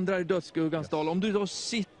vandrar i dödsskuggans dal, om du då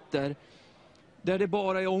sitter där det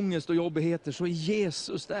bara är ångest och jobbigheter, så är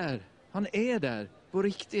Jesus där. Han är där på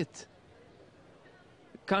riktigt.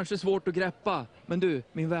 Kanske svårt att greppa, men du,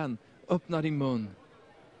 min vän, öppna din mun.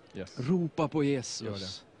 Ropa på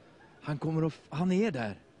Jesus. Han är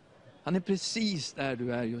där. Han är precis där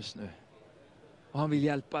du är just nu. Och han vill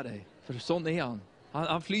hjälpa dig, för sån är han.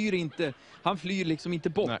 Han flyr liksom inte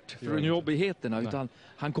bort från jobbigheterna, utan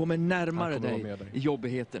han kommer närmare dig i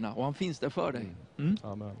jobbigheterna, och han finns där för dig.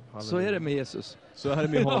 Amen. Så är det med Jesus. Så är det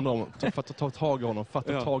med honom. Ta tag i honom,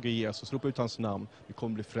 fatta tag i Jesus, ropa ut hans namn. Du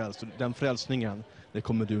kommer bli frälst. Den frälsningen, det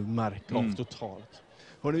kommer du märka av totalt.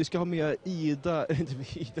 Hörrni, vi ska ha med Ida,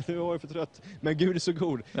 nu var jag för trött, men Gud är så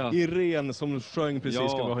god. Irene som sjöng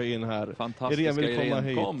precis ska vi ha in här. Fantastiska Irene vill komma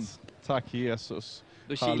hit. Kom. Tack Jesus.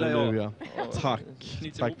 Halleluja.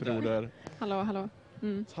 Tack broder. Hallå.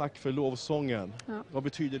 Tack för lovsången. Vad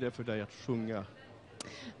betyder det för dig att sjunga?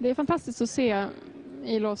 Det är fantastiskt att se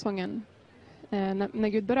i lovsången när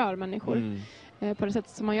Gud berör människor på det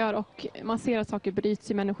sättet som man gör, och man ser att saker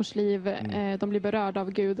bryts i människors liv, de blir berörda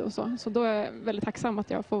av Gud och så då är jag väldigt tacksam att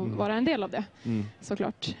jag får vara en del av det,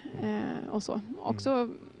 såklart, och så också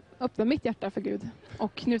öppna mitt hjärta för Gud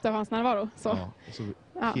och njuta av hans närvaro. Så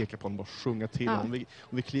peka på honom, bara sjunga till honom.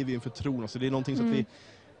 Vi kliver in för tron, så det är någonting så att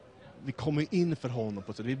vi kommer in för honom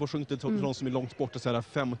på ett sätt. Vi borde inte till någon som är långt borta, så här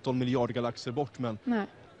 15 miljarder galaxer bort, men Nej.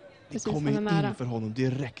 vi kommer in för honom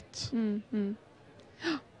direkt.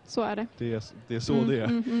 Så är det. Det är så det är.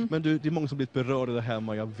 Men det är många som blivit berörda där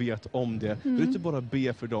hemma, jag vet om det. Vill du inte bara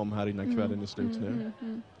be för dem här innan kvällen är slut nu?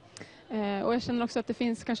 Och jag känner också att det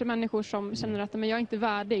finns kanske människor som känner att men jag är inte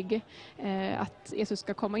värdig att Jesus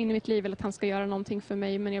ska komma in i mitt liv eller att han ska göra någonting för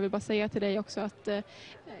mig. Men jag vill bara säga till dig också att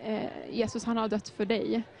Jesus, han har dött för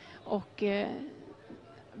dig. Och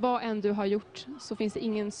vad än du har gjort så finns det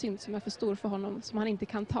ingen synd som är för stor för honom som han inte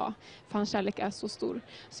kan ta. För hans kärlek är så stor.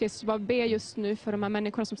 Så Jesus, bara be just nu för de här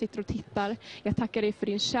människorna som sitter och tittar. Jag tackar dig för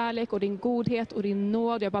din kärlek och din godhet och din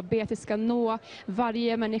nåd. Jag bara ber att det ska nå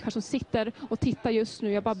varje människa som sitter och tittar just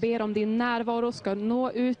nu. Jag bara ber om din närvaro ska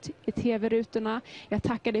nå ut i tv-rutorna. Jag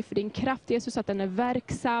tackar dig för din kraft, Jesus, att den är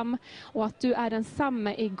verksam. Och att du är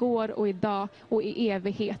densamma igår och idag och i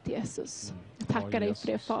evighet, Jesus. Jag tackar dig för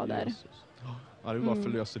det, Fader. Jesus. Ja, du bara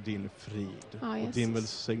förlöser din frid och din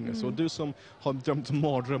välsignelse. Och du som har drömt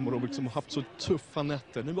mardrömmar och liksom haft så tuffa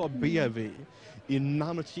nätter, nu bara ber vi i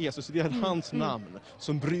namnet Jesus, det är hans namn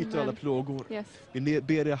som bryter alla plågor. Vi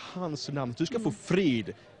ber i hans namn att du ska få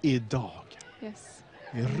frid idag.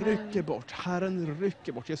 Vi rycker bort, Herren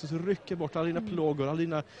rycker bort, Jesus rycker bort alla dina plågor, alla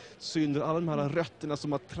dina synder, alla de här rötterna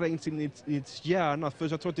som har trängts in i ditt hjärna. För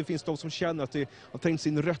jag tror att det finns de som känner att det har trängts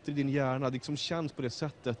in rötter i din hjärna, det som känns på det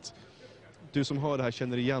sättet. Du som hör det här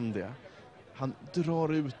känner igen det. Han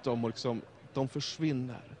drar ut dem och liksom, de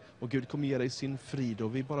försvinner. Och Gud kommer ge dig sin frid.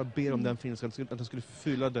 Och vi bara ber om den friden, att den skulle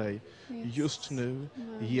fylla dig just nu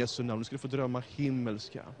i Jesu namn. Du skulle få drömma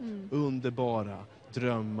himmelska, underbara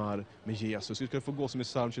drömmar med Jesus. Du skulle få gå som i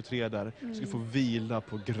psalm 23 där. Du skulle få vila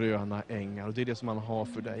på gröna ängar. Och det är det som han har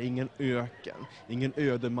för dig. Ingen öken, ingen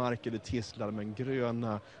ödemark eller tisslar, men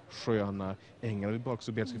gröna, sköna ängar. Och vi bara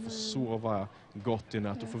också ber att du ska få sova gott i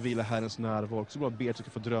natt och få vila Herrens närvaro. Så bara ber att du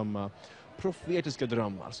ska få drömma profetiska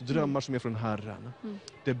drömmar, så drömmar som är från Herren.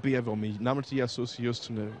 Det ber vi om i namnet Jesus just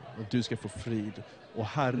nu, och du ska få frid. Och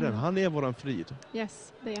Herren, han är våran frid.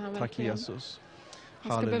 Yes, det är han Tack verkligen. Jesus.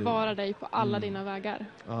 Han ska bevara dig på alla dina vägar.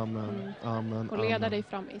 Amen. Amen. Och leda dig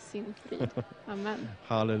fram i sin frid. Amen.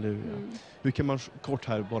 Halleluja. Hur kan man, kort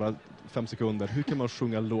här, bara 5 sekunder, hur kan man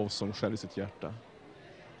sjunga lovsång själv i sitt hjärta?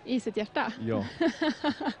 I sitt hjärta? Ja.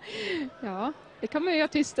 Ja, det kan man ju göra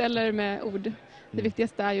tyst eller med ord. Det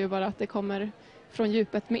viktigaste är ju bara att det kommer från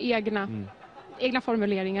djupet med egna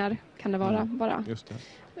formuleringar, kan det vara. Bara just det.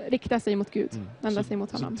 Rikta sig mot Gud, vända sig mot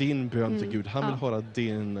så honom. Din bön till Gud, han vill höra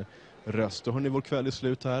din röst. Då har ni vår kväll i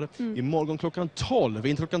slut här. Imorgon klockan 12,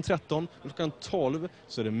 inte klockan 13, klockan 12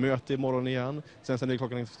 så är det möte imorgon igen. Sen är det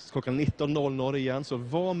klockan 19.00 igen. Så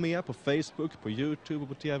var med på Facebook, på YouTube och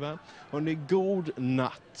på TV. Och ni god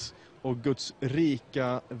natt och Guds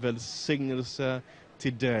rika välsignelse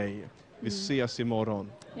till dig. Vi ses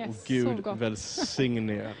imorgon. Och Gud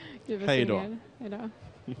välsigne er. Hej då. Hej då.